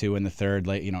 4-2 in the third,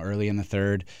 early in the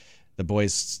third. The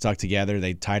boys stuck together.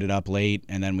 They tied it up late,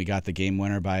 and then we got the game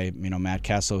winner by Matt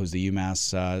Kessel, who's the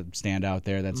UMass standout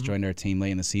there that's joined our team late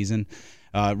in the season.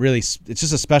 Really, it's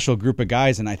just a special group of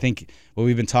guys, and I think what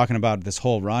we've been talking about this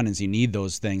whole run is you need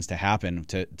those things to happen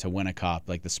to win a cup,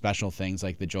 like the special things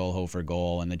like the Joel Hofer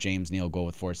goal and the James Neal goal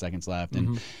with 4 seconds left,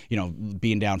 and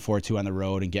being down 4-2 on the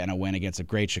road and getting a win against a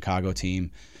great Chicago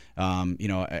team.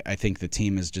 I think the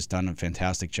team has just done a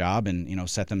fantastic job and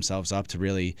set themselves up to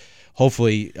really,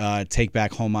 hopefully, take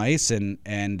back home ice and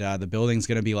the building's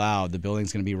going to be loud. The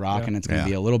building's going to be rocking. It's going to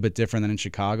be a little bit different than in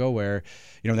Chicago, where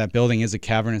that building is a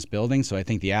cavernous building. So I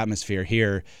think the atmosphere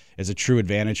here is a true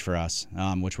advantage for us,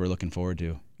 which we're looking forward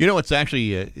to. It's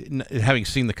actually having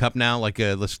seen the cup now.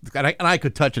 And I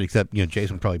could touch it, except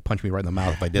Jason would probably punch me right in the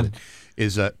mouth if I did it.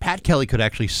 Is Pat Kelly could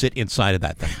actually sit inside of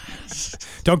that thing.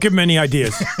 Don't give him any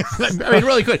ideas.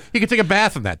 Really could. He could take a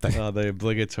bath in that thing. Oh, the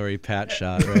obligatory Pat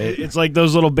shot, right? It's like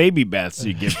those little baby baths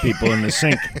you give people in the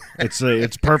sink.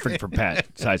 It's perfect for Pat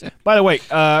size. By the way,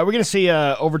 are we going to see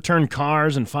overturned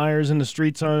cars and fires in the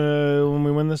streets when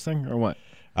we win this thing, or what?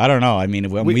 I don't know. I mean,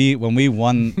 when we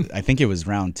won, I think it was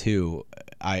round 2.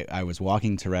 I was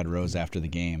walking to Red Rose after the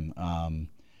game,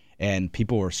 and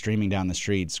people were streaming down the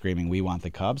street screaming, "We want the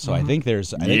cup!" So I think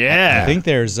there's,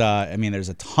 there's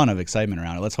a ton of excitement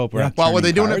around it. Let's hope we're not. Well, were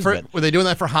they doing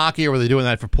that for hockey, or were they doing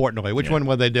that for Portnoy? Which one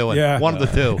were they doing? Yeah. One of the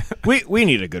two. We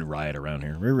need a good riot around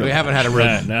here. We haven't had a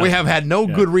real. We have had no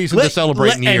good reason to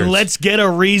celebrate in years. And let's get a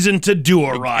reason to do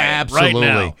a riot. Absolutely.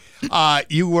 Right now.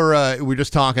 We were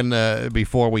just talking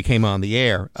before we came on the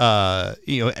air.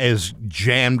 As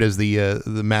jammed as the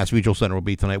Mass Mutual Center will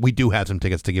be tonight, we do have some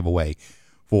tickets to give away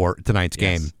for tonight's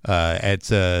game. At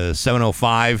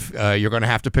 7:05, you're going to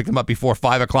have to pick them up before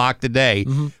 5 o'clock today.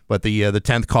 But the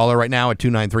 10th caller right now at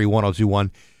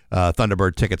 293-1021,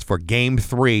 Thunderbird tickets for Game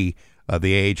 3 of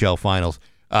the AHL Finals.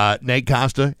 Nate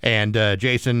Costa and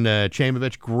Jason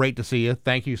Chamovich, great to see you.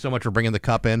 Thank you so much for bringing the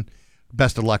cup in.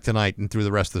 Best of luck tonight and through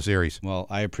the rest of the series. Well,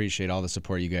 I appreciate all the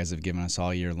support you guys have given us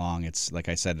all year long. It's like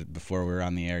I said before we were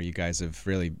on the air, you guys have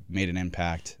really made an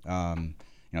impact.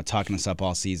 Talking us up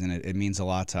all season, it means a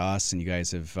lot to us, and you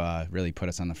guys have really put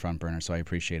us on the front burner, so I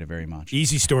appreciate it very much.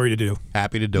 Easy story to do.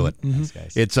 Happy to do it. Thanks,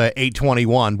 guys. It's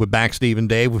 8:21 with back Steve and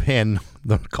Dave and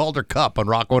the Calder Cup on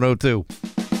Rock 102.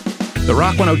 The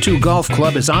Rock 102 Golf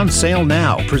Club is on sale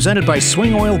now, presented by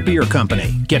Swing Oil Beer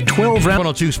Company. Get 12 rounds.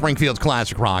 102 Springfield's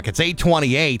Classic Rock. It's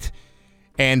 8:28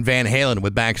 and Van Halen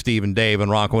with back Steve and Dave on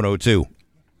Rock 102.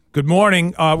 Good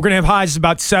morning. We're going to have highs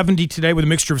about 70 today with a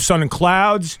mixture of sun and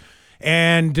clouds.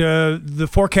 And the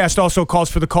forecast also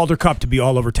calls for the Calder Cup to be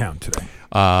all over town today.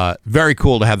 Very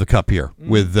cool to have the cup here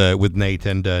with Nate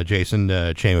and Jason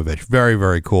Chamovich. Very,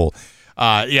 very cool.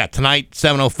 Tonight,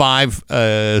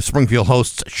 7:05, Springfield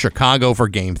hosts Chicago for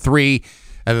Game 3.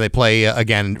 And then they play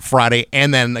again Friday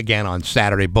and then again on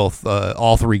Saturday, both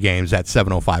all 3 games at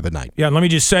 7:05 at night. Yeah, and let me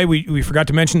just say, we forgot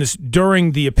to mention this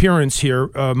during the appearance here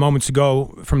moments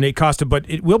ago from Nate Costa, but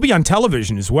it will be on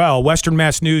television as well. Western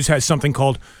Mass News has something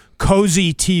called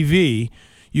Cozy TV.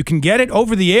 You can get it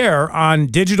over the air on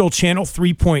digital channel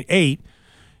 3.8.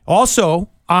 Also,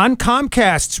 on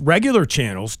Comcast's regular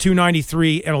channels,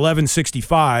 293 and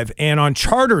 1165, and on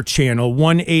Charter Channel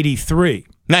 183.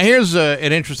 Now, here's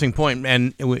an interesting point,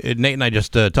 and Nate and I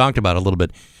just talked about it a little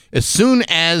bit. As soon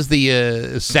as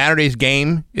the Saturday's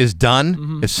game is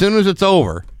done, as soon as it's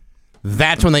over,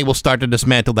 that's when they will start to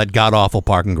dismantle that god-awful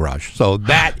parking garage. So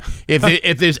that,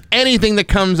 if there's anything that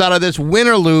comes out of this, win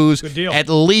or lose, at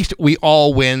least we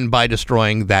all win by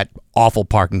destroying that awful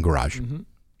parking garage.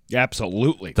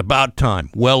 Absolutely. It's about time.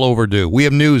 Well overdue. We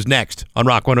have news next on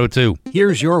Rock 102.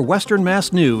 Here's your Western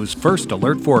Mass News First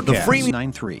Alert Forecast. The free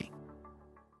 9-3.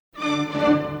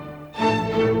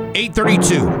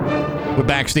 8:32. We're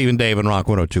back, Steve and Dave on Rock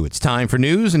 102. It's time for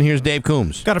news, and here's Dave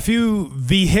Coombs. Got a few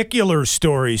vehicular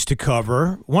stories to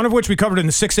cover, one of which we covered in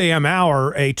the 6 a.m.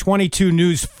 hour, a 22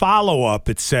 News follow-up,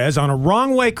 it says, on a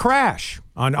wrong-way crash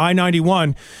on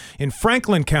I-91 in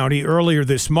Franklin County earlier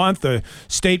this month. A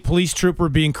state police trooper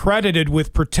being credited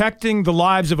with protecting the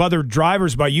lives of other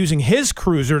drivers by using his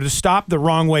cruiser to stop the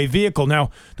wrong-way vehicle.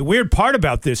 Now, the weird part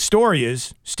about this story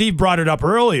is, Steve brought it up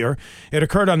earlier, it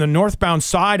occurred on the northbound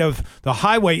side of the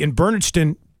highway in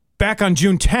Bernardston back on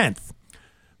June 10th.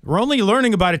 We're only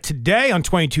learning about it today on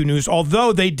 22 News,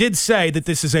 although they did say that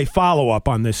this is a follow-up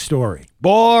on this story.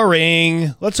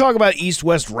 Boring. Let's talk about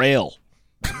East-West Rail.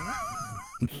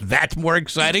 That's more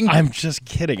exciting? I'm just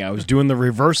kidding. I was doing the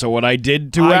reverse of what I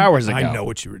did 2 hours ago. I know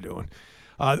what you were doing.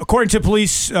 According to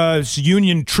police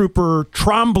union trooper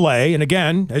Tremblay, and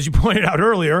again, as you pointed out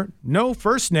earlier, no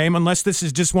first name unless this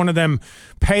is just one of them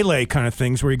Pele kind of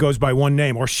things where he goes by one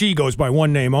name, or she goes by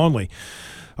one name only.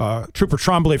 Trooper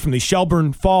Tremblay from the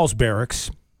Shelburne Falls Barracks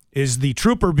is the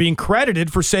trooper being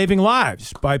credited for saving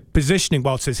lives by positioning,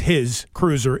 well, it says his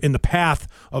cruiser, in the path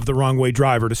of the wrong-way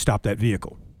driver to stop that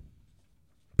vehicle.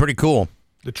 Pretty cool.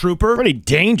 The trooper? Pretty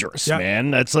dangerous,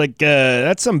 man. That's like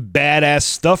that's some badass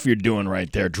stuff you're doing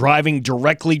right there. Driving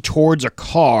directly towards a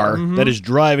car that is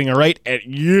driving right at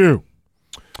you.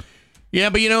 Yeah,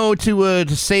 but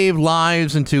to save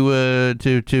lives and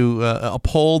to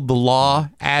uphold the law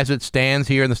as it stands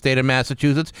here in the state of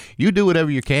Massachusetts, you do whatever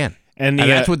you can. And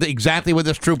that's exactly what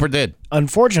this trooper did.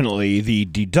 Unfortunately, the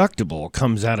deductible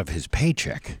comes out of his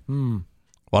paycheck.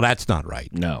 Well, that's not right.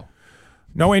 No.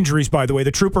 No injuries, by the way.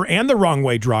 The trooper and the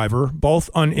wrong-way driver, both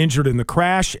uninjured in the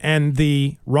crash, and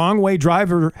the wrong-way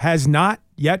driver has not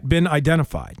yet been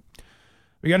identified.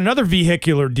 We got another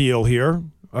vehicular deal here,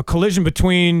 a collision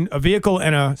between a vehicle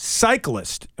and a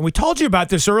cyclist. And we told you about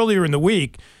this earlier in the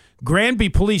week. Granby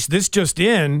Police, this just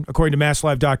in, according to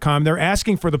MassLive.com, they're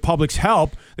asking for the public's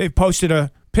help. They've posted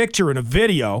a picture and a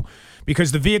video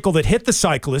because the vehicle that hit the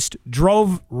cyclist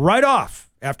drove right off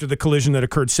after the collision that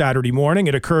occurred Saturday morning.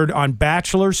 It occurred on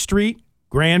Bachelor Street,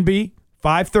 Granby,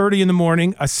 5:30 in the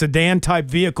morning, a sedan-type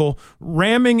vehicle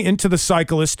ramming into the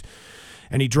cyclist,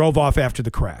 and he drove off after the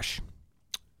crash.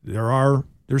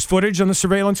 There's footage on the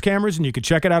surveillance cameras, and you can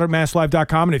check it out at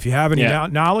MassLive.com, and if you have any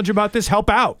knowledge about this, help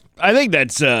out. I think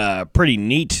that's pretty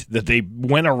neat that they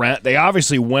went around. They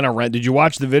obviously went around. Did you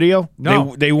watch the video?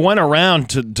 No. They went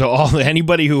around to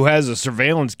anybody who has a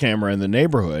surveillance camera in the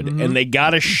neighborhood, and they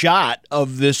got a shot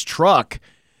of this truck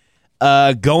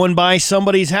going by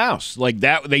somebody's house. Like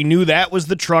that, they knew that was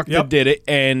the truck that did it,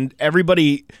 and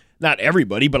everybody... Not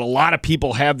everybody, but a lot of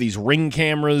people have these Ring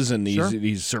cameras and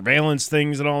these surveillance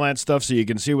things and all that stuff, so you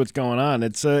can see what's going on.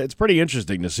 It's pretty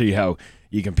interesting to see how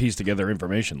you can piece together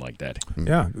information like that.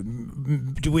 Yeah.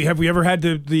 Have we ever had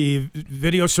the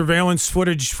video surveillance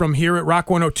footage from here at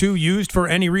Rock 102 used for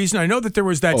any reason? I know that there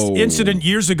was that incident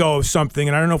years ago of something,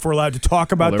 and I don't know if we're allowed to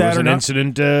talk about that or not. There was an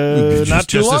incident not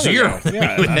too long ago.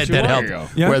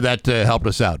 Where that helped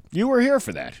us out. You were here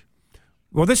for that.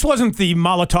 Well, this wasn't the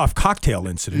Molotov cocktail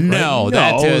incident, right? No,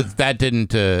 that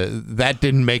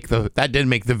didn't make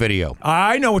the video.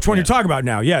 I know which one you're talking about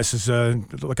now. Yes, it's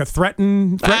like a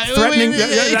threatening. Stay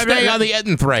on the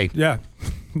Etten thread. Yeah,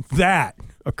 that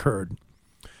occurred.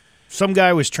 Some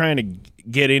guy was trying to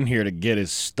get in here to get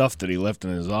his stuff that he left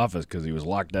in his office because he was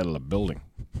locked out of the building.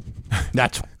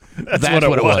 That's what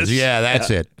it was. Yeah, that's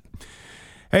it.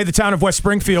 Hey, the town of West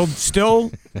Springfield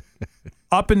still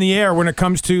up in the air when it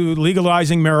comes to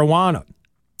legalizing marijuana.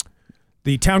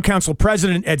 The town council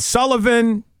president, Ed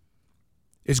Sullivan,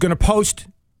 is going to post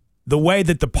the way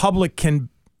that the public can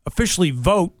officially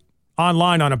vote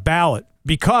online on a ballot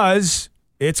because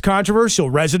it's controversial.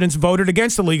 Residents voted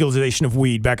against the legalization of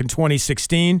weed back in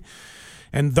 2016,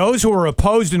 and those who are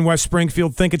opposed in West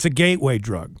Springfield think it's a gateway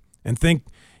drug and think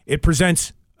it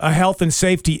presents a health and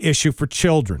safety issue for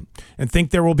children, and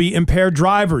think there will be impaired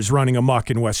drivers running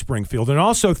amok in West Springfield, and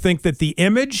also think that the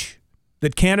image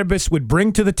that cannabis would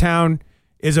bring to the town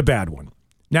is a bad one.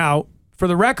 Now, for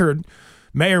the record,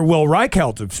 Mayor Will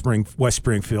Reichelt of West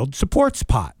Springfield supports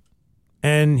pot.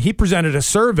 And he presented a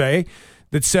survey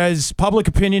that says public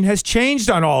opinion has changed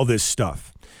on all this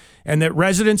stuff and that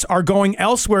residents are going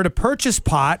elsewhere to purchase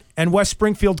pot, and West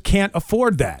Springfield can't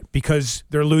afford that because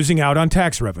they're losing out on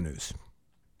tax revenues.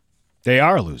 They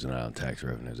are losing out on tax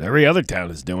revenues. Every other town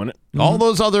is doing it. All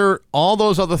those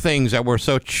other things that were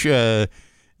such that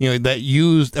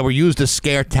were used as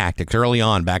scare tactics early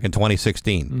on back in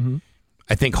 2016.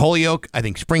 I think Holyoke, I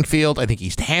think Springfield, I think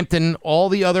East Hampton, all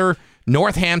the other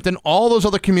Northampton, all those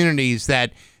other communities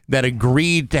that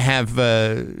agreed to have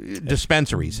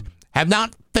dispensaries have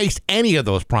not faced any of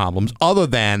those problems other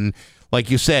than, like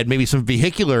you said, maybe some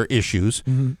vehicular issues,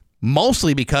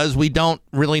 mostly because we don't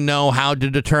really know how to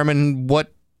determine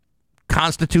what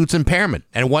constitutes impairment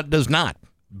and what does not.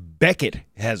 Beckett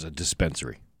has a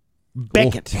dispensary.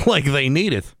 Beckett. Like they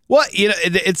need it. Well,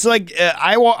 it's like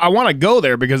I want to go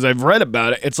there because I've read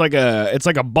about it. It's like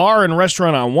a bar and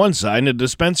restaurant on one side and a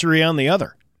dispensary on the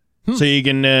other. So you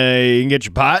can get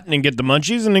your pot and then get the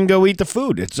munchies and then go eat the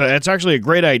food. It's actually a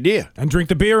great idea. And drink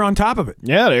the beer on top of it.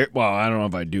 Yeah. Well, I don't know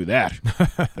if I'd do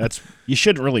that. You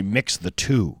shouldn't really mix the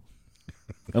two,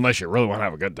 unless you really want to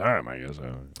have a good time, I guess.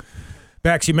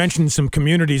 Bax, you mentioned some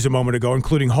communities a moment ago,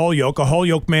 including Holyoke. A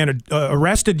Holyoke man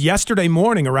arrested yesterday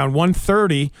morning around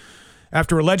 1:30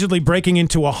 after allegedly breaking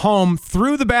into a home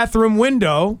through the bathroom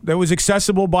window that was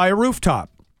accessible by a rooftop.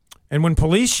 And when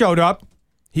police showed up,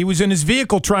 he was in his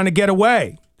vehicle trying to get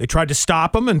away. They tried to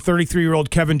stop him, and 33-year-old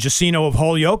Kevin Jacino of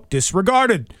Holyoke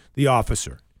disregarded the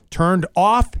officer, turned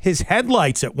off his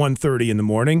headlights at 1:30 in the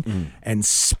morning, and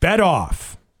sped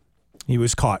off. He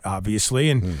was caught, obviously,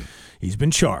 and he's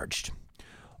been charged.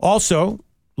 Also,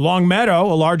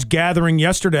 Longmeadow, a large gathering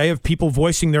yesterday of people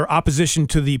voicing their opposition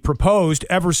to the proposed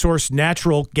Eversource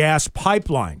natural gas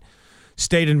pipeline.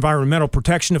 State environmental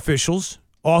protection officials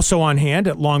also on hand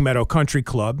at Longmeadow Country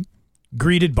Club,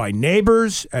 greeted by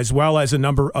neighbors as well as a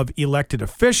number of elected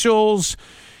officials,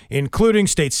 including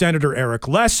State Senator Eric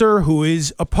Lesser, who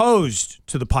is opposed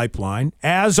to the pipeline,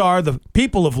 as are the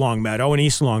people of Longmeadow and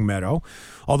East Longmeadow,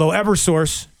 although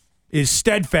Eversource is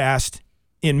steadfast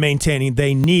in maintaining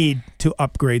they need to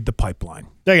upgrade the pipeline.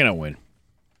 They're going to win.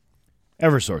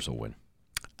 Eversource will win.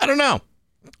 I don't know.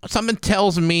 Something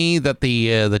tells me that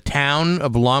the town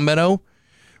of Longmeadow,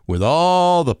 with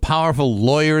all the powerful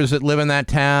lawyers that live in that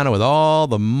town, and with all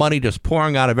the money just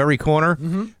pouring out of every corner,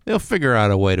 they'll figure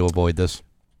out a way to avoid this.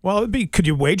 Well, could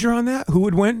you wager on that? Who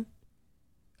would win?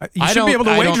 You should be able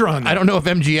to wager on that. I don't know if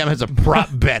MGM has a prop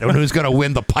bet on who's going to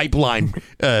win the pipeline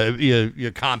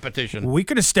your competition. We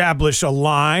could establish a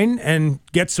line and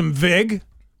get some vig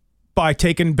by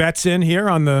taking bets in here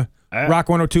on the Rock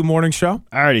 102 Morning Show.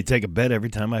 I already take a bet every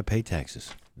time I pay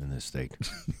taxes in this state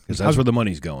because that's where the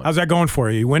money's going. How's that going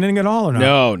for you? You winning at all or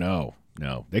not?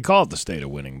 No. They call it the state of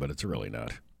winning, but it's really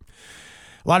not.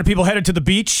 A lot of people headed to the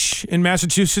beach in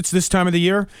Massachusetts this time of the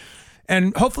year,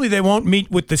 and hopefully they won't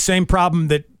meet with the same problem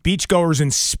that beachgoers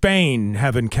in Spain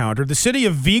have encountered. The city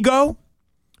of Vigo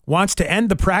wants to end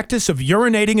the practice of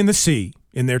urinating in the sea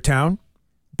in their town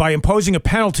by imposing a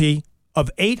penalty of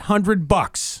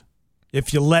 $800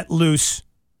 if you let loose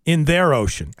in their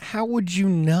ocean. How would you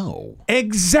know?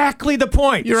 Exactly the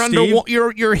point.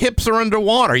 Your hips are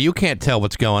underwater. You can't tell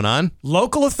what's going on.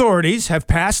 Local authorities have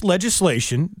passed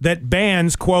legislation that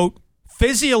bans, quote,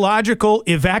 physiological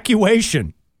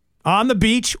evacuation on the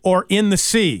beach or in the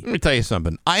sea. Let me tell you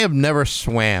something. I have never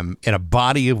swam in a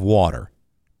body of water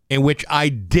in which I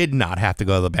did not have to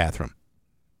go to the bathroom.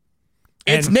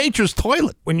 It's nature's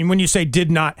toilet. When you say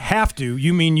did not have to,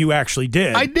 you mean you actually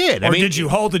did. I did. Or did you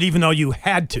hold it even though you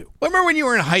had to? Remember when you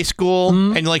were in high school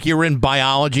and like you were in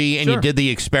biology and you did the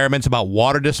experiments about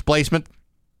water displacement?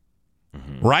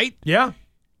 Right? Yeah.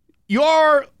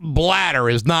 Your bladder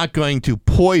is not going to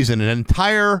poison an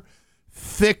entire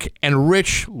thick and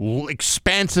rich,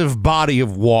 expansive body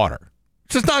of water.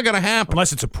 It's just not going to happen.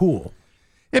 Unless it's a pool.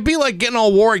 It'd be like getting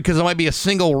all worried because there might be a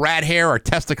single rat hair or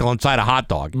testicle inside a hot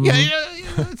dog. Yeah,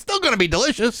 it's still going to be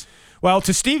delicious. Well,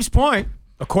 to Steve's point,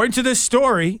 according to this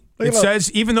story, it says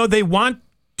even though they want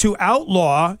to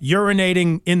outlaw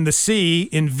urinating in the sea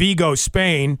in Vigo,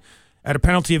 Spain, at a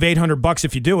penalty of $800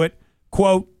 if you do it,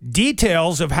 quote,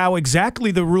 details of how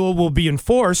exactly the rule will be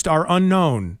enforced are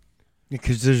unknown.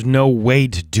 Because there's no way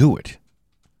to do it.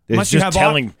 It's just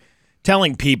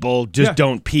telling people just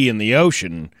don't pee in the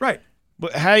ocean. Right.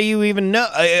 But how do you even know?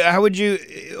 How would you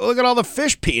look at all the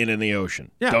fish peeing in the ocean?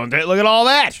 Yeah. Don't they look at all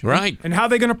that? Right. And how are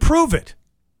they going to prove it?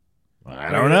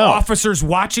 I don't know. Officers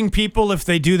watching people if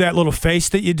they do that little face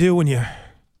that you do when you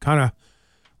kind of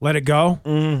let it go?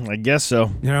 I guess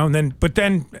so. But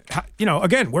then,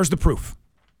 again, where's the proof?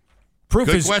 Proof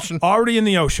Good is question. already in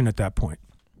the ocean at that point.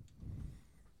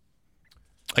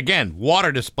 Again,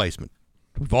 water displacement.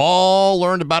 We've all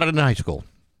learned about it in high school.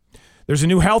 There's a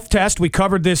new health test. We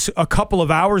covered this a couple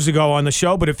of hours ago on the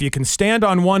show, but if you can stand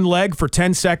on one leg for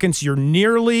 10 seconds, you're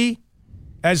nearly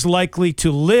as likely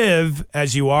to live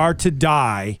as you are to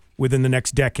die within the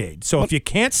next decade. So if you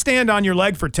can't stand on your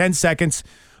leg for 10 seconds,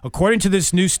 according to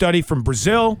this new study from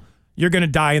Brazil, you're going to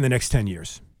die in the next 10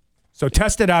 years. So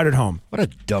test it out at home. What a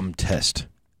dumb test.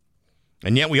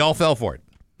 And yet we all fell for it.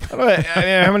 I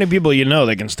mean, how many people you know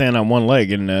that can stand on one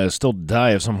leg and still die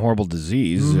of some horrible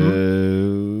disease?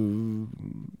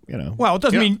 Well,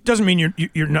 it doesn't mean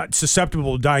you're not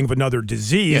susceptible to dying of another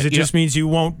disease. It just means you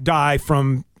won't die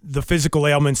from the physical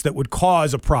ailments that would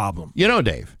cause a problem. You know,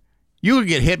 Dave, you could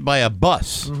get hit by a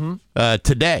bus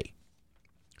today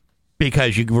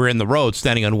because you were in the road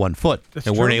standing on one foot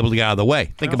and weren't able to get out of the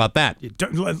way. Think about that.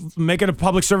 Make it a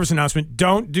public service announcement.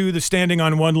 Don't do the standing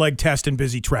on one leg test in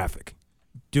busy traffic.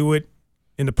 Do it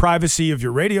in the privacy of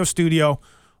your radio studio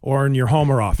or in your home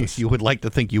or office. You would like to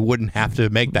think you wouldn't have to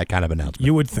make that kind of announcement.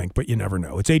 You would think, but you never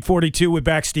know. It's 8:42 with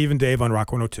back Steve and Dave on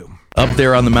Rock 102. Up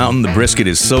there on the mountain, the brisket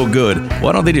is so good.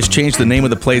 Why don't they just change the name of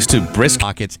the place to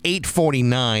Brisket? It's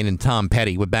 8:49 and Tom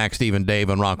Petty with back Steve and Dave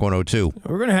on Rock 102.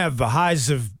 We're going to have highs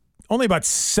of only about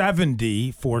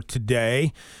 70 for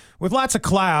today, with lots of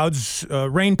clouds.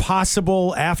 Rain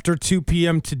possible after 2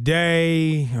 p.m.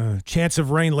 today. Chance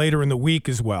of rain later in the week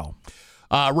as well.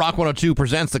 Rock 102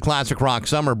 presents the Classic Rock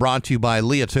Summer, brought to you by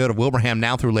Leah Toyota of Wilbraham,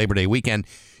 now through Labor Day weekend.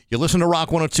 You listen to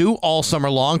Rock 102 all summer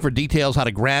long for details how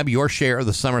to grab your share of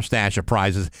the summer stash of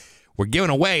prizes. We're giving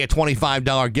away a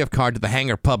 $25 gift card to the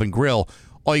Hangar Pub and Grill.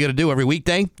 All you got to do every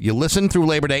weekday, you listen through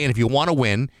Labor Day, and if you want to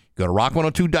win, go to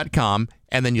rock102.com,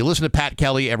 and then you listen to Pat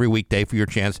Kelly every weekday for your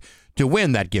chance to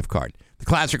win that gift card. The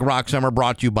Classic Rock Summer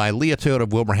brought to you by Leah Toyota of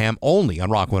Wilbraham, only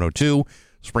on Rock 102.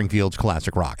 Springfield's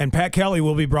Classic Rock. And Pat Kelly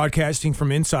will be broadcasting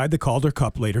from inside the Calder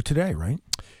Cup later today, right?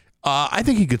 I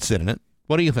think he could sit in it.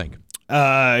 What do you think?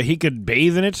 He could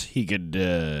bathe in it. He could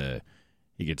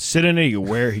sit in it. He could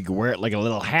wear it like a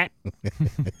little hat.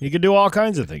 He could do all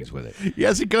kinds of things with it.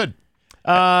 Yes, he could.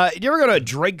 You ever go to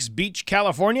Drake's Beach,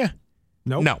 California?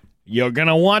 Nope. No. You're going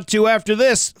to want to after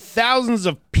this. Thousands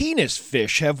of penis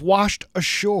fish have washed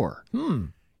ashore.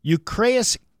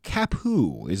 Euchreus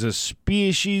capu is a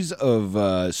species of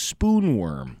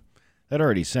spoonworm. That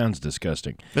already sounds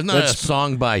disgusting. Isn't that a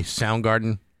song by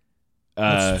Soundgarden?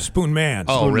 Spoon Man.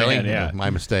 Oh, Spoon really? Man, Yeah,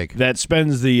 my mistake. That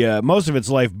spends the most of its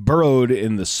life burrowed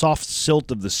in the soft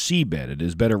silt of the seabed. It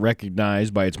is better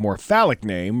recognized by its more phallic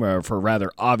name for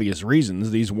rather obvious reasons.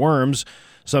 These worms,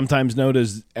 sometimes known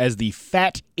as the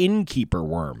fat innkeeper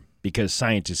worm, because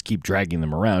scientists keep dragging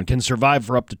them around, can survive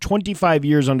for up to 25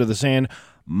 years under the sand,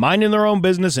 minding their own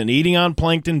business and eating on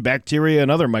plankton, bacteria, and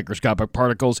other microscopic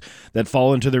particles that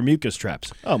fall into their mucus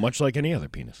traps. Oh, much like any other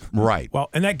penis. Right. Well,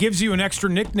 and that gives you an extra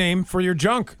nickname for your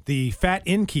junk, the Fat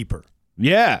Innkeeper.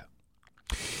 Yeah.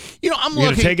 You know, I'm You're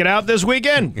looking. gonna take it out this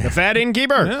weekend. The Fat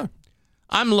Innkeeper. Yeah.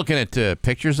 I'm looking at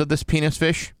pictures of this penis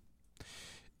fish.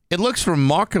 It looks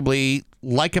remarkably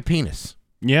like a penis.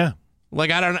 Yeah. Like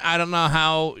I don't know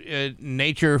how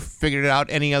nature figured it out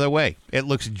any other way. It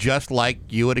looks just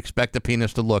like you would expect a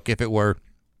penis to look if it were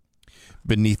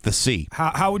beneath the sea.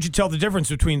 How would you tell the difference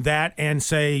between that and,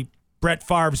 say, Brett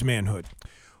Favre's manhood?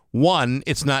 One,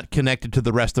 it's not connected to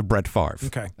the rest of Brett Favre.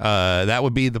 Okay. That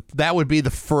would be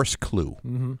the first clue.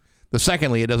 Mm-hmm. The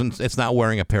secondly, it's not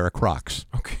wearing a pair of Crocs.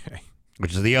 Okay.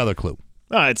 Which is the other clue.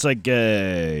 Oh, it's like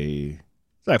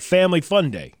family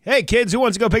fun day. Hey, kids, who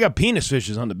wants to go pick up penis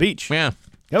fishes on the beach? Yeah.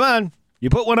 Come on. You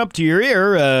put one up to your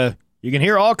ear, you can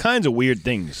hear all kinds of weird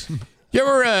things. You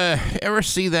ever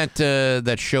see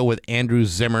that show with Andrew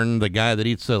Zimmern, the guy that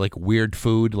eats like weird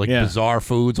food, like bizarre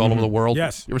foods all over the world?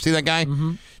 Yes. You ever see that guy?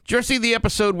 Mm-hmm. Did you ever see the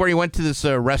episode where he went to this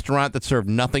restaurant that served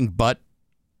nothing but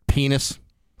penis?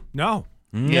 No.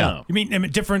 Yeah. You mean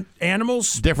different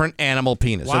animals? Different animal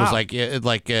penis. Wow. It was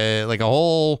like a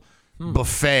whole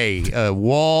buffet,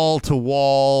 wall to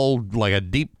wall, like a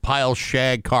deep pile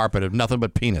shag carpet of nothing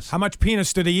but penis. How much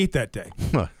penis did he eat that day?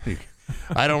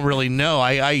 I don't really know.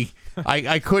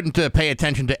 I couldn't pay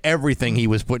attention to everything he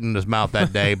was putting in his mouth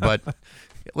that day, but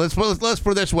let's put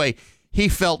it this way: he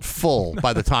felt full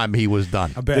by the time he was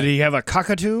done. Did he have a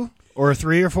cockatoo or a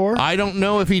 3 or 4? I don't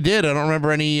know if he did. I don't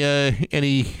remember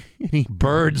any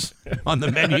birds on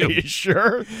the menu. Are you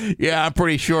sure? Yeah, I'm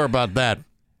pretty sure about that.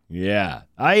 Yeah.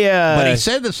 But he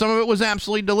said that some of it was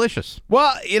absolutely delicious.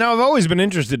 Well, I've always been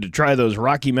interested to try those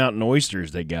Rocky Mountain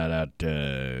oysters they got out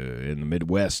in the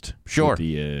Midwest. Sure. With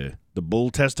the bull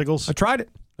testicles. I tried it.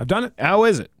 I've done it. How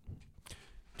is it?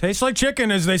 Tastes like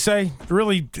chicken, as they say.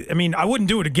 Really, I mean, I wouldn't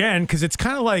do it again because it's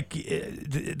kind of like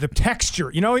the texture.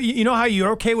 You know how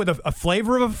you're okay with a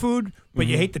flavor of a food, but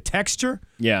you hate the texture?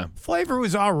 Yeah. Flavor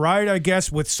was all right, I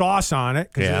guess, with sauce on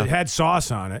it because it had sauce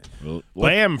on it.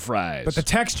 Lamb fries. But the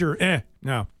texture,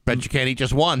 no. Bet you can't eat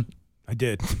just one. I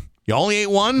did. You only ate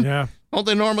one? Yeah. Don't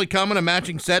they normally come in a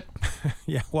matching set?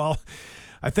 Yeah, well,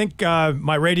 I think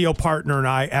my radio partner and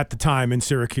I, at the time in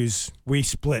Syracuse, we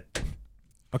split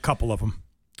a couple of them.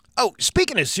 Oh,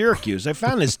 speaking of Syracuse, I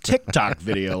found this TikTok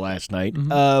video last night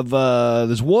of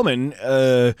this woman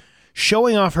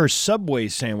showing off her Subway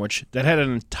sandwich that had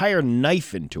an entire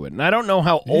knife into it. And I don't know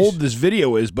how old this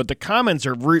video is, but the comments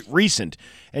are recent.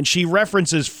 And she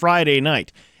references Friday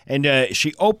night. And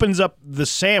she opens up the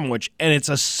sandwich, and it's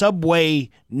a Subway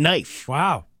knife.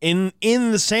 Wow. In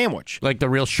the sandwich. Like the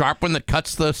real sharp one that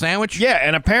cuts the sandwich? Yeah,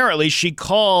 and apparently she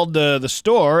called the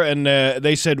store, and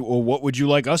they said, well, what would you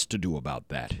like us to do about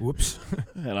that? Whoops.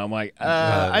 And I'm like,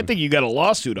 I think you got a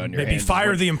lawsuit on your hands. Maybe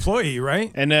fire the employee, right?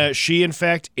 And she, in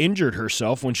fact, injured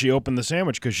herself when she opened the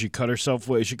sandwich because she cut her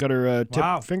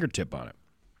fingertip on it.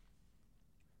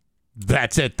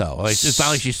 That's it, though. It's not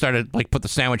like she started, put the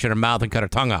sandwich in her mouth and cut her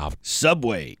tongue off.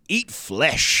 Subway, eat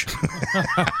flesh.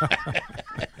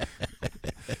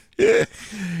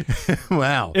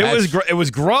 Wow. It was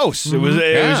gross. It was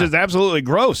just absolutely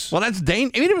gross. Well, that's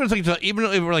dangerous. Even if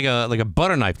it was like a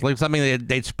butter knife, like something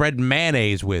they'd spread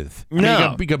mayonnaise with. I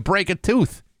mean, you could break a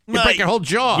tooth. You break your whole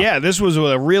jaw. Yeah, this was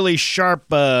with a really sharp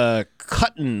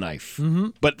cutting knife,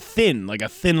 but thin, like a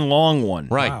thin, long one.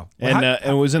 Right. Wow. And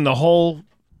it was in the whole...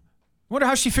 I wonder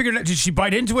how she figured it. Did she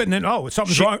bite into it and then,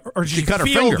 something's wrong? Or did she cut her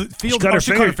finger. She cut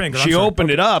her finger. She opened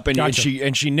it up and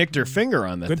she nicked her finger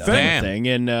on that thing.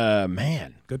 And,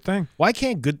 man. Good thing. Why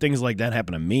can't good things like that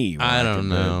happen to me? I don't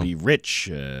know. Be rich.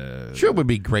 Sure, it would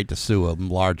be great to sue a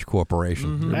large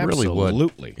corporation. It really would.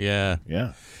 Absolutely. Yeah.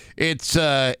 Yeah. It's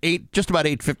just about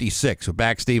 8:56. We're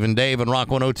back, Steve and Dave on Rock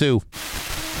 102.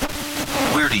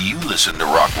 Where do you listen to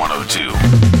Rock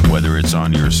 102? Whether it's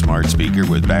on your smart speaker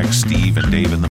with Back Steve and Dave in the